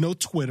 have no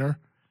Twitter,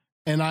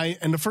 and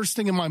the first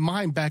thing in my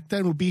mind back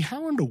then would be,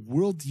 how in the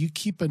world do you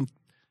keep in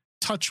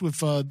touch with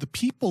the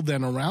people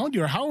then around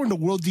you, or how in the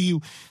world do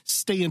you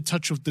stay in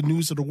touch with the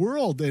news of the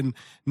world? And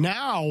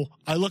now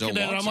I look at it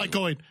and I'm like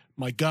going,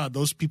 my God,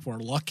 those people are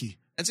lucky.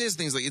 I'd say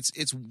things like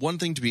it's one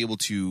thing to be able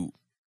to,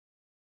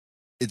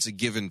 it's a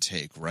give and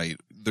take, right?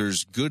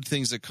 There's good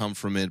things that come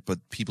from it, but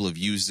people have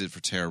used it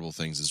for terrible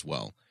things as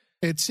well.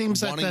 It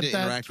seems wanting that to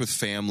interact with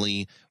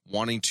family,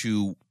 wanting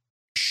to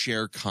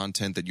share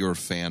content that you're a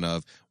fan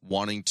of,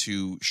 wanting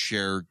to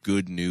share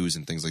good news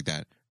and things like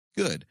that.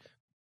 Good.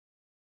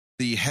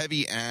 The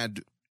heavy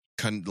ad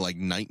like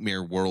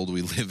nightmare world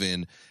we live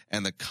in,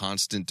 and the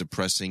constant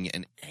depressing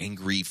and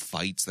angry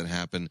fights that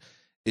happen,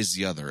 is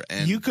the other.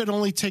 And you could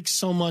only take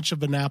so much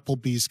of an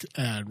Applebee's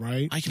ad,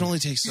 right? I can only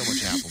take so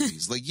much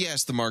Applebee's. Like,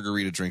 yes, the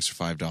margarita drinks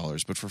for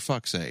 $5, but for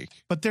fuck's sake.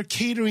 But they're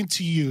catering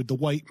to you, the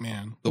white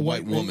man. The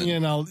white woman. You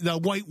know, the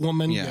white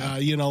woman,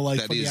 you know, like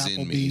that for is the Applebee's.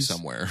 In me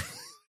somewhere.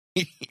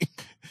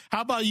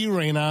 How about you,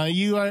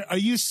 Raina? Are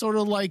you sort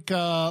of like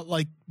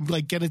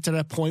getting to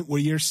that point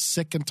where you're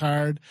sick and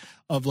tired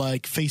of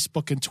like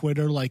Facebook and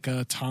Twitter, like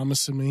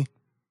Thomas and me?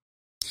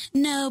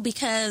 No,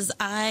 because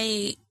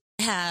I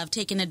have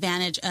taken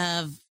advantage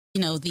of,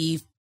 you know, the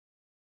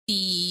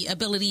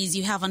abilities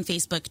you have on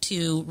Facebook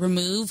to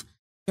remove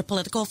your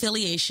political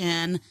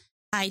affiliation,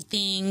 hide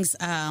things.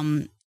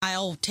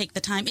 I'll take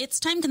the time. It's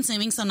time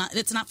consuming, so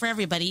it's not for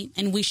everybody,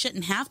 and we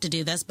shouldn't have to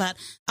do this, but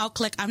I'll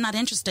click, I'm not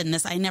interested in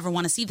this. I never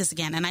want to see this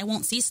again, and I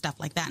won't see stuff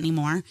like that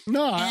anymore.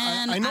 No,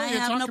 and I know I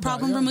have no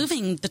problem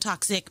removing the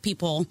toxic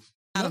people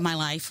out of my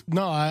life.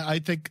 No, I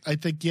think,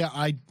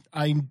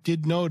 I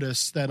did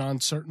notice that on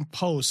certain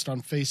posts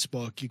on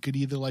Facebook, you could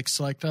either like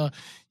select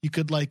you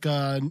could like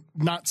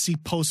not see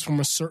posts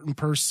from a certain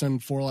person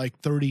for like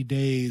 30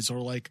 days, or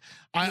like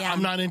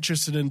I'm not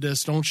interested in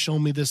this. Don't show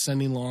me this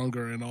any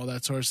longer, and all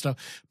that sort of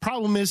stuff.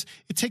 Problem is,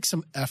 it takes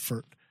some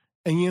effort,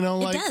 and you know,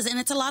 like, it does, and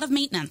it's a lot of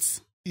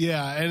maintenance.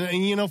 Yeah,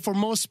 and you know, for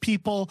most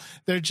people,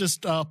 they're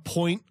just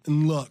point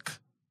and look,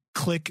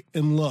 click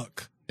and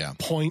look,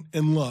 point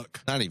and look.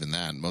 Not even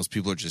that. Most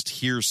people are just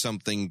hear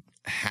something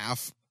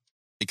half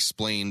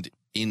explained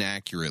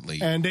inaccurately,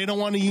 and they don't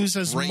want to use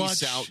as race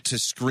much out to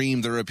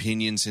scream their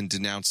opinions and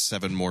denounce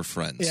 7 more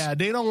friends. Yeah,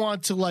 they don't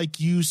want to like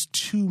use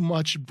too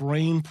much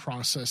brain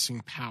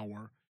processing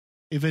power.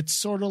 If it's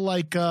sort of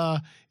like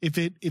if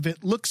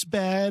it looks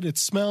bad, it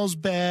smells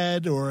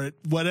bad, or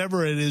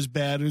whatever it is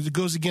bad, it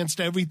goes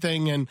against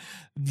everything and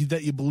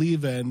that you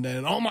believe in,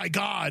 and oh my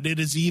God, it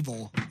is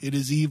evil. It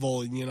is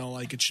evil, and you know,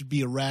 like, it should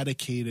be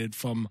eradicated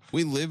from.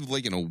 We live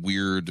like in a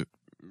weird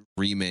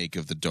remake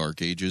of the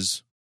Dark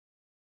Ages.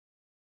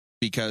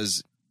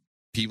 Because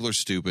people are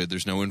stupid,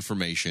 there's no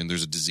information,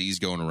 there's a disease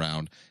going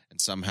around, and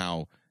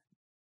somehow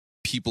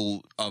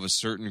people of a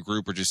certain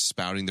group are just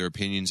spouting their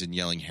opinions and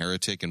yelling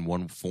heretic in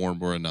one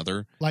form or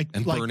another,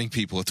 and burning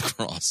people at the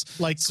cross.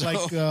 Like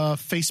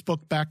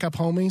Facebook backup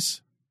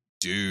homies?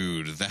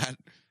 Dude,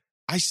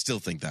 I still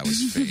think that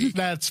was fake.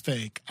 That's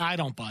fake. I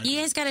don't buy that. You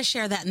guys got to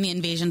share that in the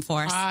invasion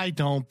force. I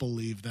don't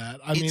believe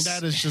that. I mean,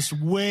 that is just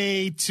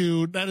way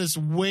too.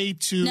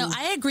 No,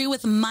 I agree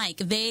with Mike.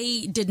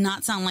 They did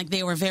not sound like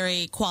they were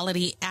very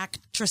quality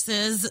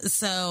actresses,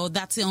 so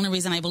that's the only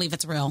reason I believe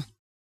it's real.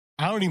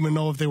 I don't even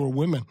know if they were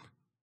women.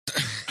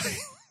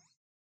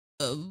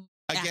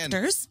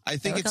 Actors. I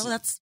think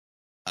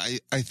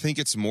I think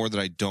it's more that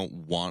I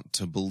don't want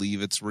to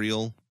believe it's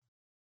real.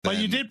 But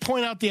you did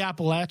point out the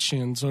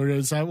Appalachians, or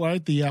is that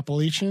right? The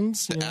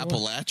Appalachians? The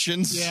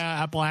Appalachians?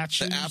 Yeah,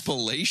 Appalachians. The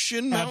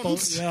Appalachian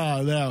Mountains?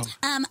 Yeah.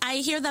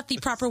 I hear that the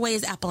proper way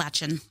is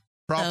Appalachian.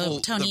 So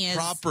Tony the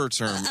proper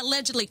term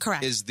allegedly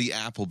correct. Is the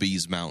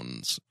Applebee's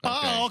Mountains. Okay.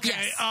 Oh, okay.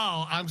 Yes.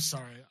 Oh, I'm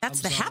sorry.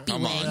 That's the happy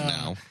Come way. on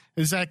now.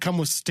 Does that come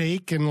with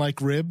steak and like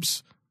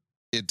ribs?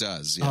 It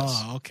does, yes.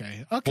 Oh,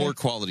 okay. Poor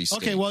quality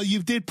steak. Okay, well,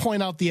 you did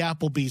point out the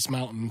Applebee's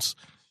Mountains.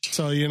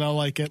 So, you know,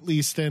 like, at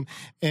least, and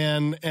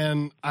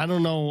I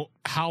don't know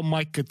how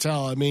Mike could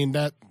tell. I mean,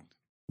 that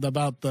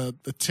about the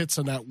tits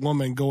of that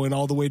woman going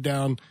all the way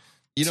down.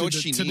 You know what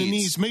she needs? To the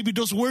knees. Maybe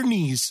those were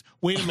knees.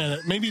 Wait a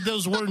minute. Maybe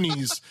those were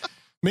knees.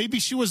 Maybe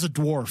she was a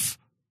dwarf.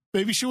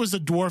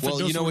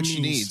 Well, you know what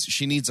she needs?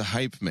 She needs a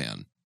hype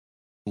man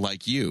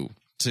like you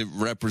to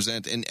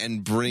represent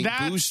and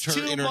boost her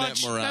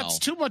internet morale. That's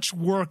too much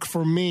work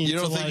for me. You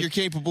don't think you're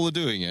capable of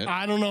doing it?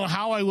 I don't know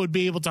how I would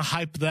be able to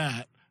hype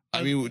that.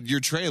 I mean, your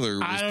trailer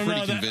was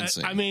pretty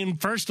convincing. I mean,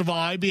 first of all,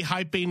 I'd be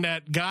hyping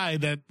that guy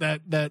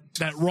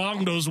that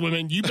wronged those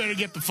women. You better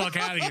get the fuck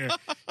out of here.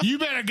 You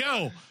better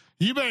go.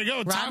 You better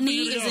go. Rodney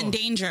is in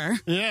danger.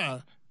 Yeah.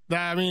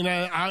 I mean,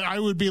 I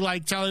would be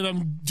like telling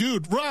them,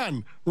 dude,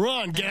 run,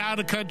 get out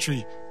of the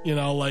country. You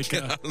know, like.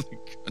 Get out of the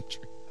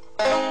country.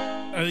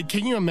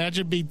 Can you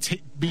imagine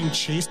being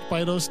chased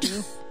by those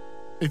two?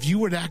 If you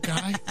were that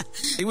guy?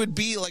 It would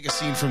be like a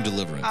scene from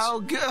Deliverance. Oh,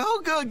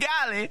 good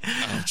golly.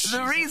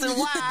 The reason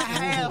why I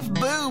have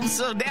boobs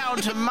so down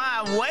to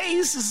my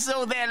waist is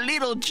so that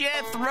little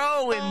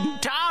Jethro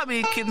and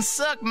Tommy can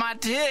suck my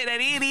tit at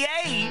any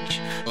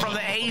age. From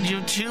the age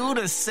of 2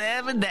 to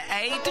 7 to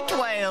 8 to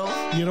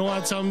 12. You don't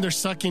want to tell them they're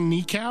sucking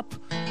kneecap?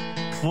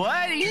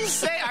 What do you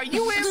say? Are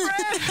you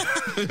inbred?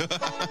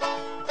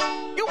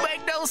 You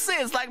make no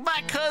sense. Like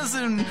my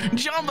cousin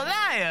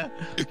Jambalaya.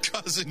 Your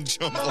cousin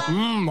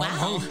Jambalaya.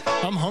 Wow.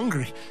 I'm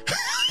hungry.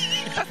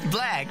 That's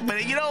black,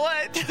 but you know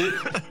what?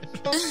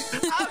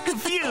 I'm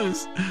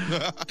confused.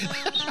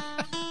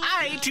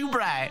 I ain't too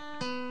bright.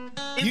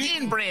 It's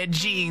inbred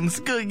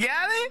genes. Good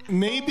golly.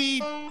 Maybe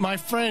my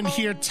friend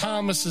here,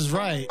 Thomas, is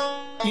right.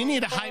 You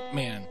need a hype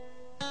man.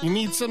 You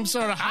need some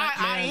sort of hype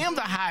man. I am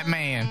the hype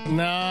man.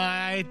 No,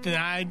 I don't think.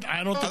 I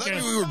thought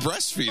we were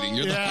breastfeeding.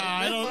 You're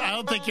I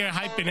don't think you're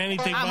hyping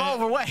anything. I'm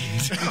overweight.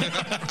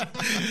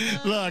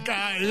 Look,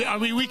 I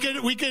mean, we could.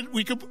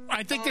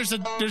 I think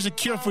there's a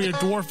cure for your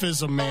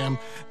dwarfism, man.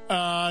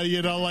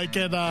 You know, like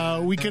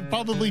we could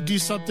probably do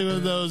something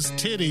with those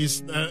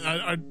titties,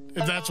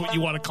 if that's what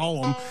you want to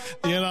call them.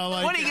 You know,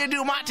 like what are you gonna do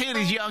with my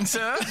titties, young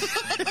sir?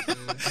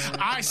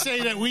 I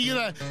say that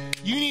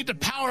you need the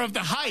power of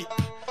the hype.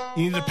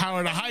 You need the power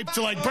of the hype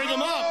to like bring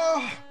them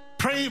up.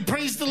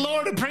 Praise the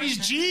Lord and praise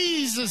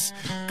Jesus.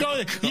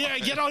 Go, yeah,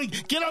 get on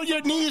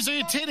your knees or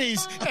your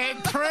titties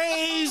and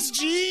praise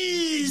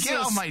Jesus. Get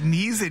on my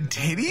knees and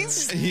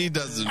titties? He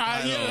doesn't.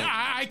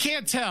 I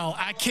can't tell.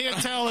 I can't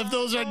tell if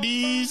those are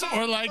knees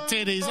or like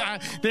titties.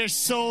 They're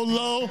so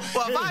low.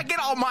 Well, if I get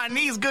on my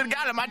knees, good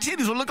God, my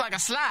titties will look like a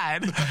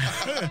slide.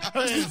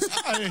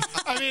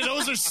 I mean,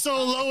 those are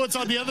so low. It's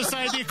on the other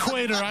side of the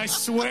equator. I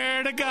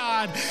swear to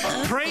God.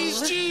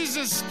 Praise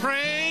Jesus.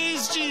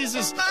 Praise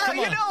Jesus. You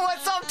know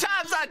what? Sometimes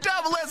I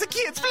double as a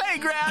kid's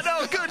playground.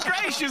 Oh, good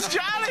gracious,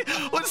 Johnny.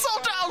 When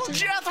sometimes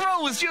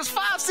Jethro was just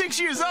 5-6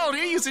 years old,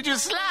 he used to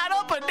just slide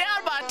up and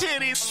down my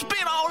titties,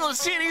 spit all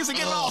those titties and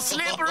get all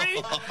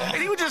slippery,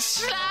 and he would just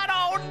slide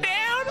on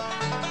down.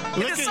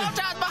 And then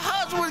sometimes my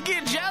husband would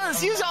get jealous.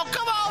 He was all,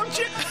 come on,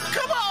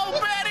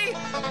 Betty.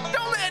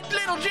 Don't let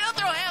little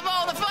Jethro have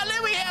all the fun.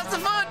 Let me have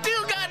some fun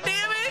too,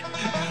 goddammit.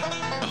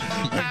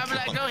 I'd be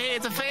like, go ahead,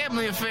 it's a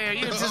family affair.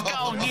 You just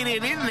go and get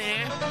it in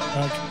there.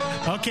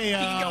 Okay, you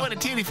can go in a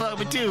titty fuck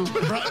me too.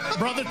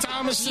 Brother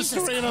Thomas,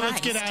 Sister Rena,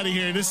 let's get out of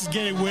here. This is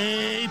getting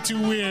way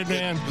too weird,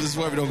 man. This is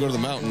why we don't go to the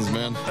mountains,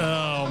 man.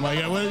 Oh my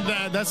God,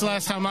 well, that's the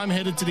last time I'm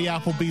headed to the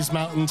Applebee's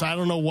mountains. I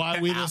don't know why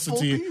we listen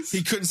to you.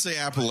 He couldn't say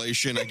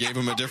Appalachian. I gave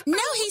him a different.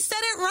 No, he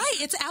said it right.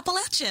 It's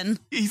Appalachian.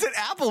 He said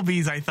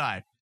Applebee's, I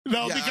thought.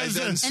 No, because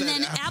and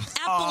then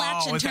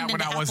Appalachian was turned that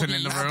when into I wasn't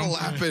in the room?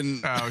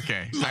 Appalachian. Oh,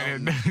 okay. I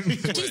didn't.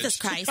 Jesus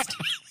Christ.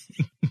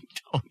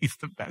 Tony's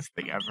the best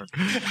thing ever.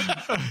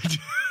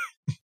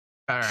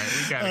 All right,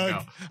 we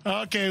gotta go.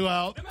 Okay,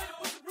 well,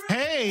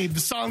 hey, the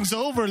song's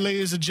over,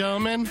 ladies and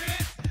gentlemen.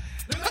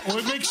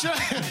 Well, make sure. Are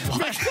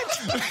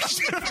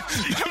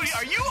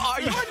you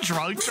on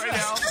drugs right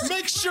now?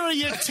 Make sure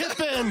you tip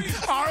in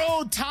our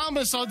own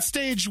Thomas on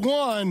stage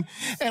 1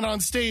 and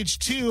on stage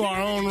 2,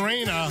 our own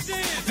Rena.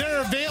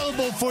 They're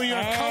available for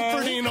your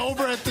comforting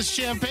over at the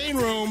Champagne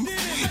Room.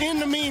 In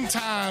the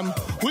meantime,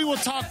 we will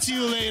talk to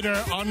you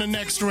later on the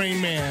next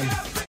Rain Man.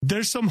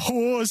 There's some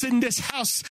whores in this house.